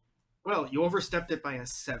 Well, you overstepped it by a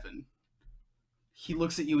 7. He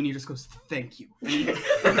looks at you and he just goes, "Thank you." And he-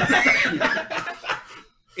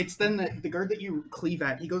 It's then the guard that you cleave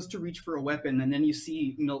at, he goes to reach for a weapon, and then you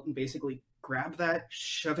see Milton basically grab that,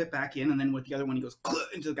 shove it back in, and then with the other one he goes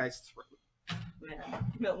into the guy's throat.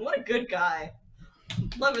 Man, Milton, what a good guy.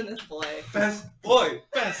 Loving this boy. Best boy!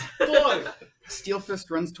 Best boy! Steel Fist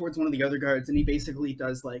runs towards one of the other guards, and he basically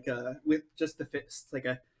does like with just the fist, like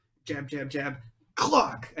a jab, jab, jab,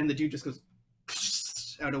 clock, and the dude just goes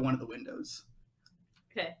out of one of the windows.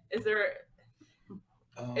 Okay, is there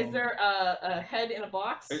a head in a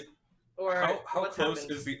box? It- Or How what's close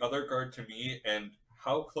happened? is the other guard to me, and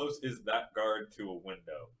how close is that guard to a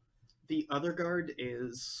window? The other guard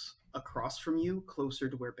is across from you, closer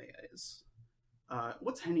to where Bea is.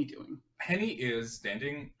 What's Henny doing? Henny is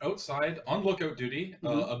standing outside on lookout duty,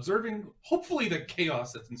 Mhm. observing hopefully the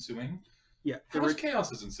chaos that's ensuing. Yeah, How much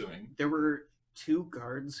chaos is ensuing? there were 2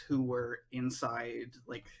 guards who were inside,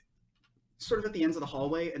 like, sort of at the ends of the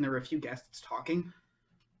hallway, and there were a few guests talking.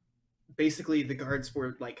 Basically, the guards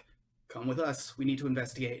were like, "Come with us, we need to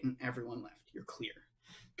investigate," and everyone left. You're clear.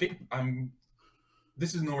 Okay,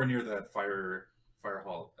 this is nowhere near that fire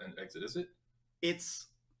hall and exit, is it? It's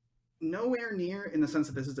nowhere near in the sense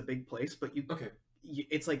that this is a big place, but Okay.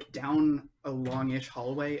 it's like down a longish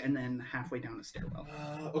hallway and then halfway down a stairwell.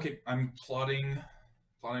 Okay, I'm plotting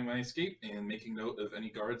my escape and making note of any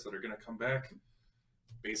guards that are going to come back.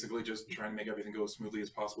 Basically, just trying to make everything go as smoothly as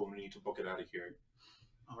possible. We need to book it out of here.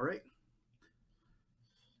 All right.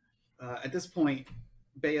 At this point,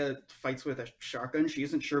 Bea fights with a shotgun. She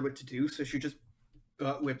isn't sure what to do, so she just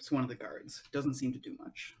butt whips one of the guards. Doesn't seem to do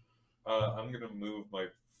much. I'm gonna move my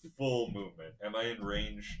full movement. Am I in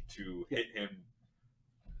range to hit him?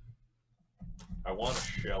 I want a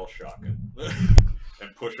shell shotgun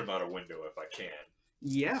and push him out a window if I can.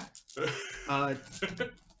 Yeah.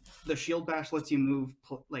 The shield bash lets you move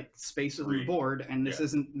like spaces on the 3. board, and this Yeah.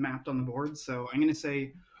 isn't mapped on the board, so I'm going to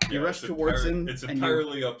say you Yeah, rush it's towards him, It's and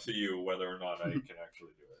entirely up to you whether or not I can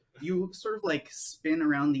actually do it. you sort of like spin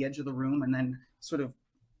around the edge of the room and then sort of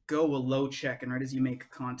go a low check, and right as you make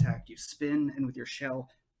contact, you spin, and with your shell,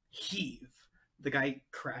 heave. The guy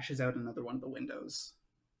crashes out another one of the windows.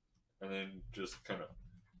 And then just kind of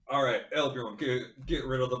All right, Elbjorn, get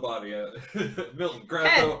rid of the body. Milton,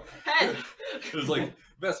 grab Head! It's like,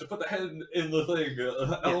 Vesta, put the head in the thing.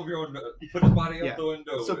 Elbjorn, put his body out the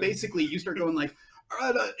window. So basically, you start going like,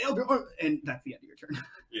 all right, Elbjorn, and that's the end of your turn.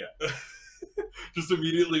 Yeah. Just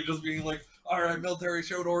immediately just being like, all right, military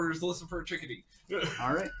showed orders, listen for a chickadee.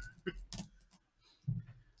 All right.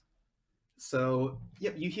 So,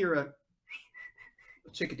 yep, you hear a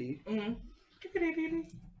chickadee. Mm-hmm.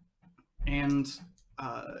 And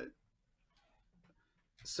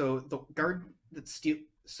so the guard that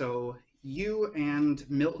so you and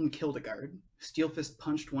Milton killed a guard. Steelfist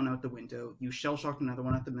punched one out the window. You shell shocked another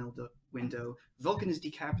one out the window. Vulcan is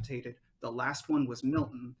decapitated. The last one was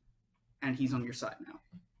Milton, and he's on your side now.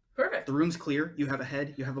 Perfect. The room's clear. You have a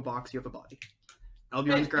head. You have a box. You have a body.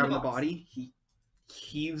 Albion's grabbing the body. He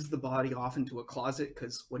heaves the body off into a closet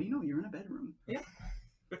because what do you know? You're in a bedroom. Yeah.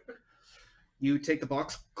 You take the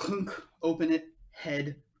box, clunk, open it,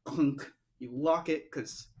 head, clunk. You lock it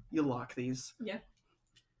because you lock these. Yeah.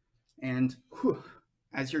 And whew,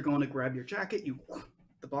 as you're going to grab your jacket, you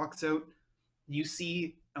the box out. You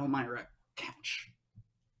see Elmira catch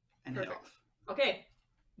and head Perfect. off. Okay.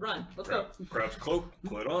 Run. Let's go. Grabs cloak,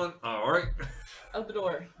 put it on. All right. Out the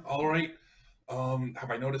door. All right.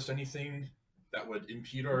 Have I noticed anything that would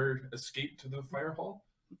impede our escape to the fire hall?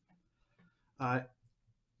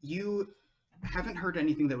 You haven't heard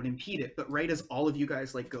anything that would impede it, but right as all of you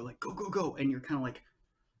guys like go, and you're kind of like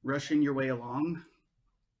rushing your way along,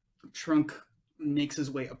 Trunk makes his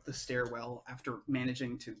way up the stairwell after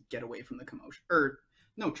managing to get away from the commotion. Or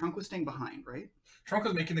no, Trunk was staying behind, right? Trunk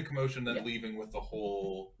was making the commotion, then Yeah. leaving with the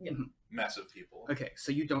whole Yeah. mess of people. Okay,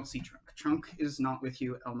 so you don't see Trunk. Trunk is not with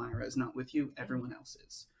you. Elmira is not with you. Everyone else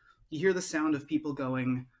is. You hear the sound of people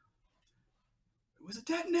going, "It was a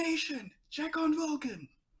detonation! Check on Vulcan!"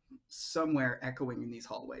 Somewhere echoing in these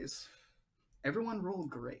hallways. Everyone roll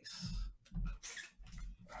Grace.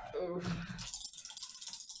 Oof.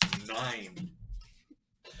 9.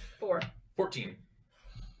 4. 14.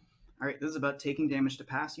 All right, this is about taking damage to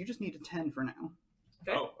pass. You just need a 10 for now.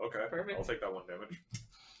 Okay. Oh, okay. Perfect. I'll take that 1 damage.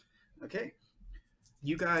 Okay.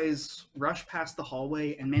 You guys rush past the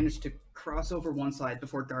hallway and manage to cross over one side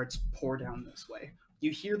before guards pour down this way. You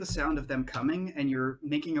hear the sound of them coming, and you're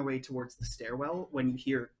making your way towards the stairwell when you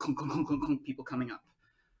hear clunk, clunk, clunk, clunk, clunk, people coming up.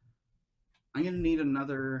 I'm going to need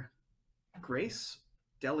another Grace,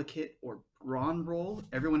 Delicate, or Brawn roll.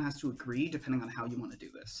 Everyone has to agree depending on how you want to do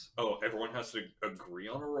this. Oh, everyone has to agree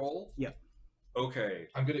on a roll? Yep. Okay.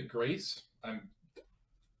 I'm good at Grace. I'm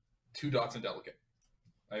 2 dots in Delicate.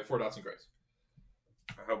 I have 4 dots in Grace.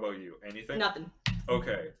 How about you? Anything? Nothing.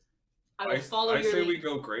 Okay. I will follow I your say lead. we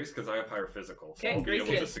go Grace because I have higher physical, so Okay, I'll be Grace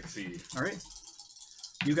able to it. succeed. All right?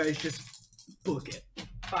 You guys just book it.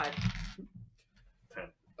 5.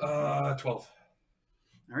 12. All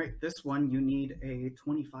right, this one you need a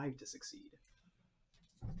 25 to succeed.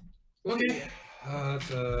 Okay. That's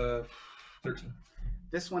 13.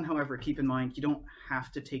 This one, however, keep in mind, you don't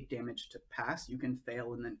have to take damage to pass. You can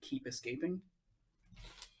fail and then keep escaping.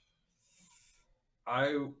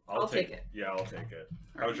 I'll take it. Yeah, I'll take it.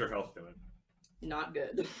 All How's right. your health doing? Not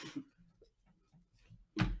good.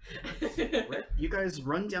 You guys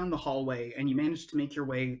run down the hallway and you manage to make your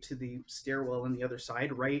way to the stairwell on the other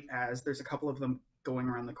side, right as there's a couple of them going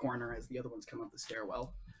around the corner as the other ones come up the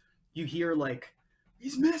stairwell. You hear, like,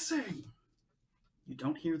 "He's missing!" You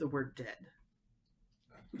don't hear the word dead.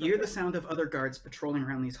 You hear the sound of other guards patrolling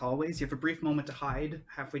around these hallways. You have a brief moment to hide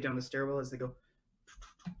halfway down the stairwell as they go,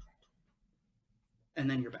 and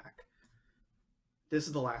then you're back. This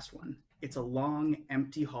is the last one. It's a long,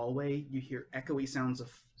 empty hallway. You hear echoey sounds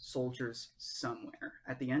of soldiers somewhere.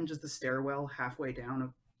 At the end is the stairwell, halfway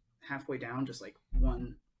down, just like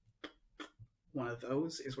one of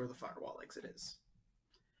those is where the firewall exit is.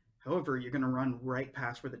 However, you're going to run right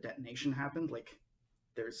past where the detonation happened. Like,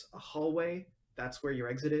 there's a hallway. That's where your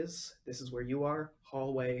exit is. This is where you are.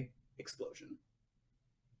 Hallway, explosion.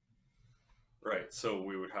 Right, so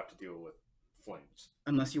we would have to deal with flames.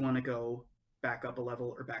 Unless you want to go back up a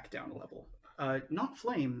level or back down a level. Not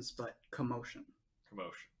flames, but commotion.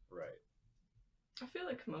 Commotion, right. I feel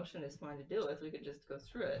like commotion is fine to deal with. We could just go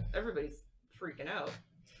through it. Everybody's freaking out.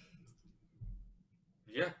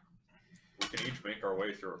 Yeah. We can each make our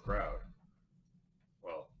way through a crowd.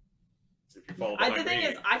 Well, if you follow behind The thing me.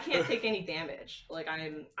 is, I can't take any damage. Like,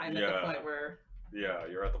 I'm at Yeah. the point where Yeah,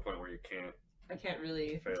 you're at the point where you can't I can't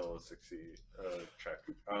really. fail a succeed check.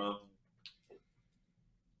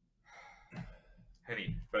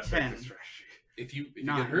 Henny, best 10. exit strategy. If you get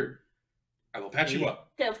 9. hurt, I will patch you 8.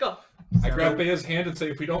 up. Okay, let's go. I grab Bea's hand and say,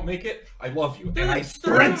 if we don't make it, I love you. Through And the, I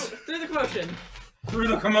sprint through the commotion. through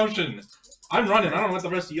the commotion. I'm running. I don't know what the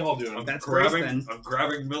rest of y'all doing. That's Grace, then. I'm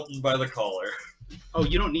grabbing Milton by the collar. Oh,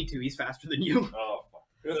 you don't need to. He's faster than you. Oh,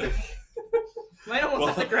 fuck. Might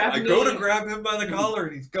almost have to grab I me. go to grab him by the collar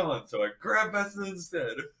and he's gone, so I grab Vesna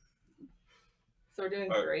instead. So we're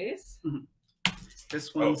doing Alright. Grace.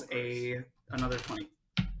 This one's Grace. another 20.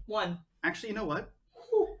 1. Actually, you know what?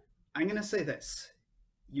 I'm going to say this.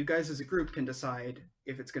 You guys as a group can decide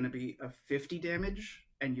if it's going to be a 50 damage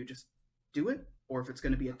and you just do it, or if it's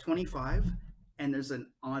going to be a 25 and there's an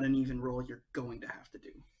odd and even roll you're going to have to do.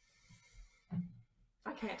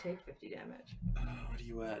 I can't take 50 damage. What are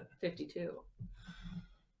you at? 52.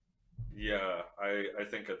 Yeah, I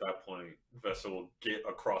think at that point, Vesta will get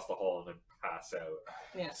across the hall and then pass out.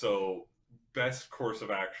 Yeah. So, best course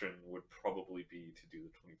of action would probably be to do the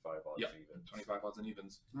 25 odds Yep. even. 25 odds and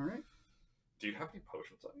evens. All right. Do you have any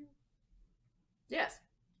potions on you? Yes.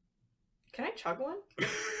 Can I chug one?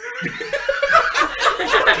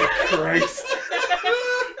 Christ.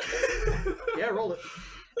 Yeah, roll it.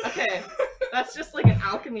 Okay. That's just like an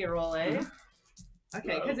alchemy roll, eh?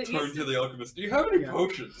 Okay, because it Turn used to the alchemist. Do you have any Yeah.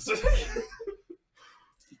 potions?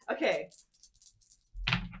 Okay.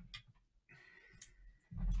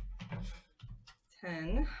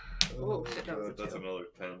 10. Oh, shit, that was a That's 2. another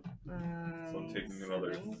 10. So I'm taking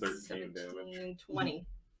another 13 damage. 20.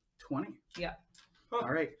 20. Yeah. Huh.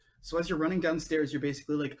 All right. So as you're running downstairs, you're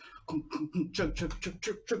basically like, chug, chug, chug,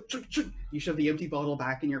 chug, chug, chug, chug. You shove the empty bottle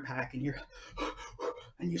back in your pack, and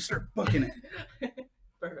you start booking it.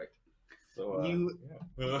 Perfect. So,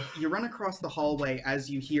 You run across the hallway as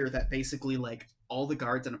you hear that basically like all the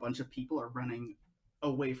guards and a bunch of people are running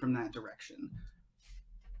away from that direction.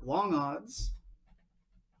 Long odds.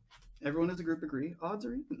 Everyone as a group agree. Odds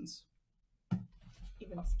or evens?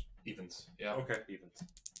 Evens. Evens. Yeah. Okay, evens.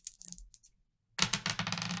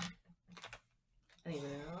 An even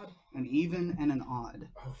and an odd. An even and an odd.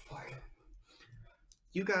 Oh, fuck.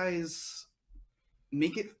 You guys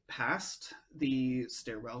make it past the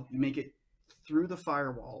stairwell. You make it through the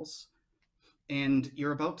firewalls. And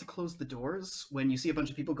you're about to close the doors when you see a bunch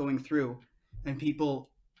of people going through. And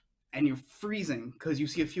you're freezing because you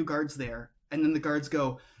see a few guards there. And then the guards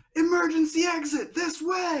go, "Emergency exit this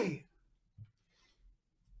way!"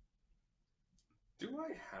 Do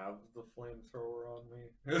I have the flamethrower on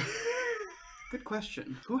me? Good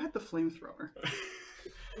question. Who had the flamethrower?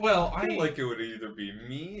 Well, I feel like it would either be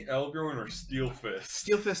me, Elgorn, or Steelfist.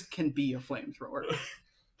 Steelfist can be a flamethrower.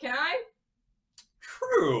 Can I?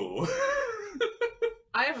 True.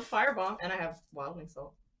 I have a firebomb and I have wildling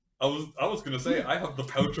salt. I was gonna say I have the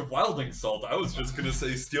pouch of wilding salt. I was just gonna say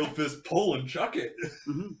Steelfist pull and chuck it.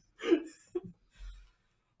 Mhm.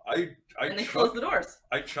 And then close the doors.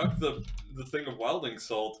 I chuck the thing of wilding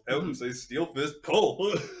salt out and say Steelfist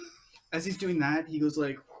pull. As he's doing that, he goes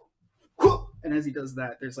like, "Whoop!" And as he does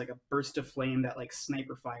that, there's like a burst of flame that like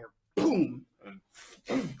sniper fire. Boom!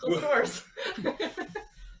 Close the doors.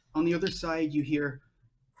 On the other side, you hear,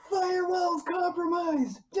 "Firewall's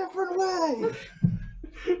compromised! Different way!"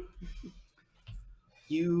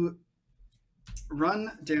 You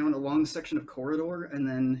run down a long section of corridor, and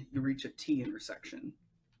then you reach a T intersection.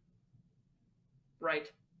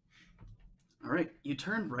 Right. All right, you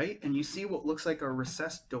turn right, and you see what looks like a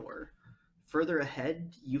recessed door. Further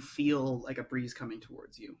ahead, you feel like a breeze coming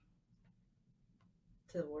towards you.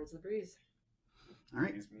 Towards the breeze. All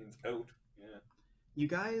right, These means out. Yeah. you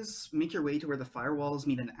guys make your way to where the firewalls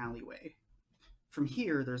meet an alleyway. From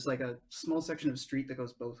here, there's like a small section of street that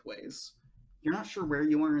goes both ways. You're not sure where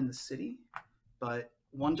you are in the city, but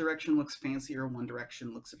one direction looks fancier, one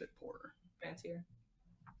direction looks a bit poorer. Fancier.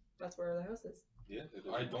 That's where the house is. Yeah.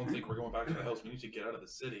 I don't think we're going back to the house. We need to get out of the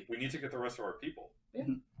city. We need to get the rest of our people. Yeah.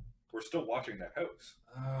 We're still watching that house.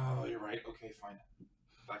 Oh, you're right. Okay, fine.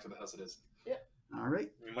 Back to the house it is. All right,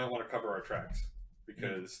 We might want to cover our tracks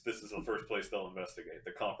because this is the first place they'll investigate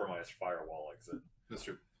the compromised firewall exit. That's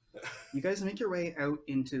true. you guys make your way out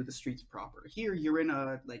into the streets proper. Here, you're in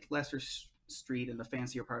a like lesser street in the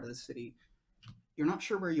fancier part of the city. You're not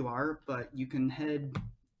sure where you are, but you can head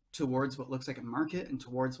towards what looks like a market and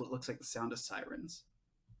towards what looks like the sound of sirens.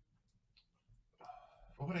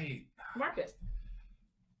 What would I... Market.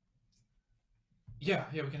 Yeah,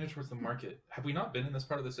 we can head towards the market. Have we not been in this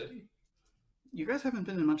part of the city? You guys haven't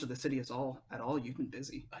been in much of the city at all. You've been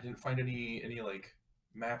busy. I didn't find any like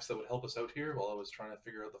maps that would help us out here while I was trying to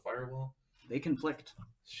figure out the firewall. They conflict.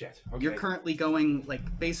 Shit. Okay. You're currently going, like,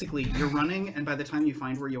 basically, you're running, and by the time you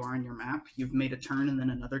find where you are on your map, you've made a turn and then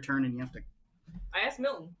another turn, and you have to... I asked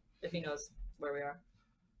Milton if he knows where we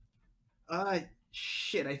are.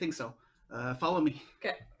 Shit, I think so. Follow me.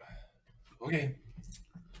 Okay.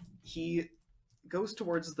 He goes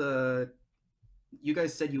towards the You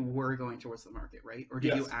guys said you were going towards the market, right? Or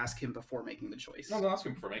did you Yes. ask him before making the choice? No, I'll ask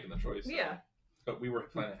him for making the choice. Yeah. But we were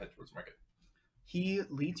planning to head towards market. He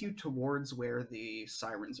leads you towards where the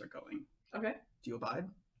sirens are going. Okay. Do you abide?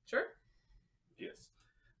 Sure. Yes.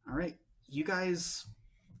 All right. You guys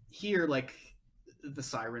hear like the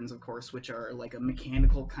sirens, of course, which are like a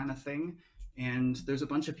mechanical kind of thing. And there's a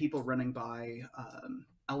bunch of people running by,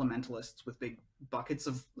 elementalists with big buckets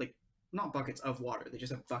of, like, not buckets of water. They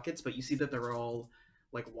just have buckets, but you see that they're all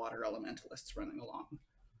like water elementalists running along.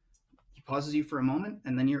 He pauses you for a moment,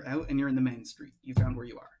 and then you're out and you're in the main street. You found where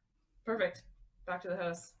you are. Perfect. Back to the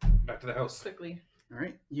house. Back to the house. Quickly. All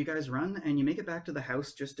right, you guys run, and you make it back to the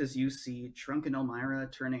house just as you see Trunk and Elmira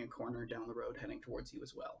turning a corner down the road, heading towards you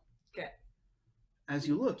as well. Okay. As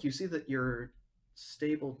you look, you see that your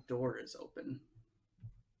stable door is open.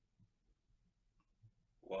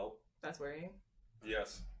 Well, That's worrying.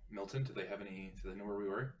 yes. Milton, do they know where we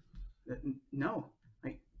were? No,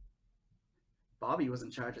 like Bobby was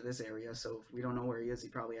in charge of this area, so if we don't know where he is, he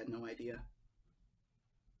probably had no idea.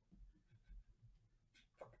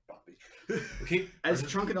 Bobby. Okay. As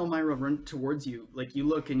Trunk and Elmira run towards you, like you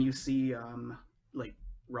look and you see, like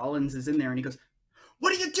Rollins is in there, and he goes,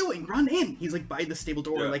 "What are you doing? Run in!" He's like by the stable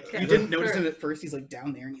door. Yeah. Like Okay. you didn't notice Sure. him at first. He's like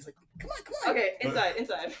down there, and he's like, "Come on, come on!" Okay,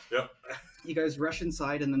 inside. Yep. You guys rush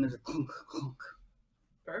inside, and then there's a clunk, clunk.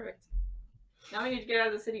 Perfect. Now we need to get out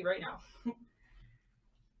of the city right now.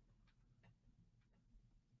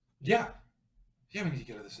 Yeah. Yeah, we need to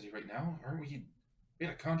get out of the city right now. Aren't we? We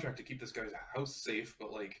had a contract to keep this guy's house safe,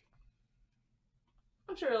 but like,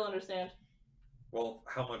 I'm sure he'll understand. Well,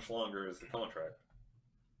 how much longer is the contract?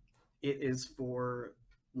 It is for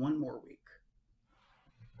 1 more week.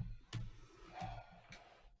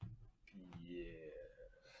 Yeah.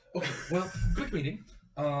 okay. Well, quick meeting.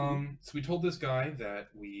 So we told this guy that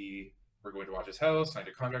we were going to watch his house, signed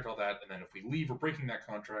a contract, all that, and then if we leave, we're breaking that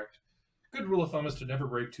contract. Good rule of thumb is to never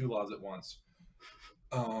break 2 laws at once.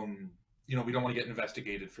 We don't want to get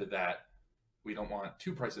investigated for that. We don't want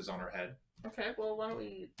 2 prices on our head. Okay, well, why don't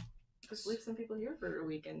we just leave some people here for a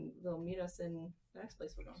week and they'll meet us in the next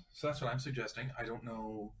place we're going. So that's what I'm suggesting. I don't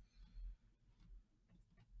know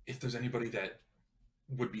if there's anybody that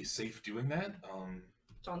would be safe doing that.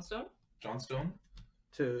 Johnstone? Johnstone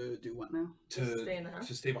To do what now? Just stay in the house?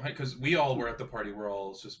 to stay behind, because we all were at the party. We're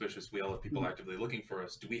all suspicious. We all have people actively looking for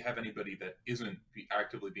us. Do we have anybody that isn't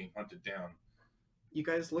actively being hunted down? You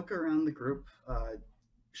guys look around the group.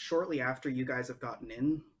 Shortly after you guys have gotten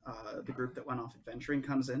in, the group that went off adventuring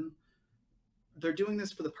comes in. They're doing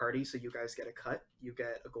this for the party, so you guys get a cut. You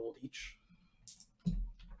get a gold each.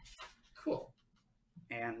 Cool.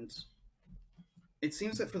 And it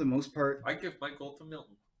seems that for the most part, I give my gold to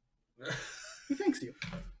Milton. he thanks you.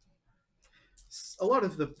 A lot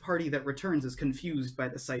of the party that returns is confused by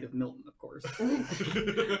the sight of Milton, of course.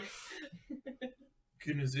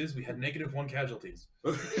 Good news is we had -1 casualties.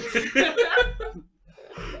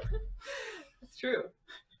 That's true.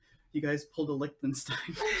 You guys pulled a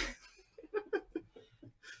Liechtenstein.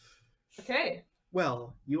 Okay.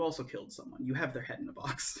 Well, you also killed someone. You have their head in a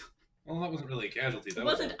box. Well, that wasn't really a casualty. It That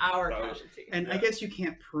wasn't our that was- casualty. And I Yeah. guess you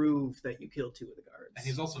can't prove that you killed 2 of the guards. And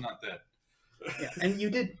he's also not dead. Yeah, and you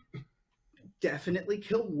did definitely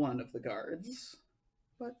kill 1 of the guards.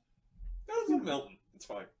 That was a Milton. It's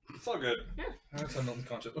fine. It's all good. That's on Milton's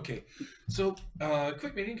conscience. Okay, so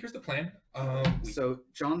quick meeting. Here's the plan. So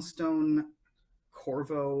Johnstone,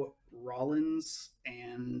 Corvo, Rollins,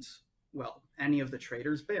 and, well, any of the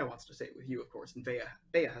traders. Bea wants to stay with you, of course, and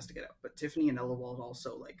Bea has to get out. But Tiffany and Ellawald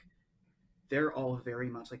also, like, they're all very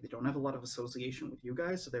much, like, they don't have a lot of association with you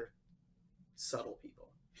guys, so they're subtle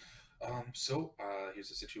people. Here's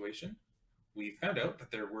the situation. We found out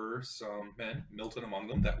that there were some men, Milton among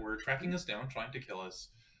them, that were tracking us down, trying to kill us.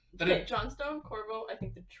 Okay, Johnstone, Corvo, I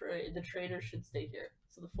think the traders should stay here.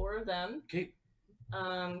 So the 4 of them. Okay.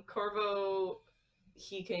 Corvo,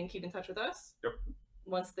 he can keep in touch with us. Yep.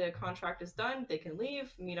 Once the contract is done, they can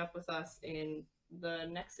leave, meet up with us in the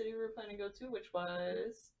next city we were planning to go to, which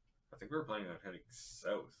was... I think we were planning on heading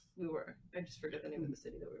south. We were. I just forget the name of the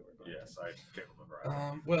city that we were going Yes, to. I can't remember.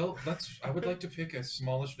 either. Well, I would like to pick a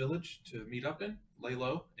smallish village to meet up in, lay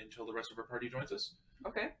low until the rest of our party joins us.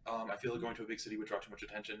 Okay. I feel like going to a big city would draw too much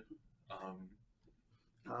attention.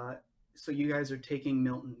 So you guys are taking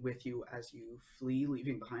Milton with you as you flee,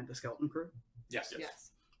 leaving behind the skeleton crew? Yes.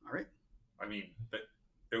 Yes. All right. I mean,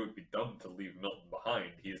 it would be dumb to leave Milton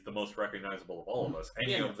behind. He's the most recognizable of all of us.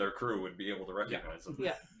 Any Yeah. of their crew would be able to recognize him.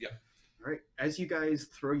 Yeah. All right. As you guys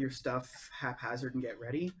throw your stuff haphazard and get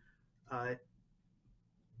ready,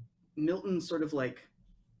 Milton sort of like,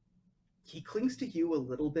 he clings to you a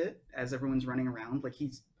little bit as everyone's running around. Like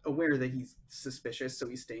he's aware that he's suspicious, so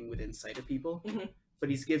he's staying within sight of people. Mhm. But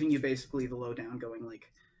he's giving you basically the lowdown, going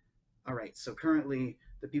like, all right, so currently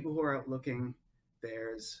the people who are out looking,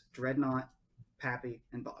 there's Dreadnought, Pappy,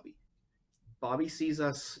 and Bobby. Bobby sees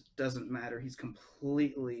us, doesn't matter, he's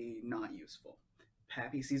completely not useful.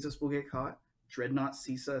 Pappy sees us, we'll get caught. Dreadnought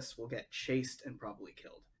sees us, we'll get chased and probably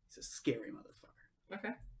killed. He's a scary motherfucker.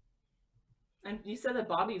 Okay. And you said that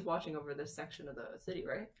Bobby's watching over this section of the city,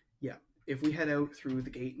 right? Yeah. If we head out through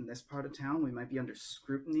the gate in this part of town, we might be under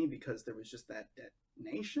scrutiny because there was just that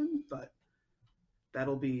detonation, but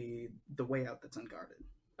that'll be the way out that's unguarded.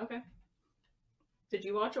 Okay. Did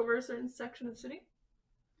you watch over a certain section of the city?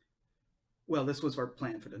 Well, this was our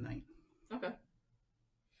plan for the night. Okay.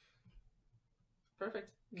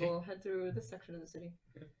 Perfect. Okay. We'll head through this section of the city.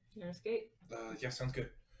 Yeah. Nearest gate. Yeah, sounds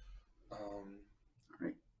good. All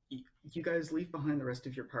right. You guys leave behind the rest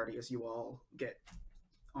of your party as you all get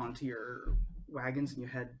onto your wagons and you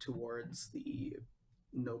head towards the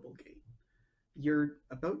Noble Gate. You're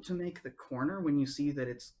about to make the corner when you see that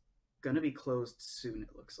it's going to be closed soon,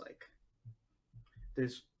 it looks like.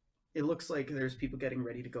 It looks like there's people getting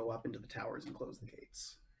ready to go up into the towers and close the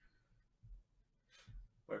gates.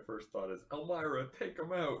 My first thought is, Elmira, take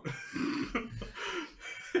him out.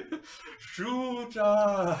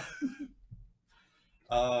 Shuja.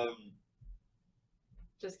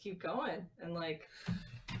 Just keep going and like.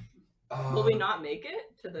 Will we not make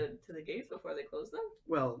it to the gates before they close them?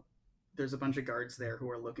 Well, there's a bunch of guards there who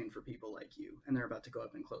are looking for people like you, and they're about to go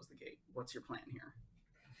up and close the gate. What's your plan here?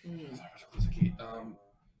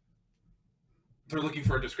 They're looking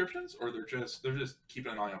for descriptions, or they're just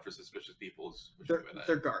keeping an eye out for suspicious people.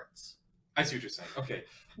 They're guards. I see what you're saying. Okay.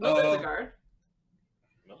 Milton's a guard.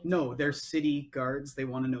 No, they're city guards. They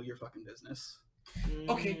want to know your fucking business.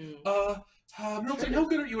 Okay. Milton, how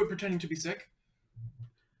good are you at pretending to be sick?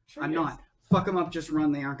 Sure I'm is. not. Fuck them up, just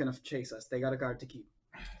run. They aren't going to chase us. They got a guard to keep.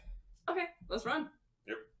 Okay, let's run.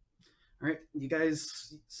 All right, you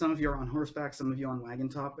guys, some of you are on horseback, some of you on wagon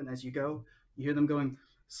top, and as you go, you hear them going,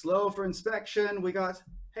 slow for inspection, we got,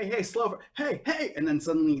 hey, slow for, hey, and then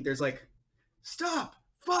suddenly there's like, stop,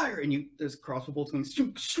 fire, and there's crossbow bolts going,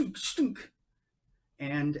 stunk, stunk, stunk,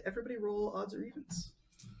 and everybody roll odds or evens.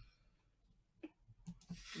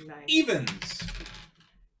 Nice. Evens!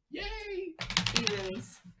 Yay!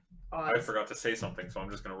 Evens. I Odds. forgot to say something, so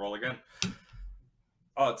I'm just going to roll again.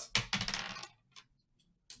 Odds.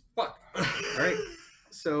 Fuck. All right,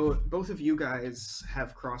 so both of you guys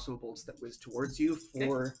have crossbow bolts that whiz towards you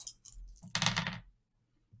for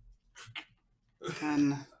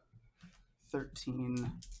 10,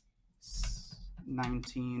 13,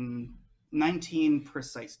 19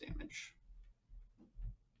 precise damage.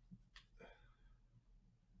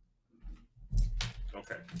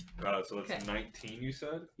 Okay. So that's Okay. 19, you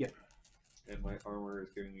said? Yep. And my armor is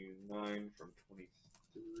giving you 9 from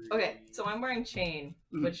 23. Okay, so I'm wearing chain,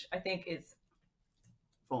 Mhm. which I think is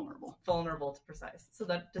Vulnerable. vulnerable to precise. So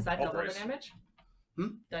does that I'll double the brace. damage? Hmm?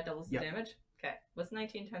 That doubles Yeah. the damage? Okay. What's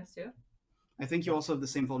 19 times 2? I think you also have the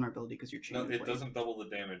same vulnerability because you're chained. No, it doesn't double the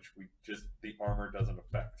damage. The armor doesn't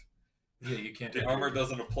affect. Yeah, you can't. The armor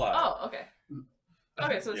doesn't apply. Oh, okay. Mm.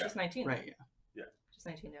 Okay, so it's Yeah. just 19. then. Right, yeah. Just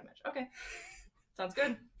 19 damage. Okay. Sounds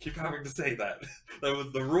good. Keep having to say that. That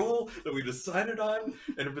was the rule that we decided on,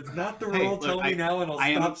 and if it's not the Hey, rule, look, tell me now and I'll I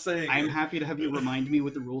am- stop saying I'm it. happy to have you remind me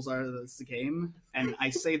what the rules are of this game, and I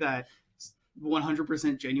say that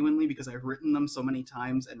 100% genuinely because I've written them so many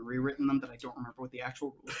times and rewritten them that I don't remember what the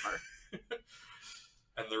actual rules are.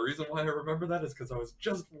 And the reason why I remember that is because I was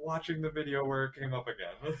just watching the video where it came up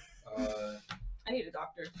again. I need a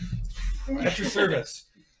doctor. At your service.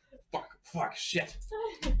 Fuck, shit.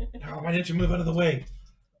 Oh, why didn't you move out of the way?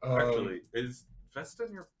 Actually, is Vesta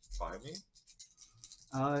nearby me?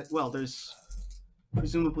 Well, there's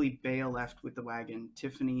presumably Bea left with the wagon.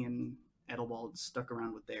 Tiffany and Edelwald stuck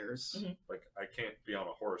around with theirs. Mhm. Like, I can't be on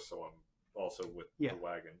a horse, so I'm also with Yeah. the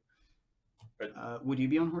wagon. Would you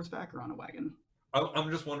be on horseback or on a wagon? I'm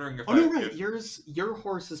just wondering if Oh no, right. Your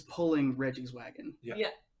horse is pulling Reggie's wagon.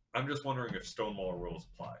 I'm just wondering if Stonewall rules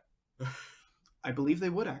apply. I believe they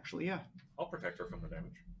would actually. Yeah. I'll protect her from the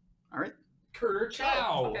damage. All right.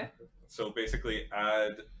 Kerchow! Okay. So basically,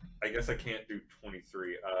 add. I guess I can't do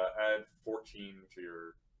 23. Add 14 to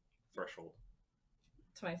your threshold.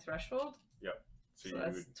 To my threshold? So, So you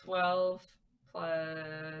that's would. 12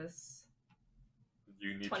 plus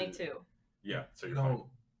You need 22. To, yeah. So you're fine. No.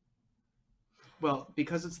 Well,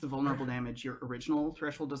 because it's the vulnerable damage, your original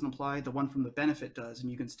threshold doesn't apply. The one from the benefit does, and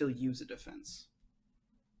you can still use a defense.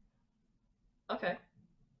 Okay.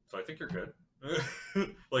 So I think you're good.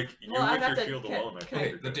 Like you Well, I with got your the- shield can- alone, I think can- Okay,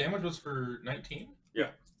 you're the good. damage was for 19?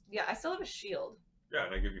 Yeah, I still have a shield. Yeah,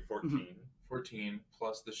 and I give you 14. 14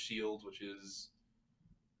 plus the shield, which is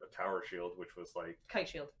A tower shield, which was like Kite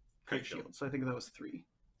shield. kite shield. So I think that was 3.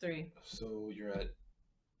 3. so you're at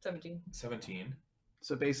 17. 17.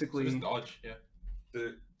 So So basically, just dodge, yeah.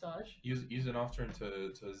 The Dodge. Use an off turn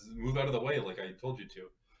to move out of the way, like I told you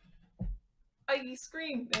to. I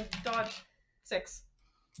scream and dodge. 6.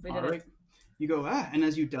 We did all right. You go and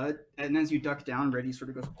as you duck down, Reddy sort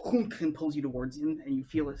of goes and pulls you towards him, and you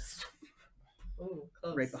feel it it. Ooh,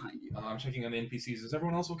 close. right behind you. I'm checking on the NPCs. Is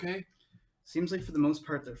everyone else okay? Seems like for the most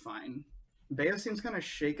part they're fine. Bea seems kind of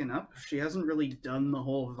shaken up. She hasn't really done the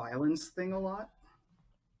whole violence thing a lot.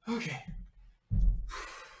 Okay.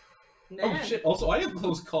 Man. Oh shit! Also, I have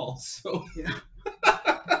close calls, so Yeah.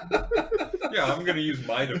 yeah, I'm gonna use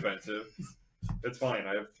my defensive. It's fine.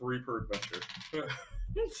 I have 3 per adventure.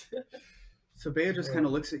 So Bea just kind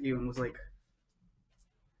of looks at you and was like,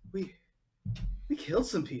 "We killed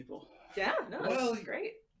some people." Yeah, no, Well, that's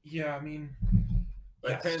great. yeah. I mean,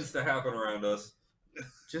 That yes. tends to happen around us.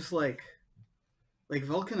 Just like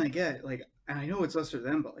Vulcan, I get and I know it's us or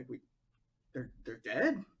them, but they're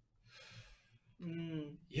dead.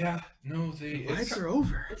 Yeah. No, they. Lives are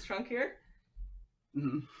over. Is Trunk here?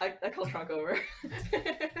 hmm I call Trunk over.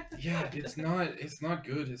 Yeah, it's not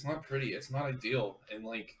good. It's not pretty. It's not ideal. And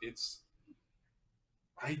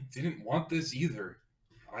I didn't want this either.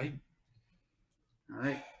 All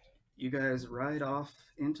right, you guys ride off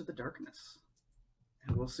into the darkness,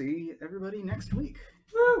 and we'll see everybody next week.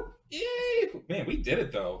 Woo! Yay! Man, we did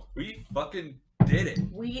it though. We fucking did it.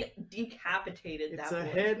 We decapitated It's that a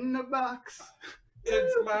boy. head in a box.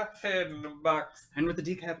 It's my head in the box. And with the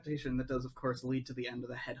decapitation, that does, of course, lead to the end of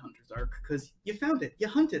the Headhunters arc, because you found it, you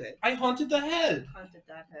hunted it. I haunted the head. Hunted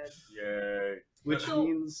that head. Yay. Which So-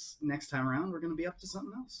 means next time around, we're going to be up to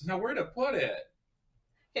something else. Now where to put it?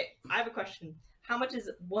 Okay, I have a question. How much is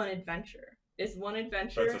one adventure? Is one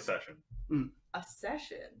adventure That's a session. a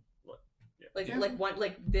session? Yeah. Like Yeah.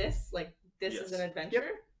 like this is Yes. an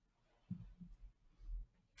adventure?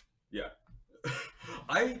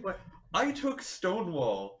 I took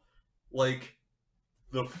Stonewall like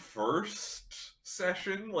the first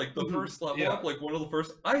session, like the Mhm. first level Yeah. up, like one of the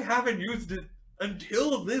first. I haven't used it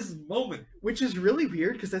until this moment. Which is really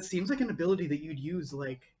weird, because that seems like an ability that you'd use,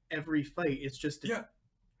 every fight. It's just Yeah.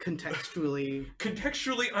 contextually...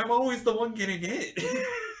 Contextually, I'm always the one getting hit.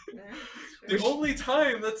 Yeah, The sure. only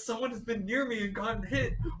time that someone has been near me and gotten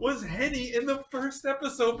hit was Henny in the first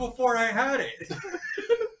episode before I had it.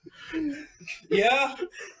 Yeah.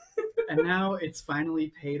 And now it's finally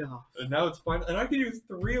paid off. And now it's fine. And I can use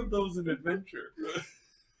 3 of those in adventure.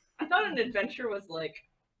 I thought an adventure was like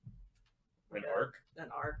An arc? an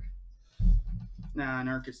arc. Nah, an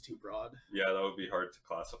arc is too broad. Yeah, that would be hard to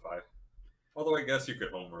classify. Although I guess you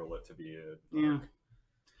could home rule it to be a Yeah.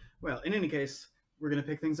 Well, in any case, we're going to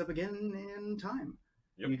pick things up again in time.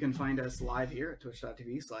 Yep. You can find us live here at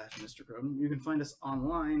twitch.tv/Mr. Croden. You can find us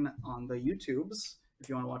online on the YouTubes if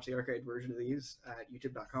you want to watch the arcade version of these at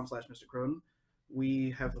youtube.com/Mr. Croden.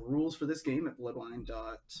 We have the rules for this game at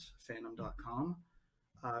bloodwine.fandom.com.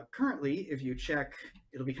 Currently, if you check,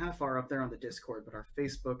 it'll be kind of far up there on the Discord, but our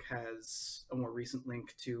Facebook has a more recent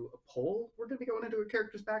link to a poll. We're going to be going into a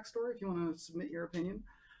character's backstory if you want to submit your opinion.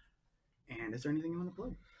 And is there anything you want to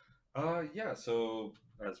plug? Yeah, so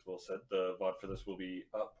as Will said, the VOD for this will be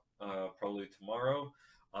up probably tomorrow.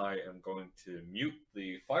 I am going to mute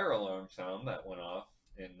the fire alarm sound that went off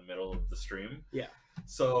in the middle of the stream. Yeah.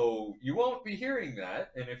 So you won't be hearing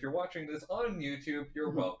that, and if you're watching this on YouTube, you're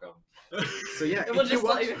Mhm. welcome. So yeah, And we'll if you just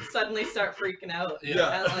watch, suddenly start freaking out.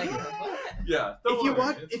 Yeah. And what? Yeah.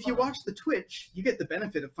 if you watch the Twitch, you get the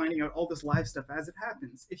benefit of finding out all this live stuff as it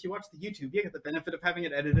happens. If you watch the YouTube, you get the benefit of having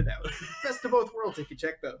it edited out. Best of both worlds if you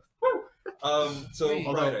check both. So Sweet.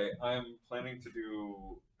 Friday, I'm planning to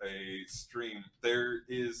do a stream. There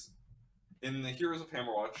is in the Heroes of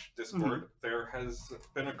Hammerwatch Discord, there has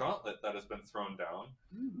been a gauntlet that has been thrown down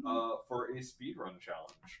for a speedrun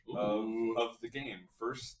challenge Ooh. of the game.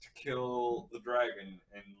 First to kill the dragon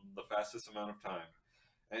in the fastest amount of time.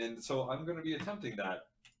 And so I'm going to be attempting that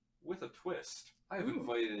with a twist. I've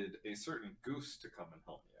invited a certain goose to come and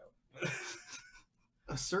help me out.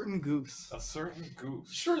 A certain goose. A certain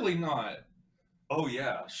goose. Surely not. Oh,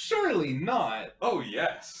 yeah. Surely not. Oh,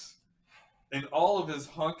 yes. In all of his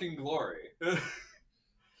honking glory.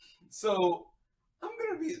 So, I'm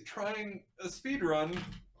going to be trying a speed run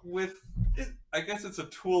with, I guess it's a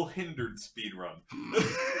tool-hindered speed run.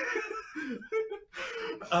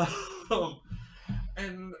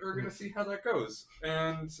 And we're going to see how that goes.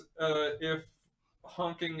 And if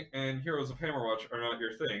honking and Heroes of Hammerwatch are not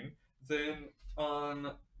your thing, then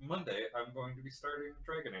on Monday I'm going to be starting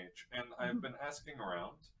Dragon Age, and I've been asking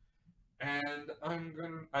around, and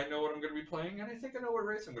I know what I'm going to be playing, and I think I know what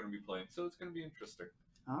race I'm going to be playing, so it's going to be interesting.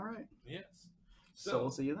 All right. Yes. So we'll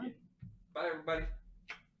see you then. Bye, everybody.